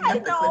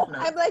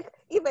 I'm like,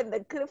 even the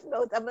cliff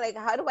notes, I'm like,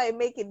 how do I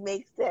make it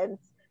make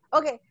sense?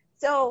 Okay,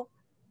 so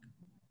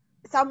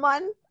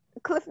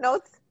cliff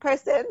notes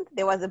person,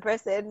 there was a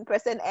person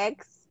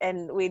X,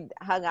 and we'd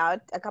hung out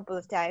a couple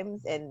of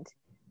times, and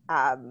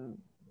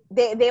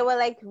they were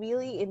like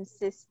really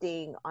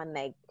insisting on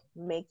like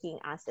making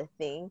us a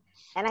thing,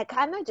 and I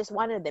kind of just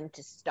wanted them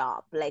to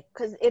stop, like,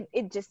 because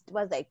it just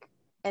was like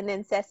an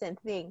incessant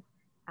thing.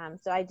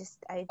 So I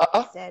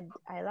said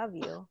I love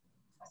you,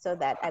 so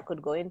that I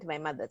could go into my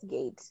mother's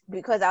gate,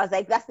 because I was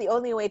like, that's the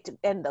only way to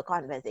end the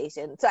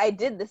conversation. So I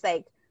did this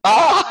like,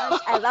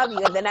 I love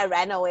you, and then I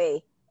ran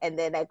away, and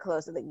then I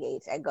closed the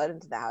gate. I got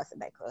into the house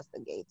and I closed the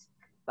gate,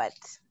 but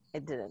I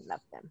didn't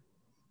love them.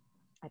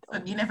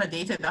 So you never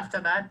dated after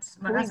that?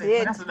 We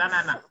did.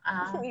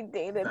 We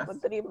dated for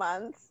 3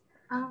 months.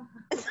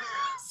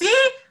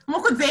 See,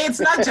 Mukudze, it's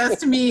not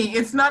just me.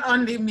 It's not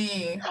only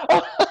me.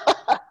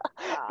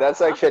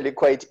 That's actually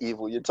quite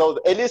evil. You told,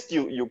 at least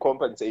you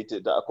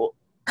compensated, Ako.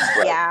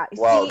 Right. Yeah,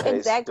 wow, see,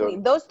 exactly.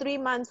 Those 3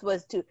 months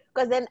was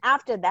because then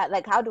after that,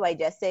 like, how do I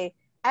just say,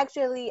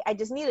 actually, I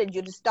just needed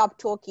you to stop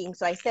talking.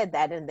 So I said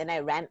that, and then I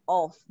ran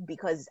off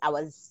because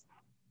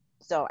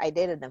so I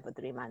dated them for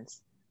 3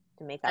 months.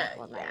 To make up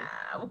for my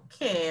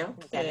okay. Oh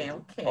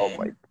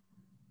my.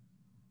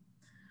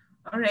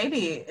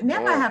 Alrighty.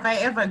 Never have I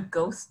ever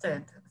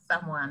ghosted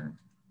someone.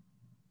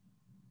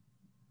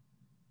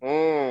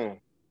 Manwaire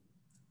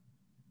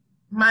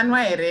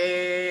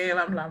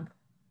lamlam.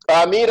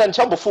 Mira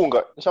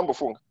nchambufunga.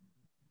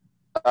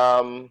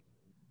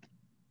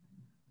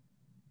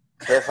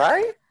 Have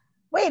I?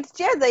 Wait,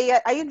 cheers.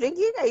 Are you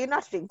drinking? Are you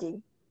not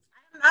drinking?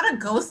 I'm not a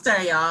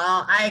ghoster,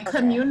 y'all. I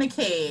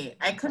communicate.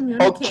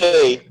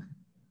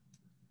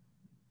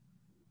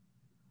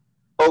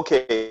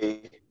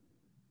 Okay,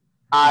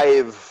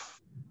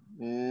 I've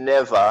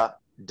never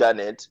done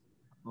it,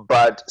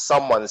 but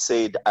someone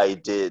said I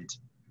did,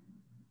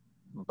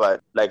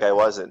 but like I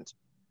wasn't.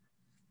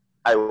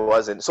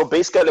 So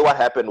basically what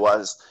happened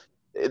was,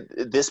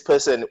 this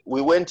person, we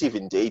weren't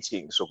even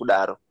dating, so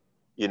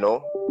you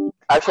know.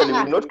 Actually,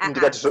 we're not.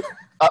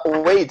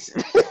 Wait,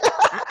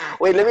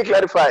 wait. Let me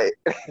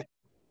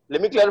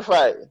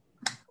clarify.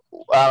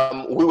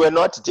 We were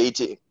not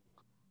dating.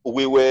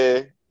 We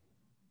were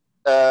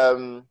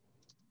in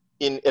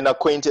an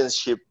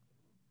acquaintanceship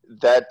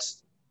that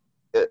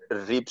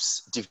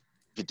reaps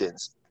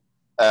dividends.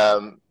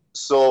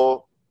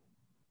 So,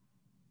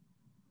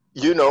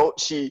 you know,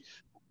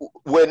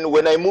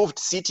 when I moved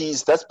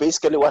cities, that's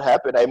basically what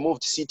happened. I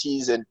moved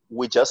cities and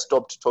we just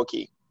stopped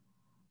talking.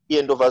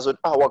 End of us,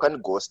 what can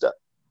ghost her?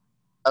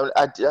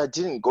 I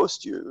didn't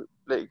ghost you.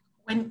 Like,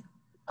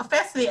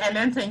 firstly, I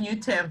learned a new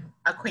term,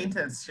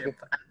 acquaintanceship.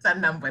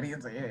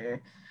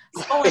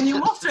 So when you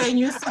move to a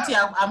new city,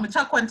 I'm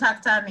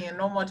contacting and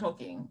no more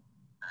talking.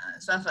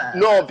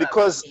 No,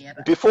 because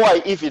before I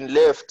even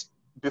left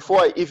the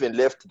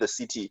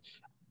city,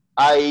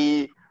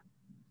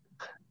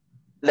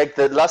 like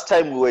the last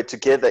time we were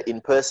together in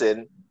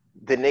person,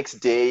 the next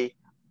day,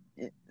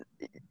 you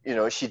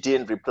know, she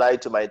didn't reply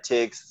to my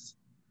texts,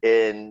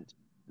 and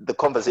the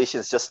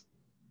conversations just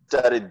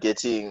started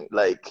getting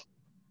like,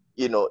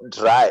 you know,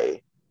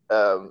 dry.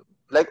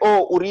 Like,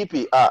 oh,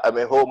 Uripi, I'm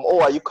at home.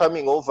 Oh, are you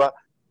coming over?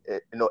 You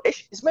know,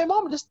 is my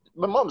mom's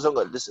not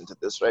gonna listen to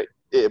this, right?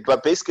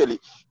 But basically,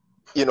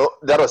 you know,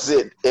 that was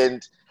it.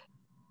 And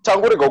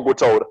Tangore go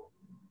taura.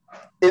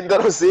 And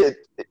that was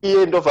it.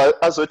 End of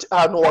azot,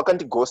 no, I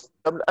can't ghost.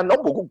 I'm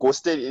not going to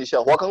ghost Isha.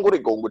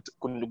 Wakangore go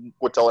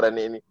taura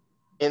neni.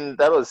 And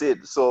that was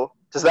it. So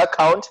does that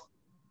count?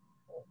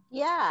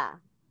 Yeah.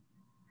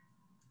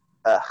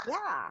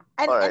 Yeah.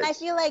 And I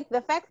feel like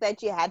the fact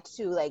that you had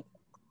to like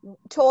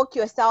talk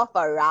yourself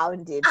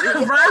around it.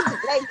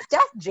 Like,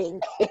 just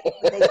drink.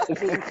 Like,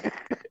 drink.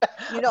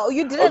 You know,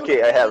 you didn't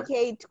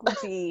communicate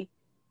with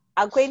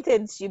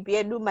acquaintanceship.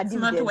 We're no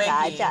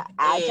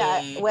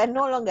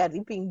longer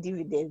reaping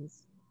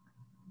dividends.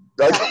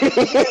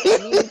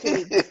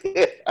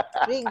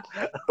 Drink.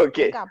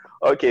 Okay.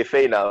 Okay,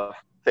 fair enough.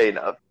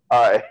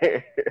 All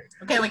right.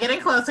 Okay, we're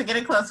getting close. We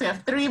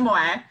have 3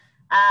 more.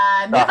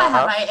 Never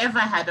have I ever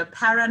had a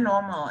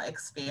paranormal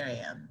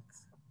experience.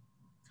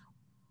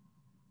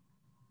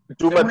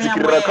 Do my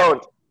secret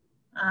account.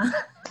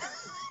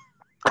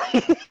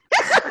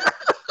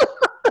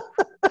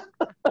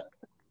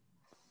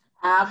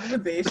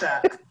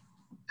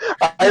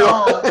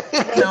 No.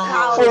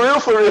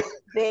 For real.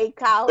 They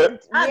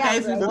count.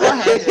 Guys, we go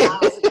ahead.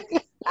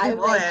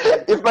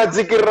 If my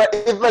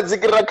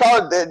secret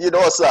account, then you know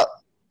what's up.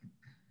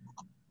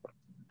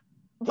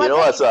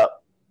 What's up.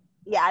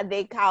 Yeah,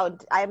 they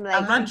count. I'm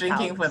not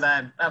drinking for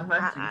that. I'm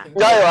not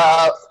drinking.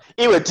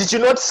 Anyway, did you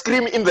not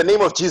scream in the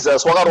name of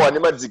Jesus?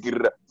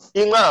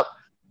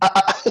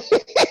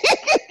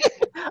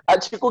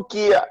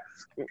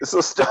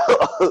 So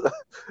stop.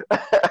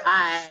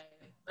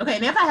 Okay,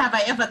 never have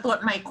I ever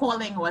thought my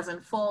calling was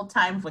in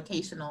full-time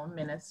vocational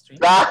ministry.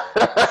 But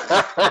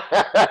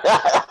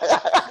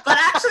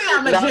actually,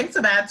 I'm a drink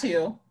to that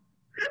too.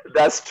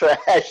 That's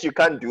trash. You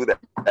can't do that.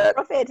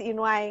 Prophet,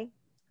 Inwai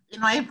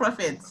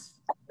Prophet.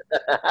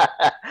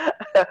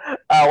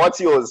 What's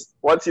yours?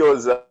 It's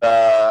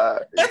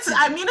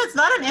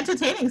not an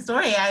entertaining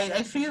story. I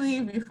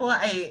actually, before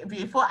I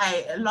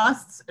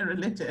lost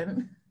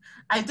religion,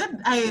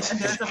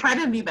 there's a part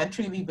of me that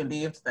truly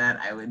believed that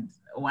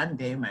one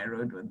day my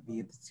road would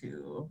lead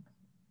to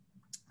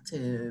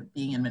to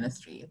being in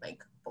ministry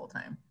like full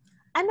time.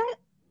 And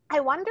I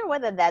wonder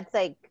whether that's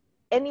like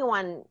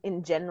anyone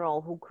in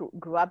general who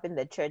grew up in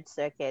the church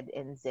circuit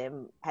in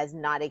Zim has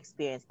not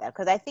experienced that,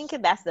 because I think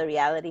that's the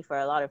reality for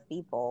a lot of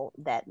people,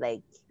 that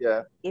like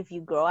if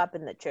you grow up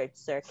in the church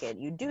circuit,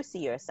 you do see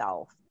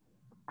yourself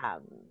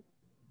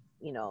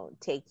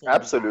taking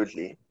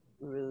absolutely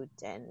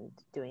route and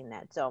doing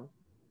that. So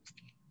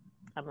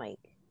I'm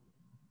like,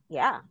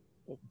 yeah,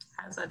 it's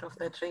hazard of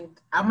the trade.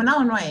 I'm now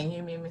annoying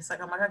you,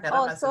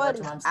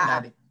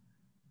 sorry.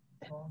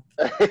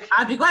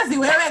 Because the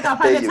way we can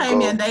find the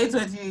time and dates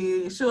when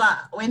you sure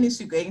when is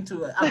she going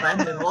to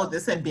abandon all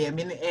this and be a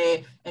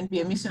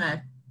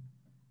missionary?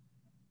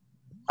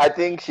 I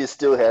think she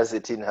still has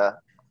it in her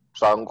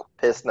trunk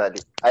personally.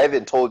 I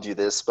haven't told you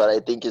this, but I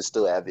think you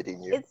still have it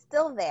in you. It's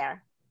still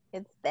there.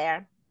 It's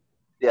there.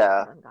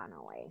 Yeah. It hasn't gone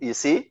away. You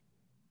see?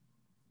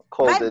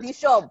 My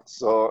bishop.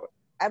 So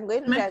I'm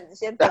going to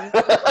transition from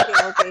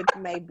okay to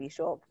my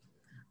bishop.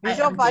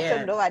 Bishop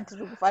fashion no what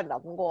to find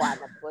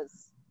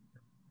because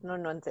no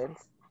nonsense.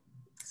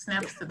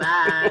 Snaps to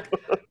that.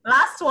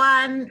 Last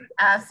one,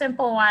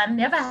 simple one.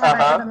 Never have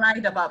I ever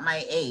lied about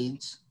my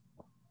age.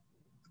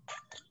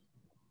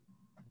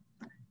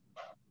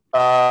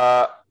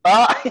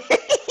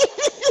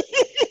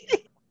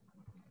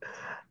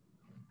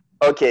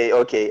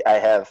 Okay. I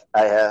have.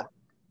 I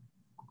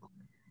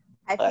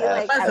feel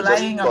like was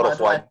lying about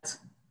what?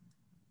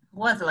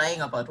 Was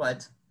lying about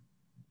what?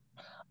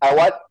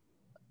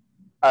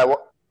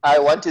 I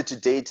wanted to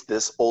date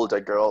this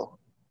older girl.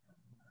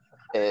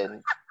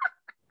 And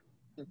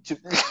I'm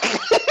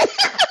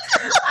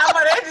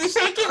already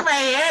shaking my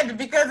head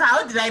because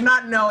how did I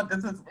not know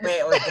this is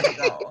where it was going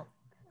to go?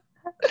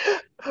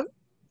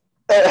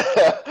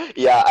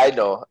 Yeah, I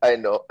know.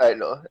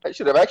 I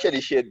should have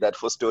actually shared that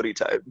for story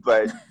time.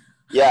 But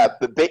yeah,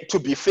 to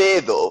be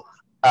fair though,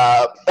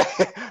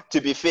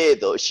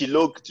 she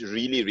looked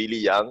really, really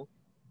young.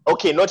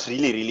 Okay, not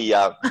really, really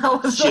young.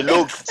 She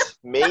looked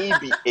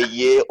maybe a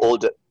year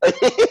older.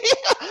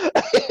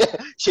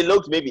 She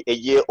looked maybe a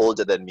year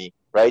older than me,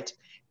 right?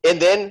 And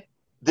then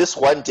this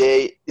one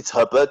day, it's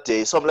her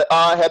birthday. So I'm like,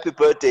 happy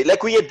birthday.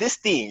 Like we had this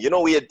thing,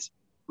 we had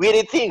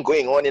a thing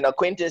going on in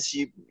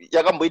acquaintanceship.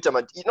 Like,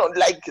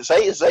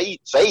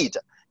 right?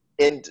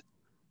 And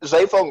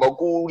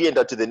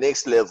Zaifa to the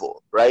next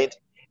level, right?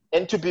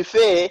 And to be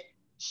fair,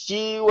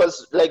 she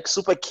was like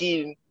super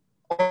keen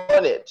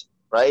on it,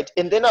 right?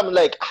 And then I'm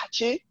like,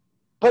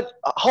 but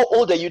how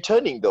old are you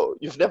turning though?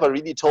 You've never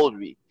really told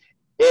me.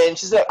 And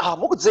she's like,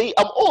 I'm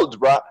old,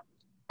 bruh.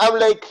 I'm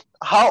like,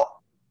 how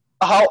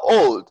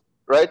old,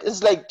 right?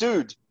 It's like,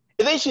 dude.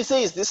 And then she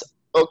says this,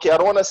 okay, I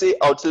don't want to say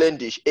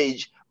outlandish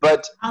age,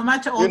 but how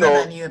much older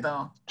than you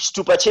though?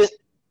 Stupache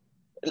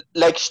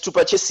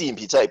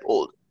Simpi type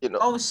old,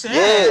 Oh shit.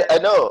 Yeah, I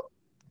know.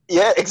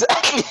 Yeah,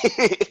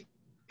 exactly.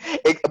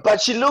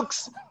 But she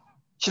looks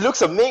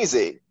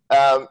amazing.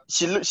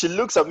 She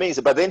looks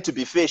amazing. But then to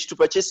be fair,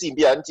 Stupache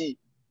Simpi auntie,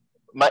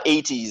 my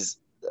 80s.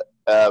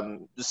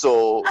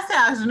 So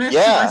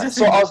yeah.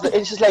 So I was,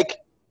 and she's like,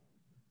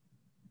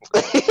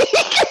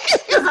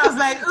 I was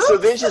like, oops. So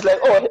then she's like,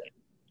 oh.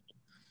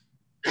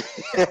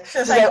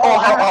 she's like, oh,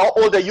 how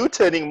old are you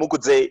turning,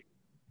 Mukudze?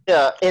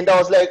 Yeah, and I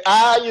was like,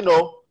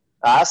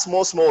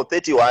 small,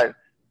 31,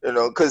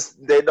 because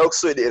they don't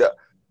sweat it up.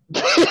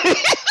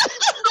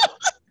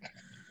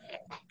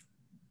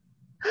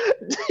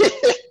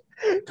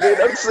 They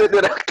don't sweat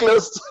it up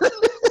close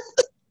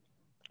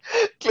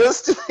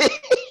to me.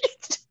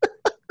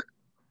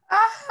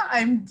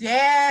 I'm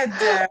dead.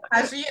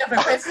 Actually, you have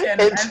a question.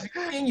 I'm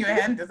seeing your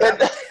hand.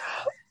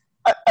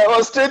 I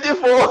was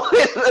 24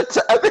 at that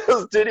time. I think I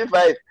was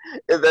 25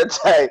 at that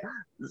time.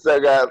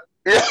 So,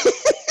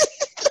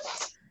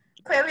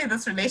 clearly,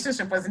 this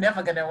relationship was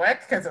never going to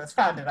work because it was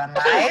founded on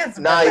lies.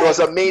 Nah, it was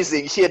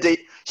amazing. She had a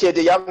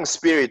young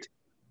spirit.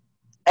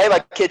 I have a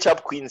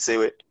ketchup queen, say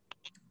it.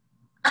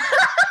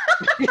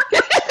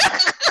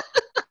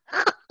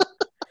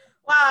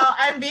 Wow,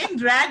 I'm being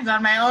dragged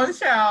on my own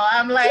show.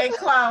 I'm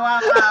like, wow,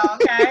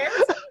 okay.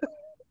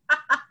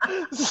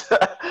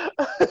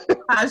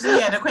 Ashley, you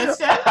had a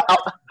question?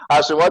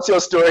 Ashley, what's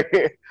your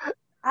story?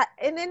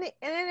 And then you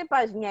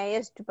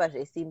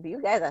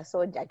guys are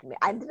so judgmental.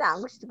 I didn't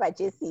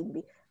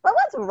Simbi. But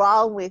what's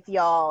wrong with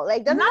y'all?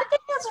 Like, nothing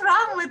is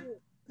wrong with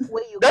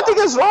where you nothing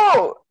is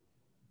wrong.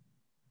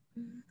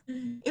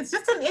 It's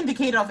just an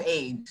indicator of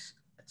age.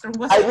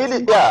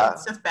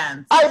 It's just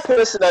bands. I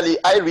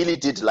really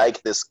did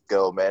like this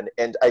girl, man,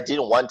 and I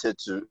didn't want her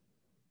to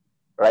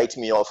write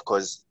me off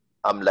because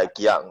I'm like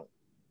young,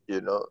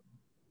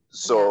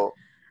 So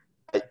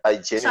I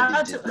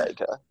genuinely did like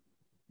her.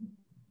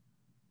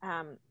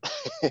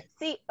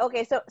 See,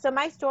 okay, so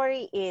my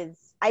story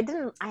is I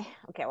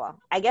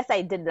guess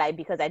I did lie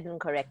because I didn't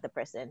correct the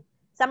person.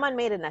 Someone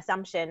made an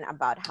assumption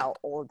about how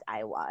old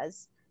I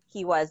was.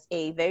 He was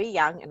a very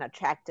young and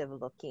attractive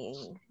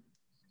looking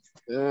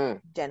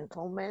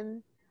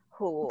gentleman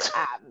who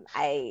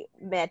I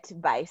met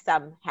by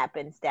some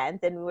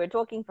happenstance, and we were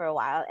talking for a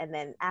while, and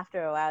then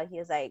after a while he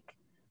was like,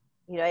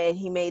 you know, and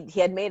he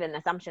had made an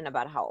assumption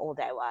about how old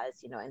I was,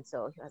 you know, and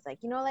so he was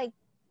like, you know, like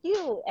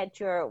you at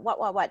your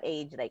what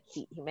age, like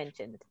he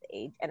mentioned the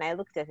age, and I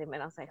looked at him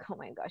and I was like, oh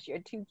my gosh, you're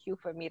too cute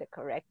for me to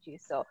correct you,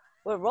 so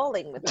we're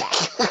rolling with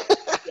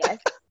that.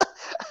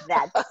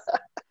 Yes,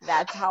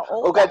 that's how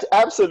old. Okay,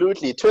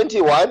 absolutely.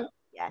 21.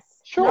 Yes.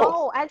 Sure.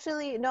 No,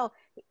 actually, no.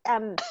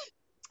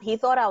 He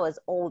thought I was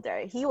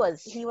older. He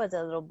was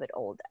a little bit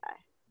older.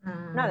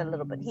 Not a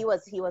little bit. He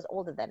was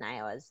older than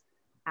I was.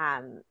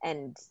 And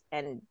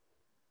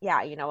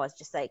yeah, you know, I was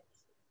just like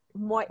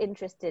more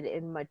interested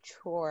in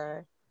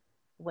mature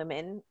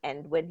women.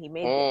 And when he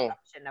made the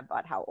assumption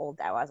about how old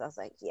I was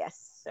like, yes,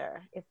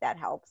 sir, if that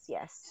helps,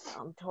 yes,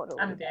 I'm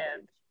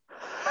dead.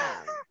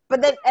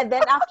 But then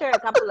after a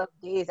couple of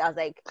days, I was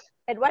like,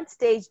 at what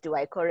stage do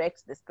I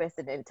correct this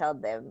person and tell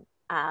them,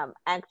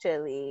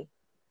 actually,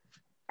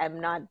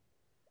 I'm not.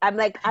 I'm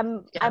like,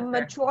 I'm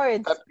mature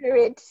in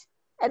spirit.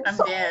 And I'm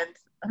dead.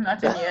 I'm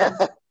not in years.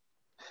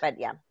 But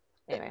yeah.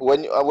 Anyway.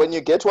 When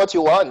you get what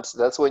you want,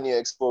 that's when you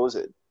expose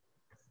it.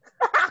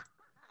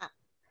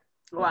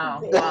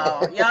 Wow.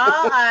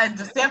 Y'all are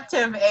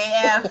deceptive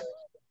AF.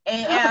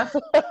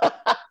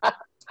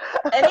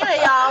 Anyway,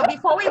 y'all,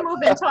 before we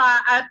move into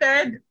our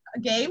third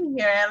game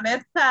here,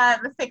 let's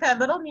take a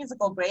little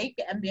musical break,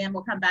 and then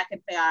we'll come back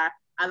and play our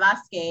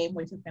last game,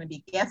 which is going to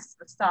be guess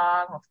the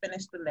song or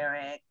finish the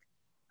lyric.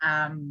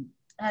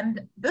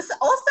 And this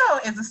also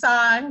is a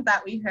song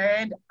that we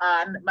heard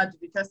on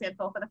Madhurika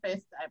Central for the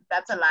first time.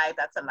 That's a lie.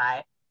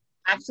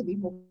 Actually,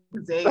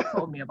 Jose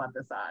told me about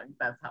the song.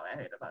 That's how I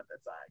heard about the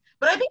song.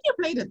 But I think you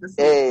played it this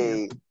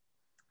week.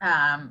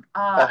 I'm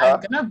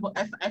gonna,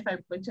 if I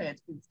butcher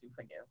it, please do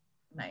forgive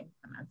my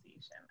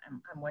pronunciation.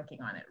 I'm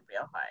working on it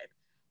real hard.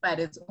 But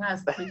it's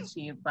Ungas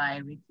Kuchi by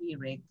Ricky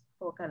Rick,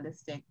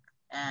 Focalistic,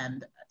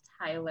 and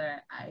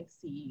Tyler, I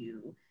See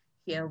You.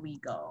 Here we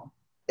go.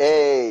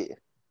 Hey.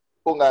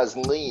 Ungas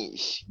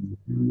Niche.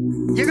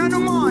 You got no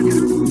more.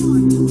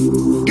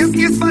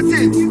 Guess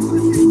party.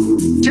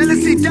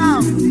 Jealousy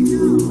down.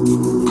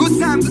 Good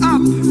times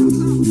up.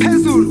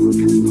 Pesul.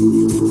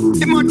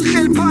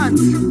 Immortal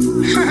pants.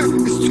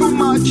 It's too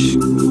much.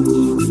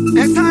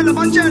 It's all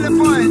about jelly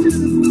boy.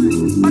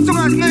 But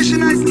Ungas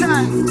Nation I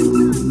stand.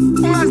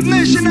 Ungas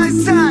Nation I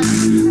stand.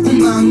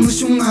 Ungang.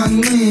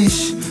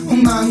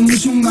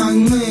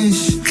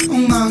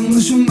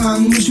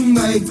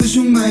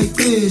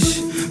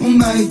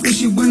 Ungai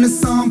kushi when the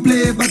song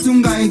play, but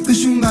ungai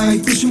kushungai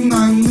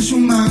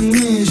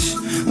kushungangish.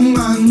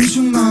 Ungai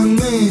kushungai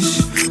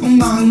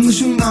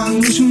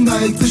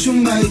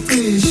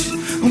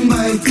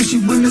Ungai kushi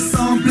when the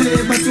song play,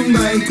 but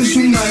ungai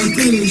kushungai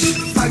kish.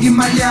 Pagi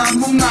malia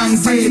mungang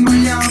se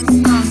malia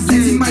mungang se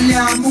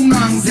malia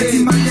mungang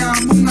se malia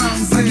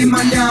mungang pagi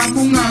malia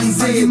mungang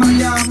se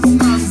malia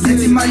mungang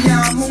se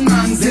malia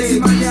mungang se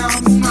malia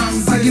mungang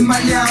pagi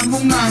malia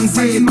mungang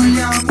se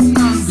malia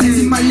mungang se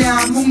malia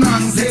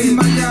mungang se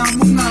malia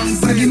mungang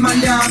pagi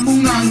malia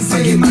mungang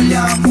se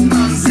malia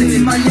mungang se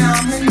malia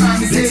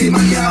mungang se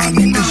malia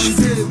mungang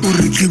se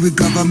Urikiwi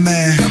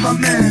government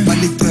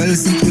Balitwel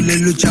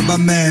Sintulelu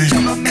Chabame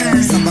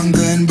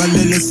Sabangan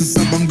Balele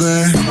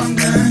Susabangan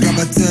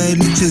Rabatel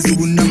Nichezi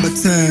Wu number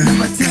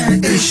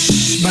 10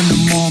 Ish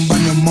Banamon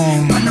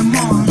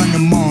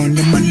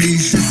Le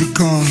Malish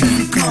Shazikon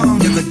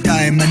Never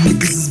die, my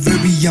niggas is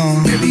very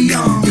young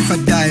If I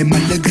die, my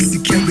legacy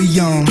carry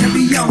on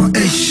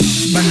Ish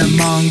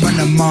Banamon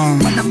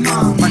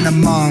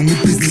Mi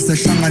business a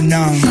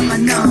shanganang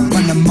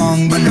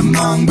Banamon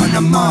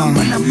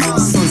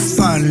So it's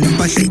fun, le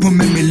bashi po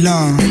me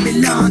milan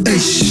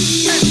Ish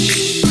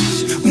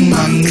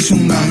Ungangish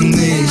Ungai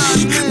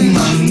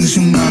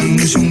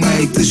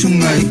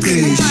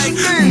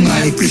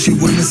kish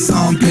when the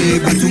song play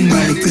but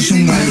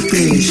ungai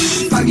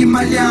kish Pagi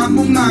malia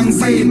mungang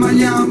se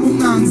malia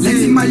mungang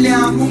se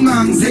malia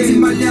mungang se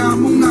malia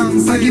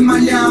mungang Pagi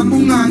malia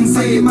mungang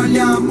se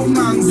malia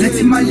mungang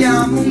se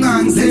malia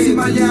mungang se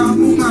malia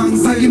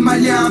mungang Pagi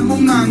malia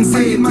mungang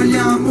se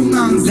malia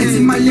mungang se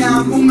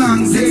malia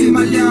mungang se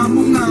malia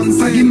mungang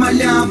Pagi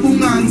malia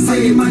mungang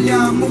se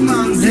malia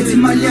mungang se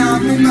malia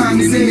mungang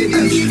se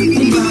Ungangish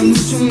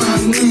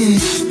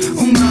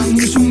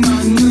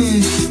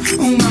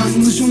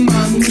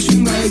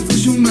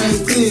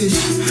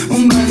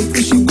Ungai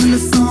kish when the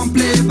song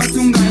play but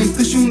ungai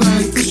kish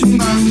Ungangish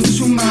Ungai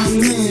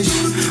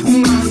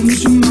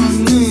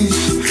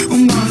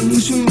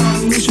kish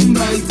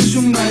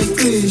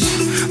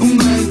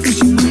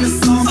when the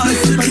song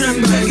play but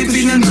ungai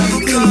kish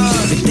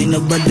Bitay na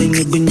baday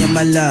niya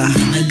gunyamala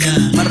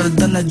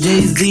Maradona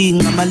Jay-Z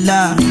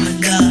ngamala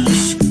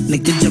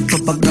Nagkajab pa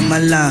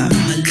pagkamala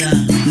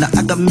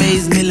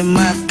Na-agamaze nila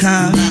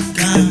maka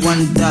I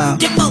wonder,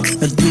 I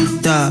do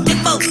that I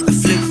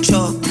flip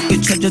chop,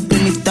 get charge of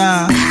 20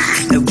 I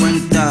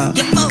wonder,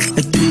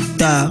 I do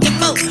that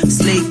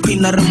Slay queen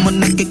na rin mo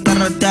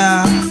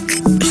nakikarada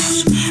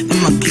And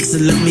my kicks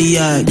let me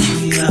out I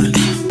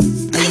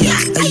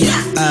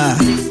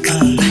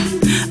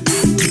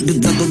took the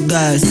taco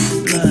guys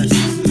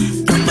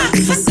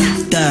If I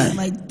said that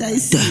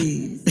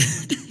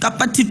Kapag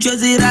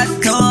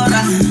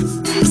patutjoziratora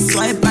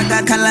swipe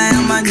akakhala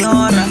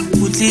yamanyora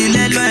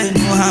uthilelwe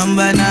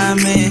uhamba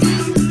nami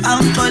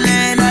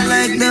awuxolela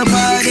like the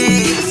body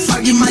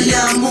faka imali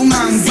yami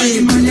ungangizi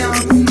imali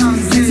yami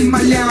ungangizi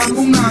imali yami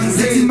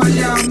ungangizi imali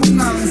yami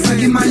ungangizi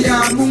faka imali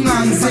yami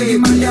ungangizi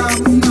imali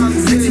yami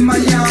ungangizi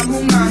imali yami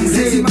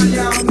ungangizi imali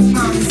yami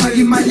ungangizi faka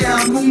imali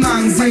yami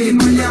ungangizi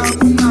imali yami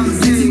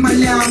ungangizi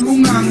imali yami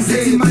ungangizi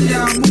imali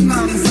yami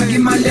ungangizi faka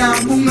imali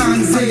yami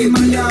ungangizi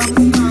imali yami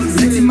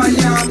ungangizi imali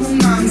yami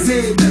ungangizi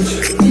ungangizi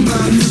ungangizi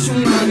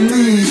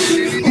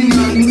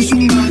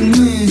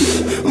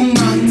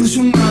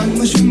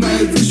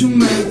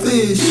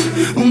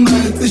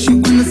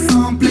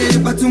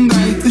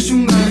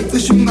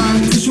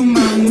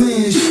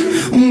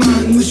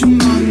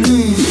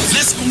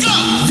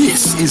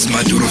This is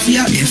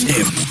Madorofia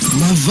FM.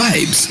 My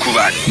vibes.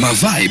 My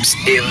vibes.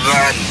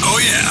 Evan. Oh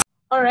yeah.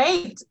 All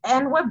right,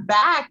 and we're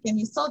back, and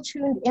you're still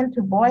tuned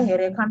into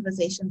Boyhere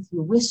Conversations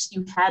You Wish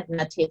You Had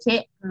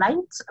Natete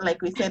Light,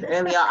 like we said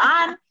earlier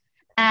on.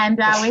 And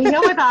we're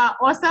here with our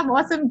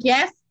awesome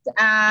guest,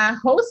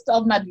 host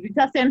of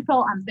Madurita Central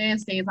on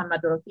Thursdays on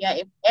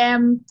Madorofia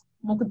FM,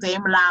 Mukudze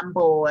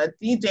Mlambo,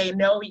 DJ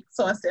No Weak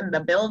Sauce in the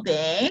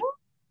building.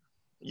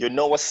 You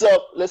know what's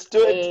up. Let's do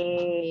it.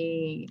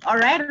 Hey. All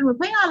right, and we're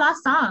playing our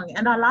last song,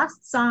 and our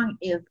last song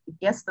is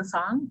Guess the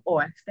Song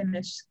or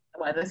Finish.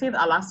 What did I say?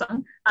 Our last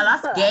song. Our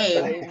last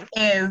game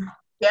is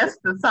Guess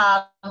the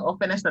Song or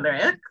Finish the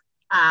Lyric.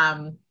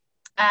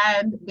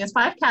 And there's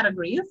 5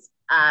 categories.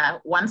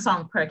 1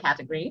 song per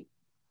category.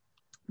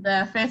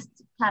 The first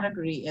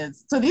category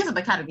is, so these are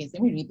the categories,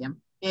 let me read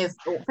them.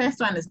 First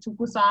one is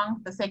Tuku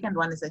song. The second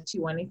one is a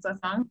Chiwanisa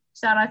song.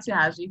 Shout out to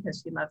Haji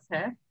because she loves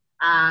her.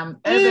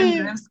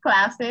 Urban Grooves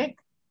classic,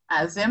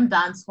 Zim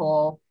dance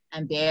hall,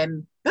 and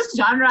then this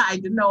genre I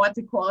didn't know what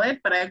to call it,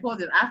 but I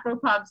called it Afro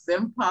pop,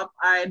 Zim pop,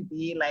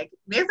 R&B, like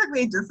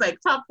basically just like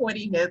top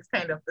 40 hits,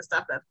 kind of the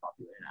stuff that's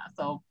popular now.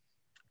 So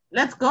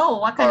let's go.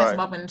 What kind of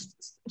bop and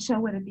show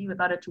would it be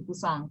without a Tuku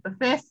song? The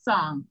first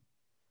song,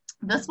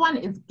 this one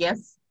is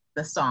Guess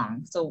the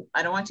Song. So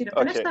I don't want you to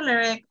finish the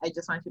lyric. I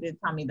just want you to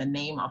tell me the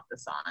name of the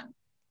song.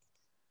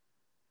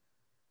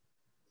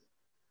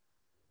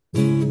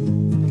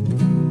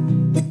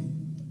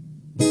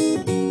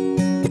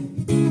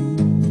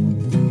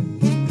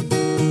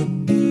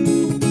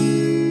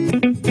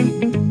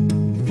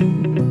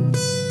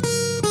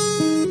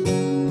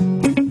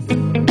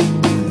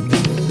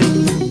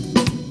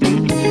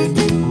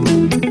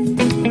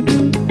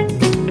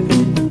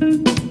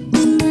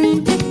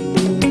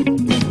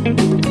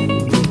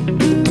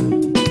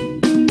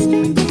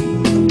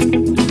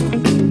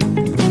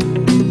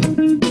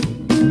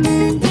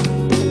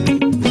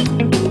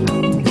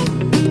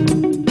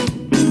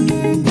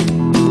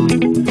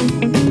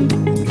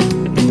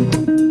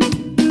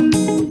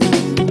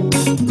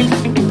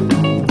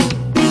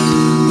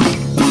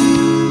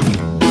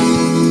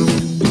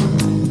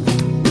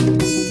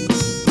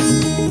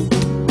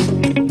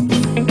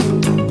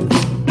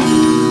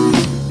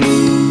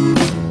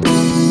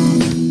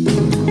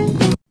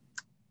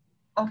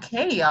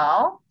 Okay,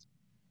 y'all.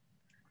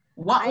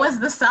 What was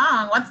the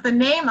song? What's the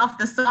name of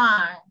the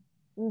song?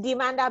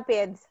 Demanda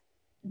Peds.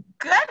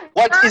 Good.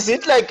 What is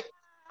it like?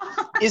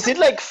 Is it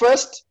like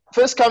first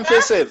come,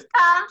 first serve?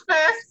 Come,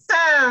 first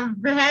serve.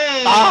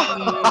 Hey.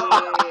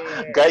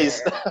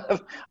 Guys.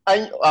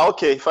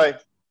 Okay, fine.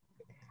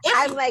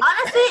 I'm like,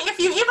 honestly, if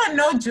you even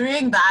know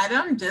during the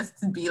item, just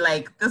be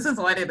like, this is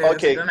what it is.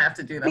 Okay. You don't have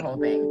to do the whole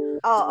thing.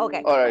 Oh,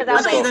 okay. All right.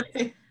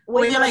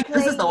 When you're like,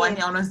 this is the one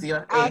you almost do.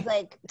 I was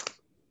like,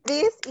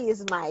 this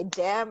is my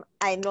jam.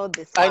 I know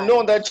this one. I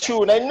know that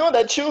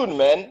tune,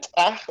 man.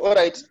 All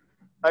right.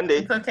 Andy.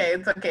 It's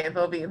okay.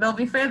 There'll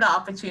be further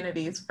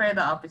opportunities.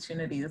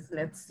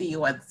 Let's see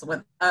what's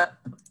up.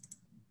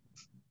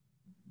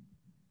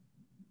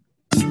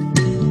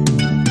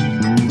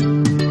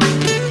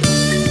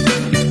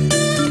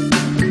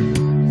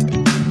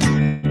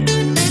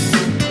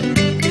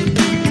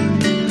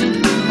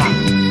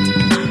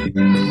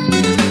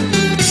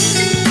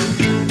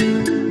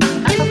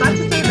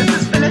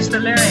 The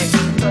lyric,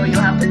 so you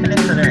have to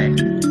finish the lyric.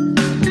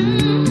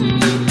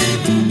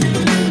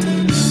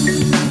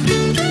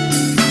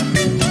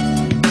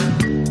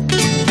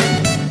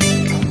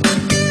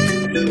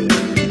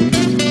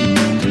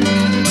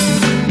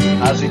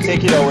 As we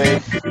take it away.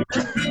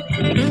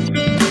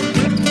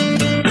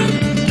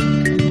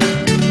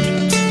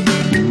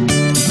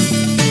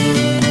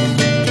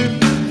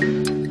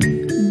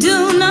 Do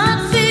not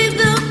feel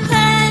the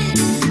pain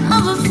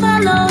of a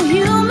fellow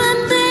human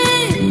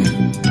being.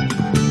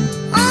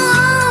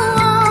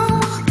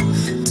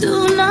 Do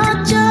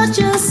not judge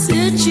a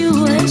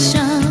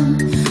situation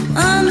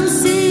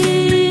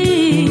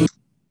unseen.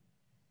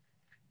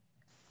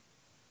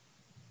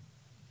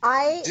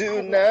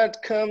 Do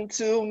not come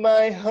to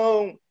my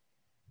home.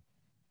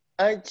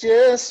 I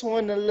just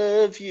want to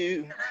love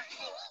you.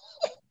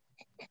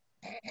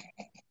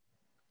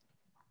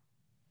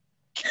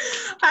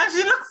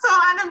 She looks so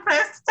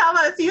unimpressed. Tell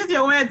us, use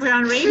your words. We're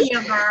on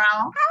radio, girl.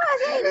 I was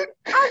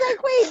was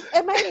like, wait,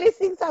 am I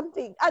missing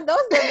something? Are those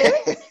the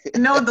lyrics?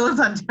 No, those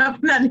are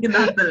definitely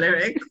not the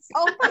lyrics.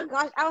 Oh my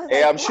gosh. I was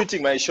hey, like, I'm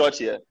shooting my shot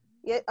here.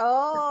 Yeah.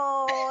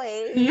 Oh,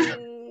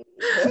 hey.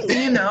 Do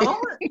you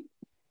know?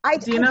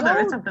 Do you know the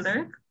rest of the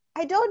lyrics?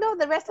 I don't know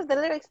the rest of the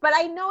lyrics, but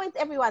I know it's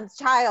Everyone's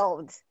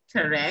Child.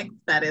 Correct.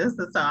 That is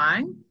the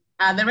song.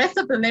 The rest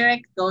of the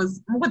lyric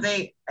goes,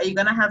 are you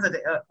gonna hazard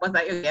it? Was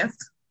that your guess?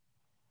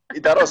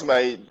 That was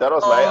my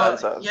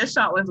answer. Your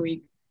shot was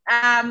weak.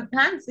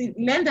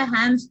 Lend a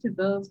hand to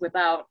those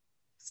without,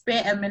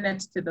 spare a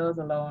minute to those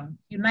alone.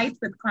 Unite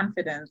with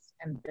confidence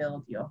and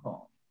build your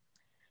home.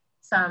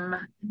 Some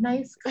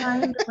nice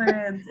kind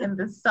words in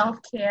the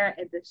self-care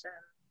edition.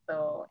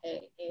 So,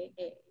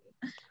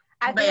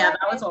 I but yeah,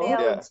 that was all.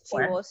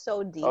 She was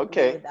so deep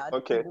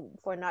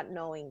for not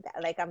knowing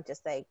that. Like, I'm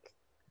just like,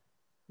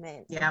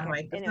 man. Yeah, I'm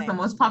like, this is the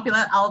most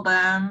popular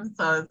album,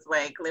 so it's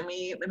like, let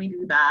me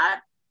do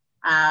that.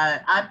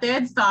 Our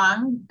third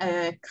song,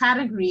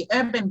 category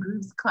Urban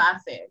Grooves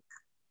Classic.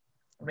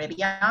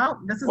 Ready out?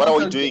 This is what are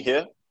we doing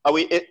here? Are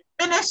we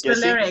finish the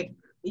lyric?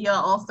 You're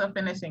also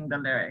finishing the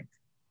lyric.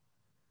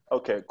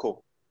 Okay,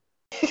 cool.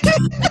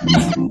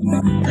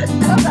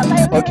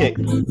 Okay.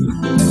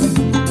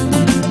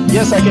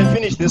 Yes, I can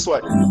finish this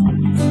one.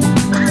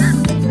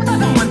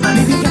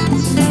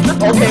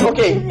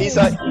 Okay. It's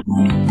a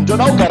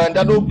Jonau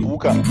Garandano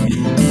Buka.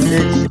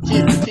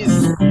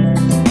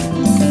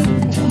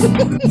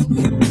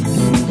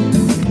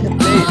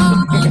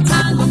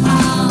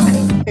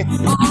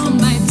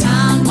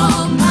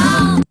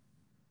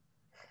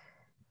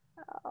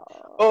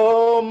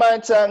 Oh, my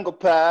tango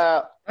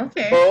pal.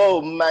 Okay.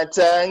 Oh, my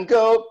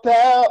tango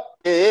pal.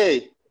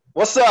 Hey,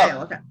 what's up?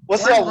 Okay.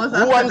 What's up?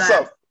 Who wants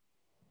up?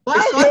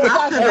 What's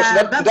after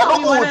that? That's all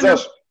we want to know.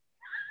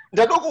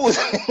 That's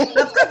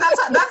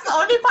the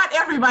only part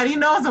everybody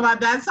knows about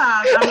that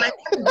song. I'm like,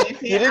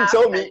 you didn't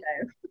tell me.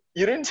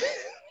 You didn't.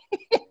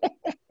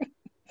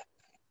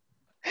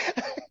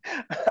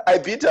 I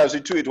beat her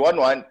to it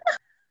 1-1.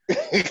 Do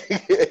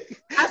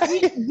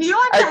you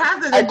want to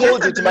have the I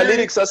called it my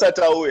lyrics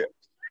Asatawe.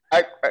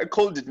 I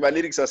called it my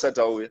lyrics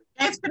Asatawe.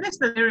 Let's finish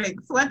the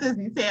lyrics. What does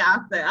he say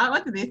after?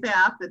 What did they say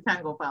after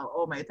Tango Pal?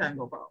 Oh, my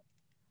Tango Pal.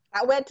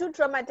 We're too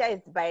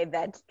traumatized by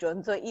that,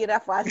 John. So Ira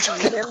for us to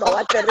remember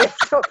what the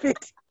rest of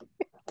it.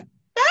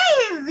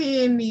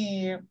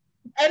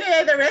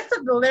 Anyway, the rest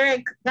of the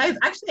lyric, guys,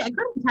 actually, I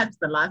couldn't catch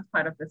the last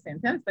part of the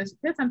sentence, but she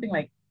said something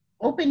like,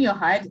 open your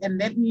heart and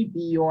let me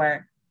be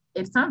your,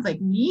 it sounds like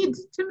need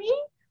to me.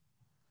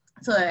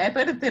 So I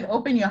thought it said,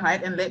 open your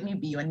heart and let me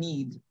be your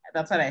need.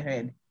 That's what I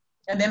heard.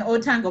 And then, oh,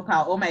 Tango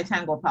Pal, oh, my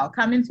Tango Pal,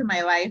 come into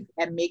my life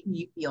and make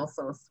me feel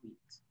so sweet.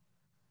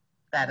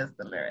 That is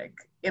the lyric.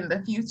 In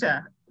the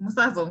future,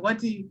 Musa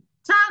Zongwati,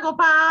 Tango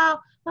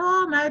Pal,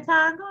 oh, my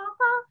Tango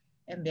Pal.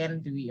 And then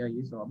do your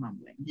usual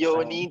mumbling.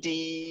 Yo,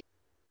 needy.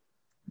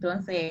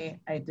 Don't say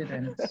I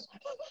didn't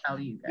tell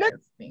you guys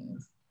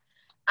things.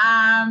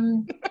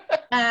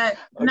 Okay.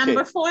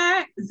 Number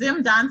 4,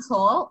 Zim Dance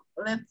Hall.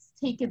 Let's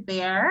take it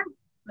there.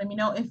 Let me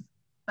know if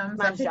thumbs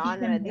up if you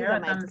can hear, or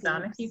thumbs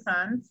down if you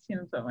can't.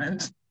 Thank you so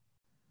much.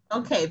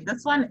 Okay,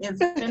 this one is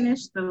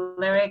finish the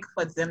lyric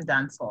for Zim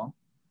Dance Hall.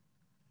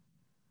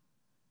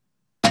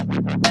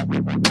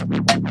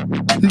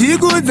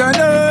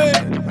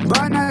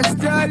 Bana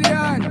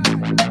Stallion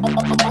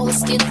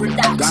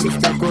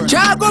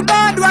Chago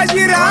Band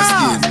Wajira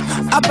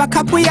Apa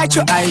kapu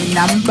yacho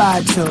aina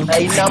mbato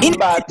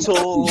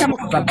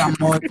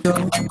Bakamoto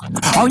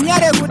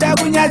Onyare kuda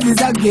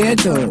kunyaziza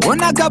ghetto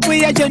Ona kapu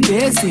yacho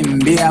ndesi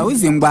mbia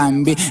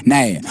uzimbambi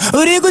Nae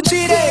Urigu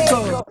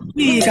tireko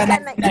Tika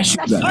na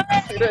sugar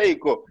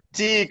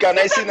Tika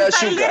na isina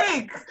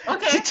sugar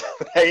Okay.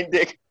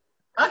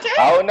 Okay.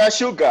 Hauna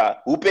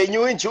sugar,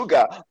 upenyu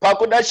sugar.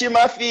 Pakudashi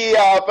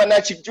mafia,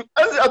 apana chichi.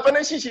 Anza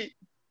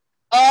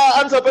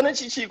apana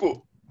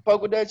chichiko.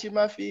 Pakudashi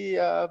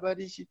mafia,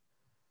 apadishi.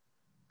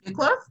 You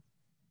close?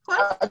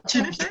 Close?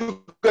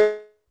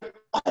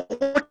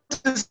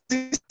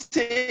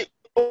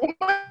 Oh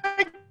my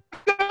God.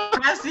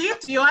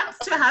 Rashid, you want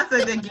to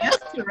hazard a guess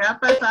to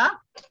wrap us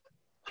up?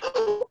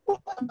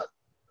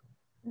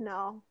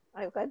 No.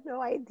 I've got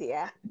no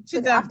idea.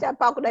 After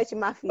Pakudachi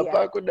Mafia.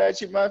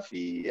 Pakudachi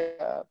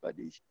Mafia.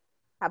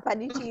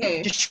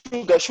 Apadichi.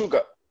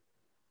 Sugar.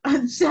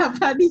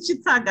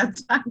 Apadichi Taga.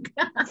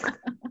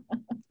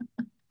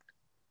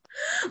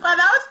 Well,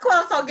 that was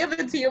close. I'll give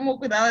it to you,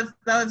 Muku. That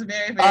was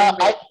very, very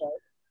close.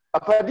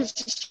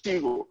 Apadichi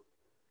Chigo.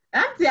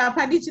 Auntie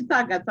Apadichi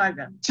Taga.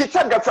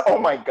 Chitaga. Oh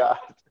my God.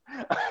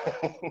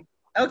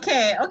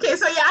 Okay,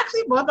 so you're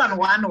actually both on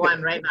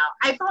 1-1 right now.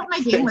 I thought my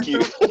game was so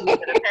easy,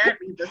 but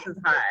apparently this is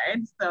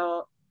hard.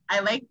 So I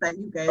like that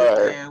you guys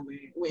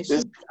were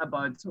shook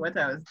about what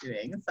I was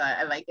doing. So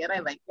I like it.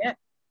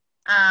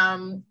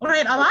 All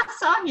right, our last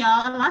song,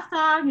 y'all. Our last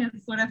song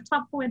is sort of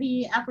top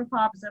 40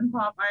 Afropop,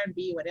 Zimpop,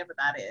 R&B, whatever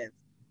that is.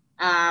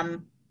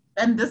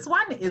 And this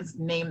one is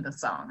Name the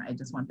Song. I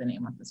just want the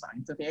name of the song.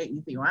 It's a very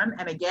easy one.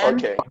 And again,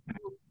 if you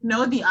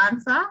know the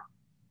answer,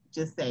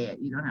 just say it.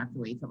 You don't have to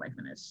wait till I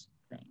finish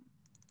saying.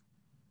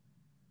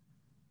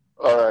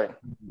 All right.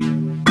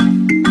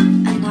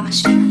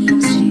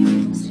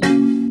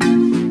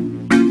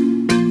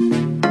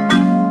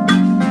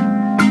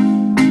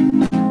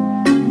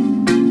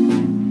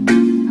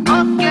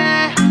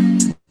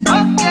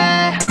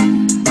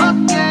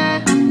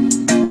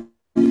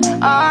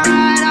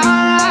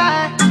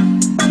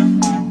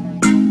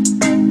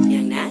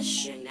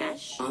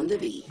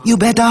 You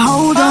better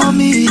hold on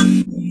me.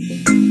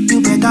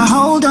 You better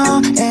hold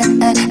on.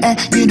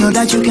 You know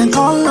that you can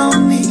call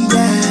on me.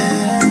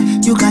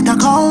 Yeah. You gotta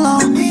call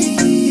on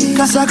me.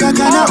 Kasaka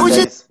kana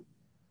uji.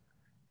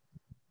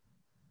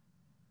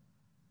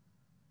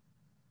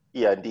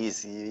 Yeah,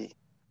 DC.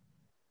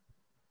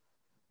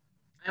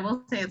 I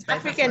will say it's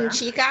African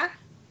Chica.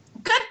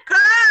 Good girl.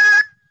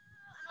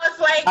 I was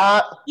like,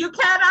 you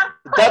cannot.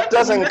 That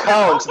doesn't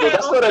count. Okay,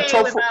 that's not a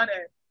tofu.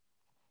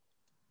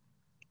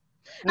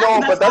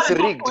 No, but that's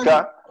rigged,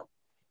 ka.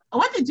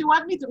 What did you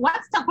want me to?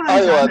 What's Sakura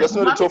genre? That's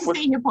not a tofu.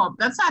 Say hip hop.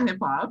 That's not hip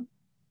hop.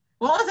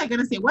 What was I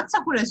gonna say? What's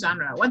Sakura's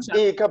genre? What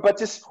genre?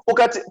 But it's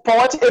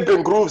Pawati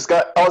Eben Grooves.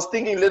 I was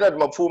thinking Leonard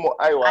Mapfumo.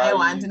 I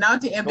want now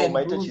to Eben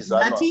Grooves.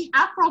 Nati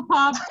Afro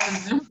pop or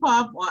Zoom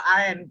pop or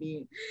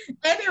R&B.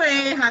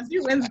 Anyway, Hasi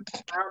wins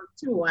round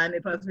 2-1.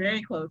 It was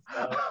very close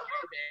though.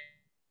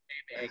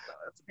 Very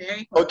close.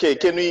 Very close. Okay,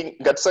 can we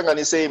get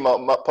sangani say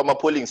my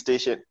polling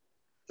station?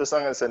 The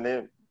song is a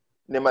name.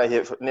 Never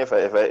ever. Never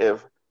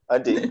ever. I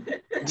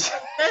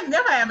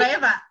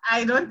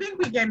don't think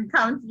we can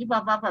count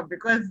Ipa Papa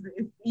because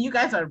you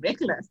guys are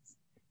reckless.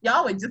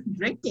 Y'all were just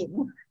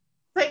drinking.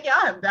 So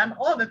y'all have done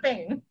all the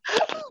things.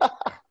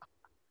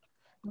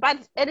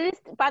 But at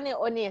least funny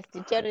honest,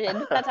 no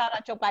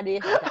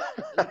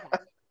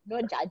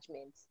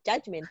judgment.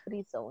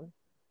 Judgment-free zone.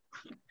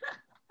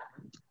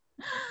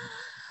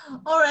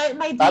 All right,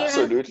 my dear.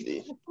 Absolutely.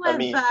 This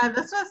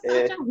was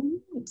such a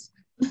hoot.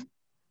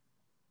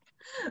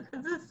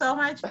 This is so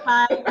much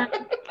fun. You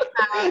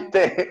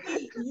guys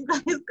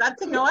got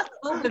to know us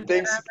a little bit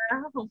better.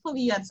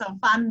 Hopefully you had some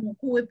fun.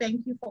 Muku,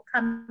 thank you for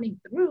coming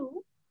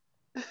through.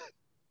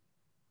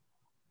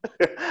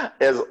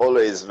 As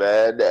always,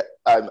 man.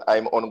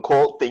 I'm on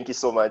call. Thank you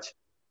so much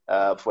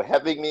for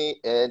having me.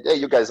 And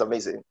you guys are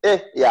amazing.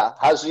 Yeah,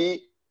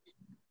 Haji,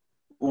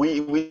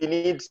 we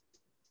need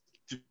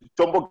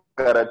Tombo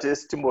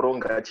Karates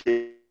Timoronga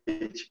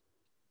Church.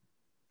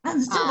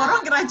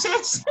 Timoronga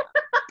Church.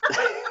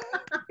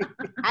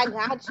 I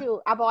got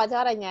you.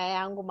 Abawatara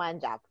nyayangu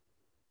manjap.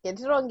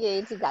 Ketironge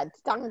iti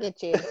tange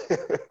change.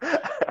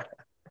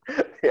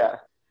 Yeah.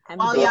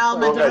 All y'all,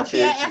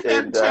 Madorofia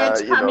FM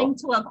Church coming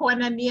to a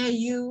corner near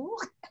you.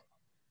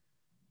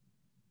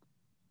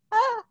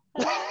 Oh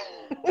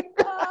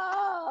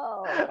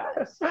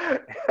gosh.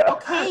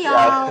 Okay,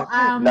 y'all.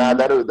 Nah,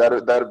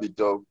 that'll be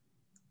dope.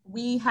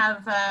 We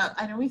have,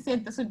 I know we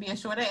said this would be a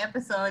shorter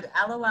episode.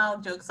 LOL,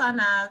 jokes on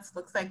us.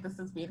 Looks like this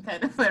has been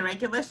kind of a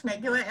regular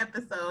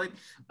episode.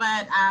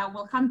 But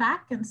we'll come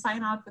back and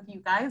sign out with you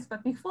guys.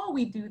 But before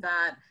we do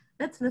that,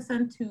 let's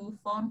listen to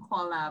Phone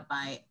Caller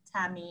by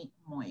Tammy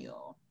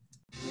Moyo.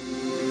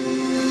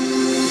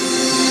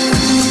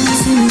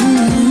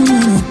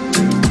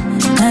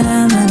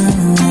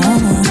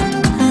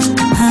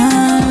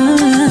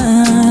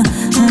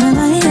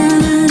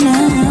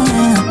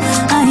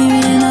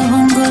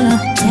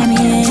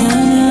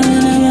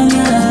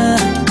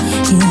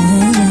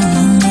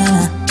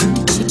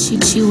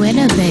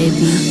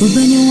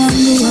 Ubeni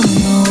wangu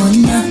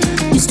wameona.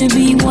 Used to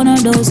be one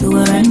of those who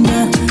were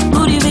under.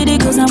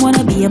 Motivated cause I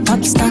wanna be a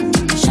pop star.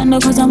 Shanda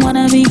cause I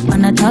wanna be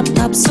on the top.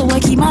 So I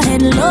keep my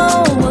head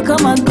low, work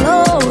on my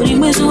glow.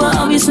 Rimwezu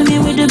I'll be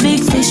swimming with the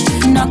big fish.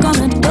 Knock on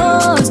the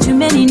doors, too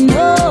many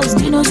no's.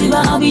 You know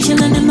Ziva I'll be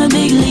chilling in the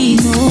big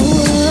league.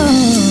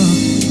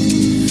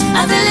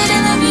 I feel it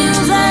in the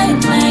music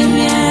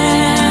playing.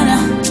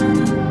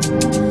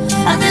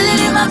 I feel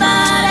it in my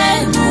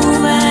body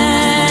moving.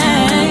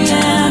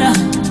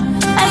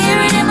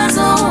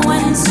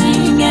 When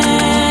singing,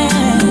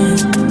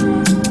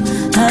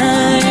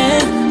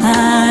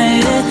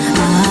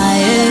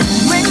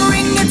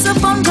 ring, it's a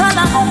phone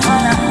caller.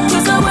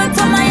 Cause I work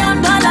for my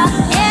own dollar.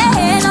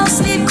 Yeah, no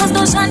sleep cause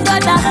no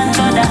shandada.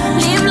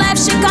 Live life,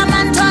 she come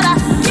and toda.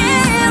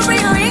 Yeah,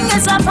 ring,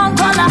 it's a phone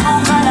caller.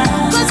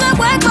 Cause I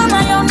work for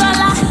my own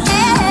dollar.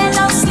 Yeah,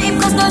 no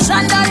sleep cause no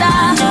shandada.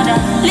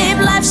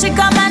 Live life, she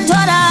come and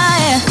toda.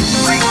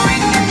 Ring,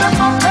 it's a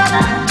phone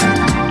caller.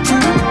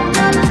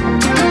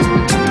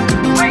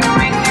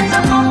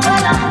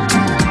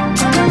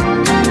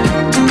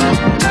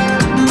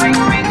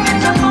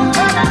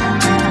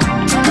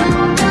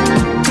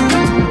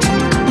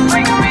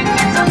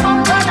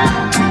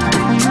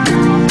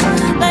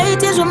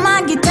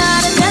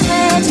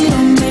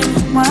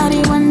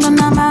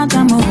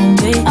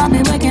 I'll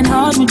be working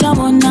hard with your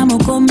one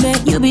namukombe.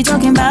 You be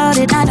talking about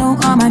it, I don't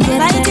want my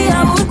get. Baiti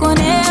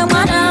abukone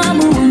mwana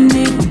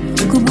muunde.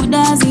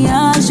 Kubudazi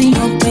ashi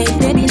yope.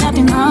 Baby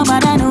laughing hard,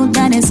 but I know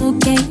that it's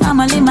okay.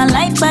 I'ma live my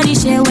life, body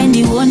share when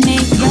you want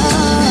it. Yeah.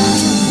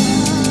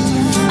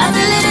 I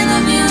feel it in the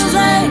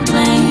music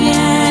playing.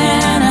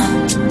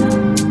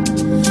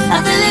 I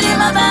feel it in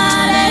my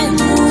body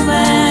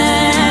moving.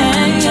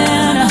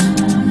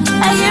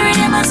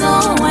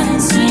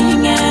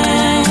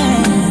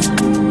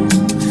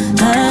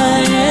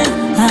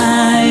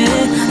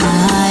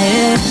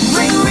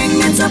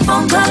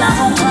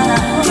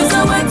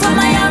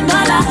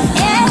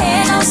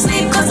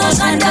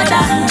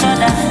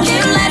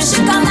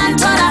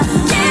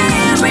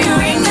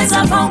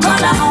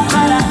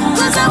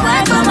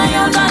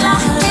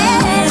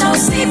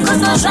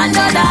 cause no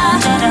shandoda.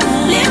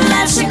 Live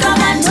life, she come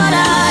and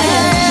toda.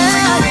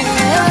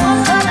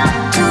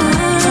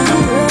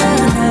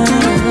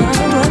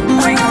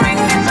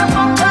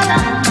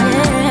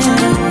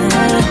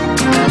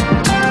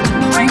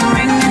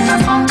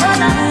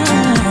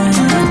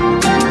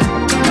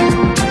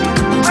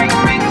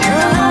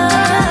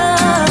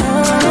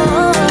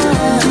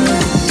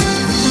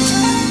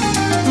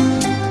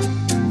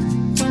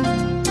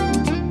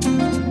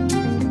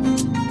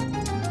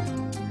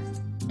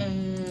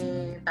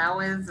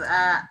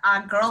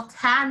 Our girl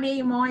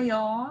Tammy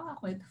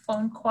Moyo with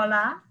Phone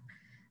Caller.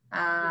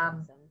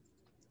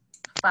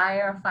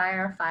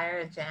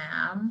 Fire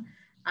jam.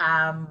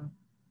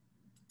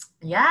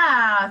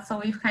 Yeah, so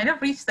we've kind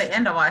of reached the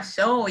end of our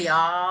show,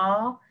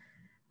 y'all.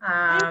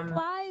 Time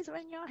flies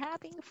when you're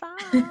having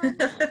fun.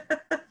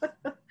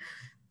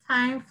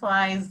 Time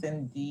flies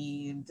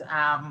indeed.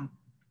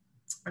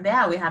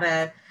 Yeah, we had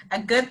a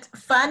good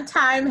fun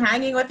time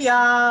hanging with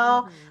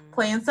y'all.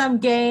 Playing some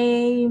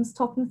games,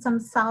 talking some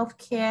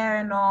self-care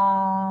and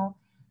all.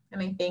 And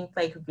I think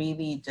like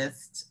really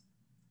just,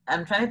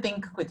 I'm trying to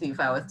think quickly if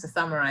I was to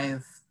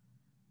summarize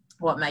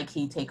what my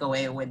key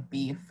takeaway would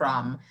be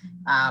from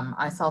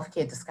our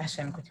self-care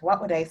discussion. What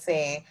would I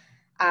say?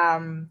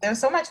 There's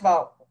so much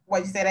about what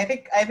you said. I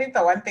think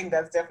the one thing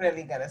that's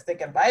definitely gonna stick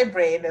in my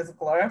brain is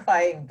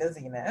glorifying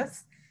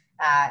busyness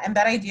and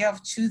that idea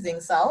of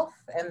choosing self,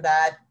 and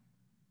that,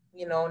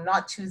 you know,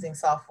 not choosing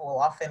self will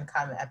often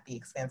come at the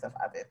expense of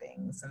other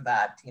things, and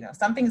that, you know,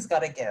 something's got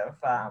to give.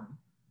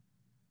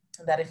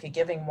 That if you're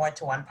giving more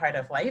to one part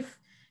of life,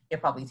 you're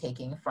probably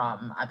taking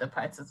from other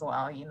parts as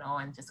well, you know,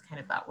 and just kind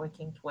of that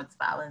working towards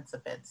balance a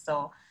bit.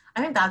 So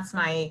I think that's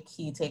my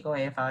key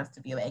takeaway if I was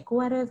to be like,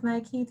 what is my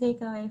key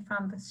takeaway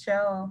from the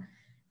show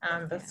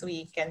this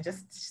week? And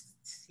just,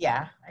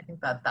 yeah, I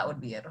think that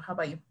would be it. How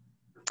about you?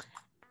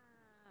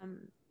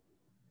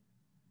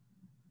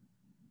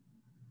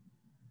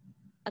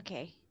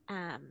 Okay.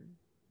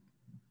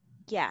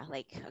 Yeah,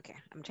 like, okay,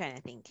 I'm trying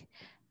to think.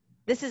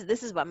 This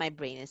is what my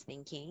brain is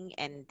thinking,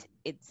 and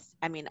it's,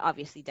 I mean,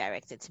 obviously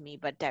directed to me,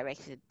 but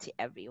directed to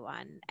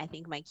everyone. I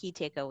think my key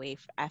takeaway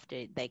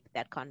after like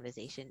that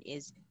conversation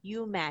is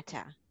you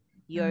matter.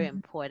 You're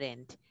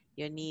important.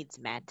 Your needs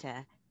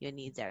matter. Your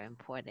needs are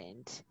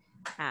important.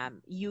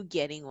 You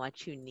getting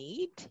what you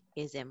need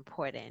is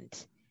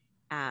important.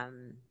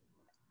 And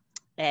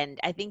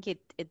I think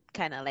it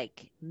kind of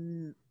like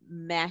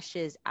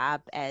mashes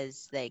up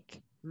as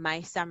like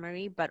my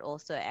summary, but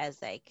also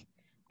as like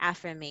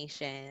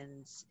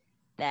affirmations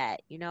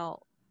that, you know,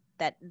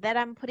 that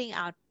I'm putting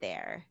out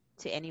there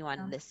to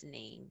anyone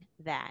listening,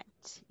 that,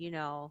 you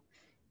know,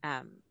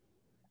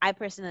 I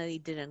personally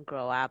didn't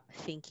grow up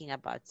thinking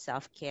about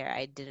self-care.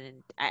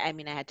 I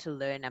mean, I had to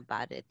learn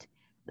about it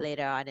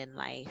later on in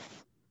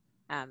life.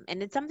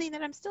 And it's something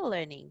that I'm still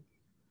learning.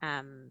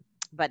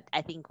 But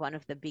I think one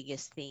of the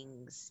biggest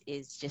things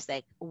is just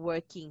like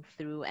working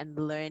through and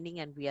learning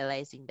and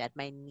realizing that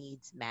my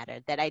needs matter,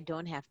 that I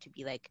don't have to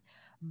be like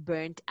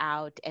burnt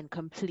out and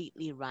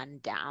completely run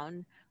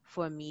down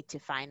for me to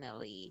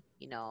finally,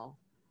 you know,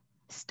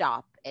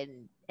 stop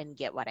and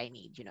get what I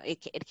need. You know,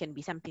 it can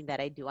be something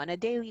that I do on a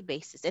daily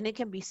basis, and it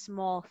can be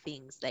small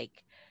things,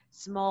 like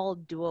small,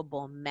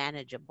 doable,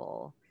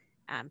 manageable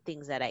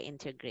things that I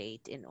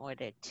integrate in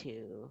order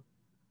to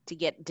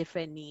get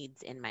different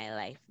needs in my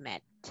life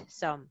met.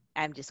 So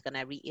I'm just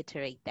gonna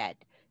reiterate that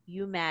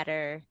you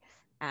matter,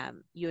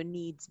 your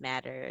needs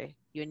matter,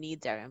 your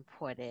needs are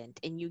important,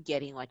 and you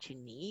getting what you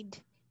need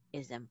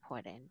is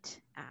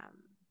important.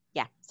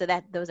 Yeah, so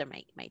those are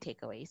my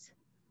takeaways.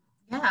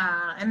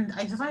 Yeah, and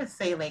I just want to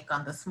say, like,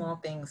 on the small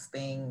things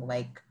thing,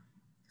 like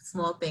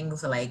small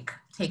things like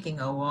taking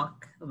a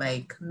walk,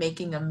 like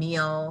making a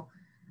meal,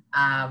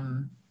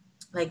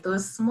 like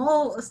those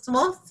small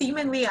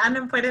seemingly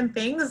unimportant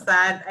things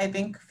that I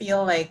think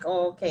feel like,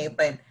 oh, okay,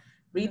 but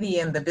really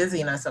in the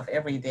busyness of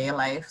everyday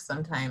life,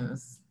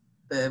 sometimes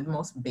the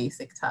most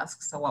basic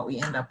tasks are what we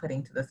end up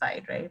putting to the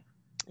side, right?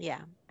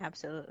 Yeah,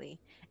 absolutely.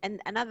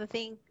 And another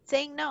thing,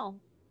 saying no,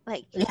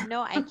 like,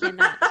 no, I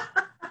cannot,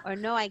 or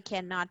no, I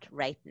cannot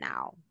right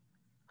now.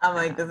 I'm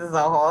like, this is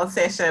a whole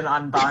session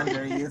on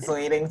boundaries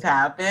waiting to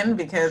happen,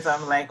 because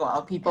I'm like,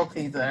 well, people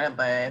pleaser,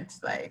 but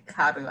like,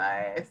 how do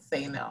I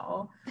say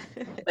no?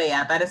 But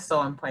yeah, that is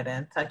so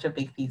important. Such a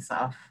big piece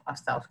of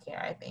self-care,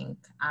 I think.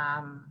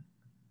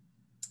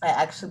 I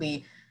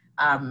actually,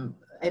 I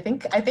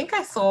think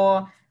I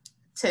saw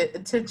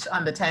Titch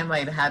on the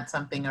timeline had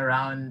something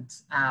around,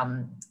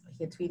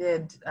 he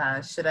tweeted,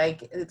 should I,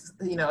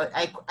 you know,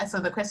 so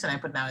the question I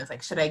put now is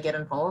like, should I get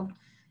involved?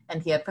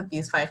 And he had put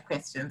these 5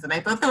 questions, and I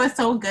thought they were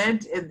so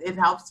good. It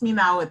helps me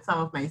now with some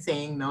of my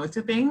saying no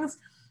to things.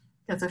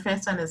 Because the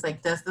first one is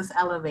like, does this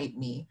elevate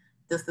me?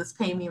 Does this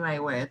pay me my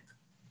worth?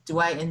 Do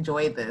I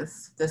enjoy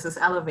this? Does this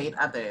elevate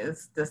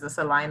others? Does this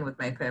align with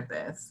my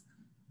purpose?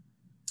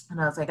 And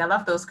I was like, I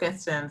love those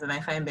questions, and I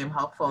find them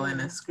helpful in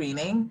a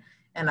screening.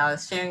 And I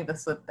was sharing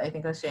this with, I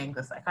can't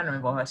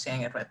remember who I was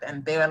sharing it with.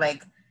 And they were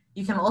like,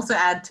 you can also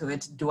add to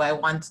it, do I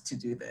want to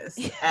do this?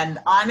 And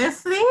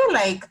honestly,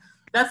 like,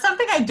 that's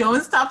something I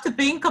don't stop to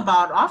think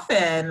about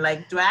often.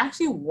 Like, do I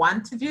actually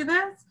want to do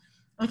this?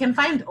 I can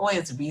find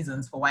always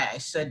reasons for why I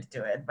should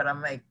do it, but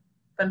I'm like,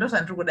 sure.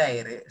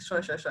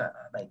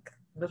 Like,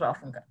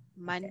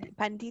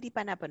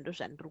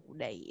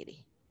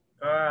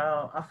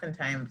 girl,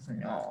 oftentimes,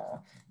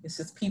 no. It's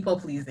just people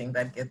pleasing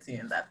that gets you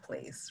in that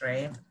place,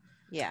 right?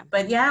 Yeah.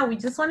 But yeah, we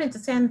just wanted to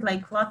send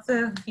like lots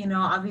of,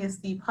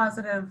 obviously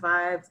positive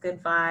vibes,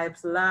 good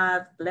vibes,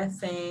 love,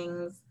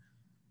 blessings,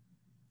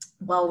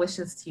 well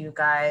wishes to you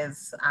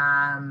guys,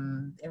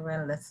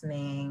 everyone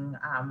listening.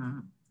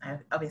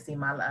 Obviously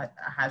Mala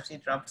Haji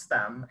dropped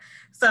some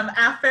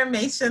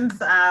affirmations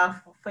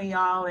for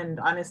y'all, and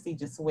honestly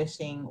just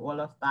wishing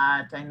all of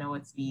that. I know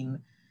it's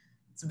been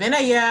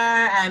a year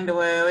and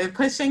we're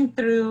pushing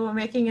through, we're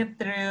making it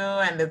through,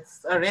 and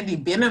it's already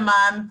been a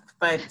month,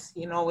 but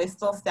we're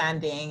still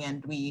standing,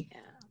 and we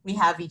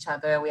have each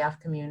other, we have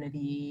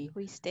community.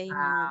 We stay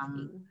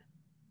moving.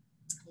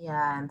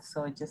 Yeah, and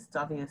so just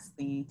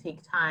obviously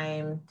take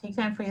time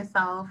for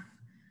yourself,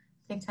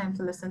 take time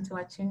to listen to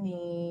what you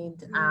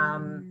need.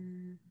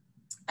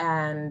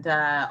 And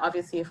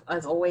obviously,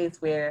 as always,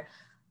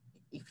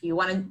 if you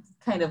want to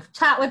kind of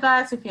chat with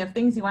us, if you have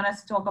things you want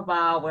us to talk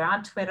about, we're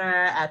on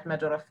Twitter at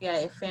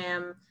Madorofia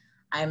FM.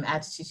 I'm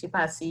at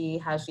Chichipasi.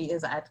 Haji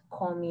is at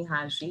Call Me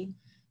Haji.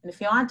 And if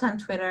you aren't on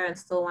Twitter and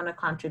still want to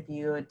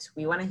contribute,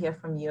 we want to hear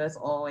from you as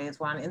always.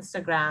 We're on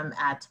Instagram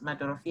at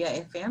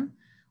Madorofia FM,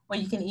 or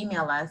you can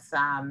email us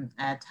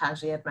at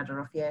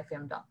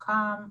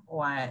haji@madorofiafm.com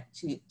or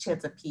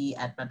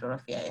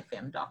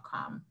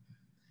chetap@madorofiafm.com.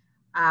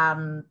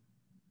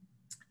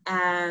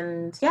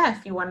 And yeah,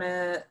 if you want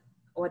to,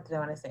 what did I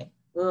want to say?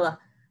 Ugh.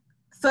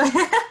 So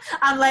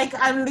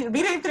I'm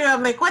reading through,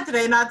 I'm like, what did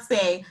I not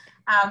say?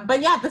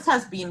 But yeah, this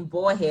has been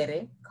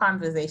Bohere,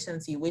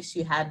 conversations you wish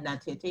you had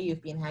Natete.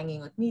 You've been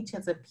hanging with me,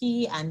 Chetsa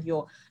P, and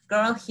your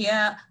girl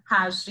here,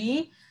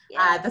 Haji.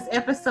 This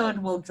episode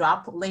will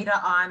drop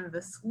later on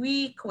this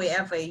week,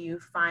 wherever you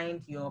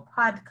find your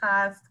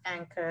podcast,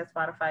 Anchor,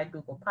 Spotify,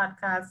 Google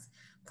Podcasts.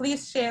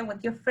 Please share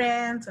with your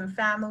friends and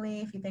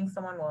family if you think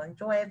someone will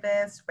enjoy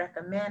this.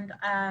 Recommend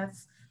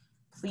us.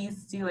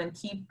 Please do, and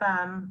keep,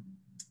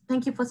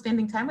 thank you for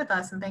spending time with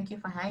us, and thank you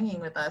for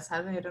hanging with us.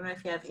 I don't know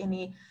if you have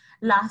any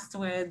last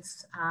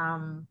words,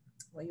 or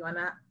you want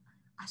to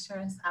usher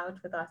us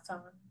out with our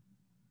song.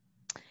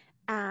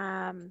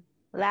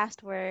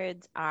 Last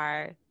words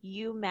are,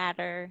 you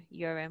matter,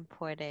 you're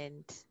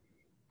important,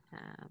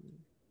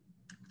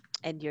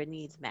 and your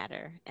needs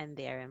matter, and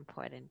they're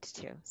important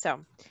too.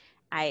 So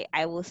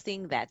I will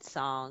sing that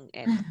song,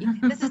 and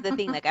this is the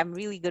thing, like, I'm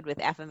really good with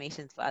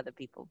affirmations for other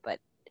people, but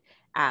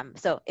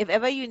so if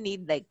ever you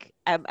need, like,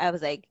 I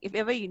was like, if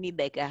ever you need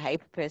like a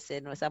hype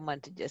person or someone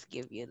to just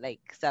give you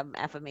like some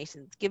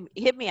affirmations,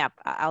 hit me up.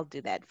 I'll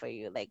do that for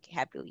you, like,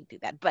 happily do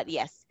that. But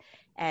yes,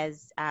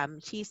 as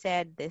she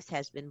said, this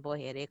has been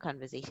Bohere,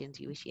 Conversations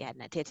You Wish You Had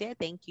Natete.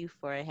 Thank you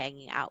for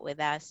hanging out with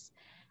us.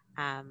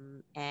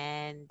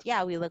 And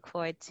yeah, we look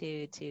forward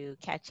to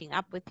catching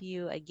up with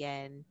you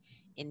again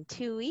in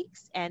 2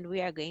 weeks. And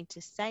we are going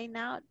to sign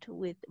out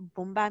with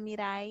Bumba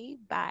Mirai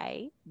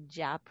by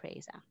Ja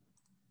Preza.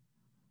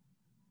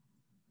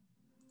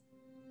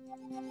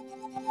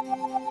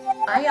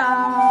 Bye,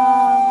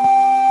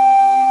 y'all.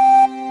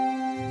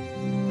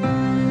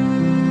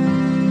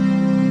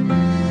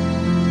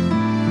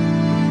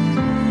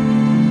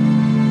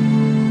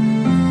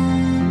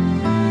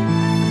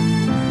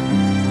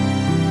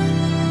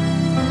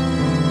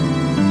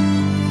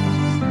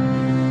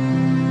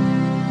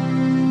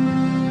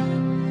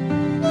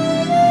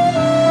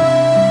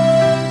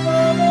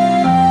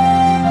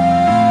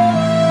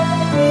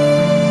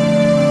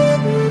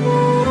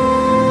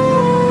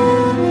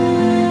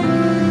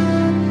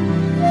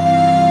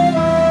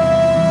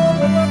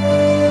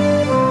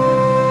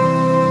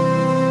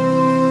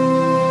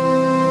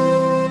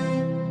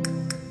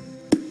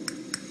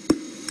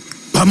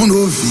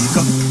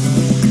 Pamunovika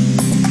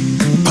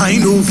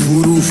paino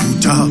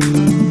furufuta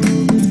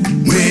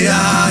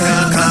mweya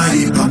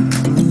yakaipa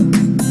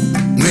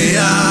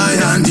mweya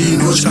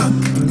yandinosha.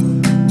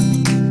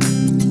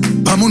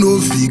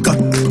 Pamunovika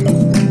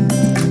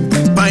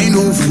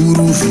paino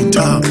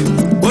furufuta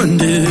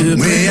onde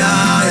mweya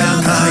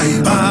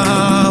yakaipa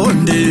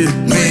onde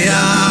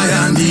mweya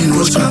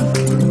yandinosha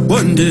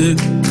onde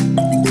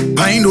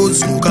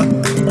painozuka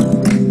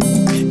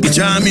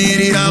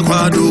ichamirira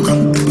kwaduka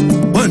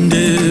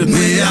onde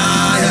mweya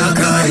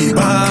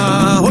yakaipa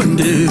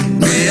onde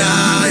mweya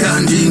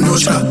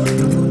yandinosha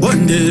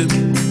onde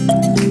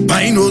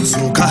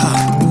painozuka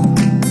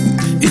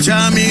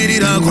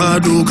ichamirira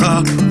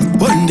kwaduka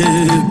onde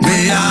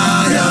mweya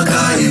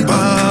yakaipa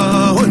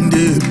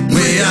onde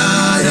mweya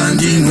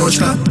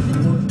yandinosha.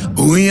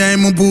 Uyai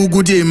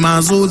mupukute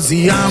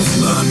mazodzi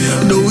yangu,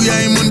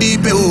 ndouya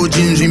mundipewo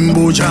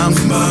chinzvimbo changu,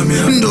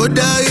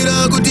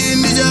 ndodaira kuti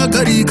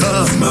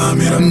ndichakarika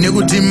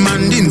nekuti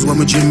mandinzwa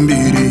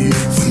muchimbiri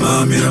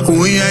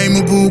uyai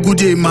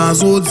mupukute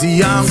mazodzi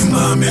yangu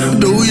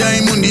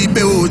ndouyai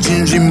mundipewo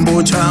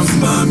chinzvimbo changu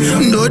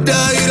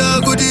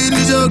ndodaira kuti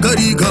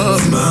ndichakarika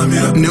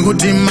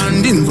nekuti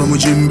mandinzwa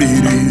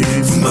muchimbiri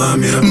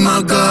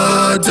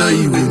makata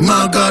iwe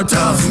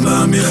makata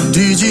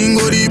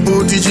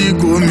tichingoripo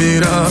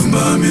tichigomera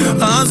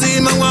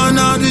asi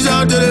mangwana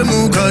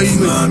tichateremuka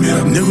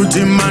iwe nekuti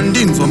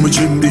mandinzwa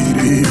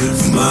muchimbiri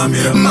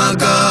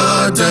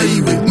makata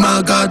iwe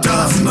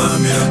makata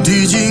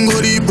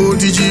tichingoripo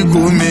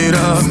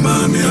tichigomera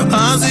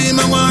asi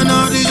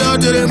mangwana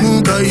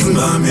tichateremuka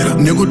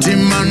iwe nekuti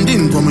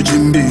mandinzwa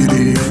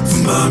muchimbiri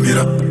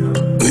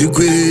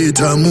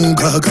wekweta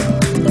mukaka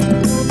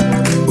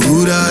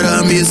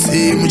urarame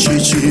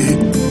semucheche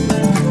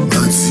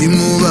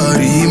vadzimu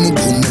vari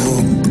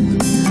mugomo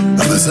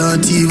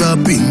havasati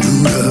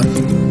vapindura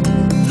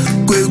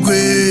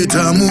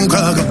kwekweta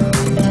mukaka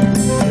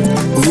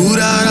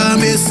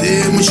urarame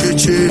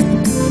semucheche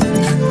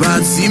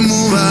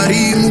vadzimu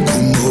vari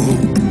mugomo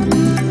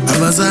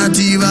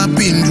havasati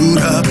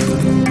vapindura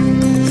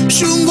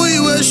shungu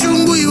iwe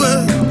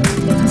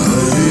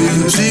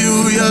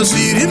zviuya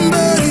zviri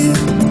mberi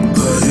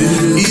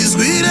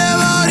izwire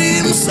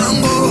vari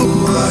musango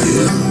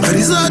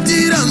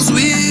harisati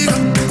ranzwika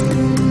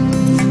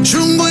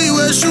shungu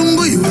iwe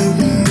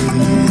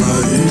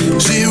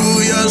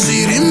zviuya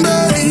zviri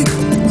mberi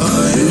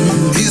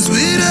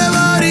izwire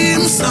vari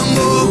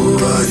musango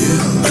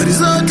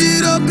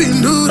harisati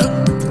rapindura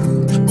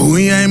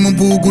uyai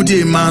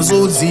mupukute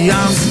mazodzi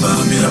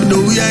yangu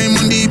ndouyai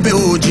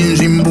mundipewo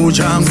chinzvimbo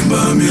changu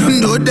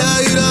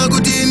ndodaira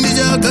kuti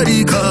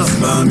ndichakarika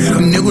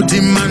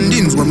nekuti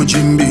mandinzwa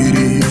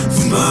muchimbiri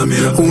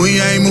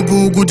uyai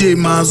mupukute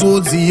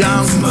mazodzi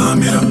yangu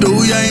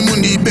ndouyai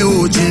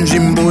mundipewo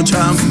chinzvimbo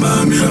changu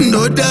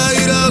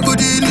ndodaira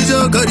kuti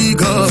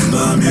ndichakarika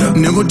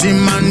nekuti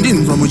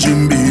mandinzwa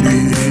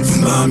muchimbiri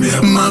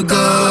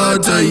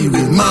makata iwe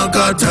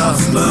makata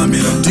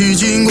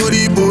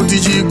tichingoripo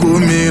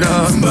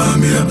tichigomera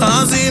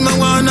asi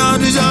mangwana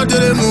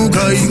tichateremuka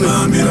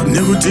iwe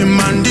nekuti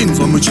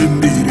mandinzwa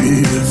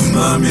muchimbiri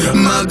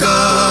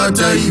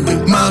makata iwe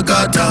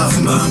makata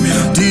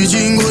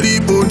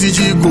tichingoripo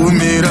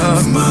tichigomera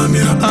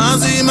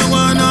asi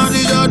mangwana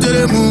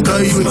tichateremuka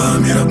iwe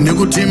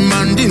nekuti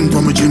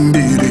mandinzwa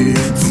muchimbiri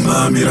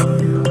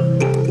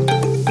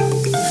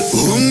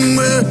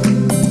homwe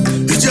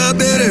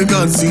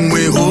ichabereka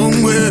dzimwe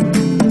homwe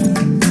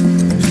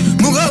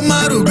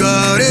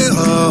mukamarugare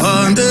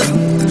hande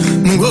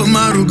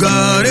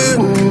mukamarugare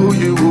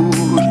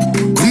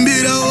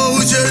kumbirawo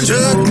uchenje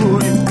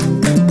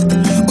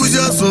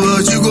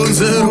uchazova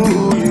chikonzero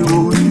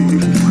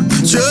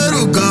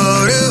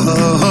cherugare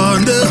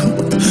hande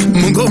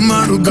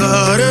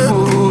mukamarugare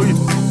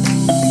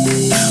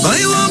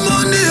aiwa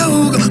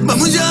mondiyeuka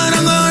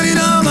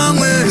pamucharangarira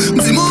mamwe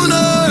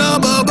mdzimunara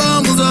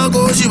baba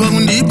muzakoshi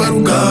pakundipa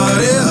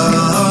rugare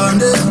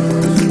hande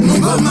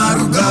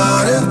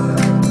mukamarugare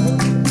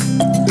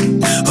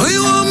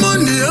aiwa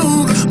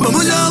mondiyeuka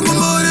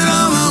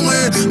pamuchakumborera mamwe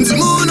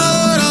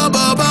mdzimunara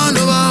baba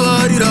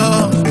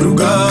ndovavarira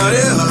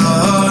rugare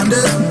hande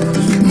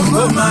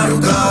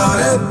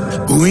mukamarugare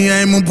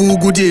uyai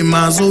mupukute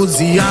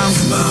mazodzi yangu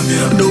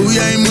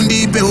ndouyai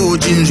mundipewo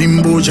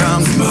chinzvimbo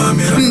changu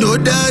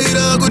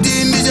ndodaira kuti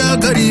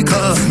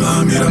ndichakarika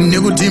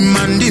nekuti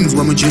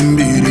mandinzwa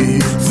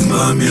muchimbiri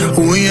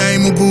uyai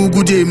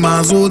mupukute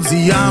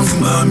mazodzi yangu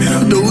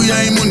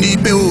ndouyai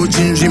mundipewo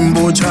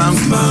chinzvimbo changu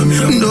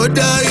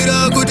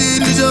ndodaira kuti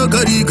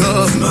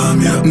ndichakarika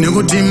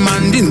nekuti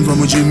mandinzwa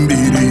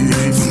muchimbiri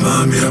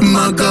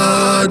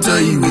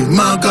makata iwe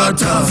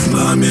makata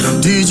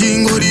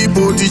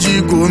tichingoripo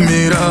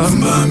tichigomera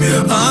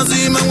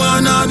asi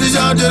mangwana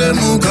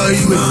tichateremuka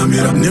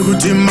iwe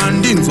nekuti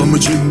mandinzwa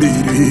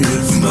muchimbiri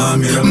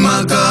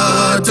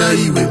makata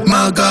iwe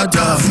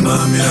makata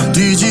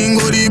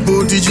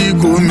tichingoripo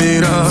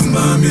tichigomera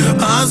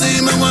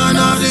asi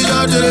mangwana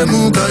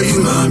tichateremuka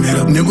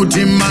iwe nekuti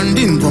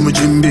mandinzwa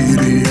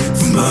muchimbiri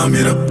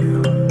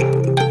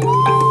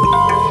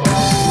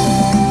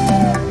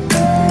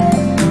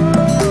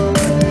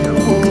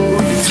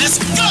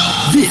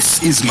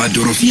This is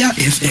Madorofia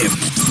FM.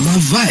 My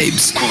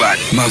vibes.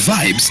 My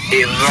vibes.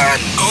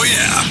 Oh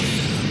yeah.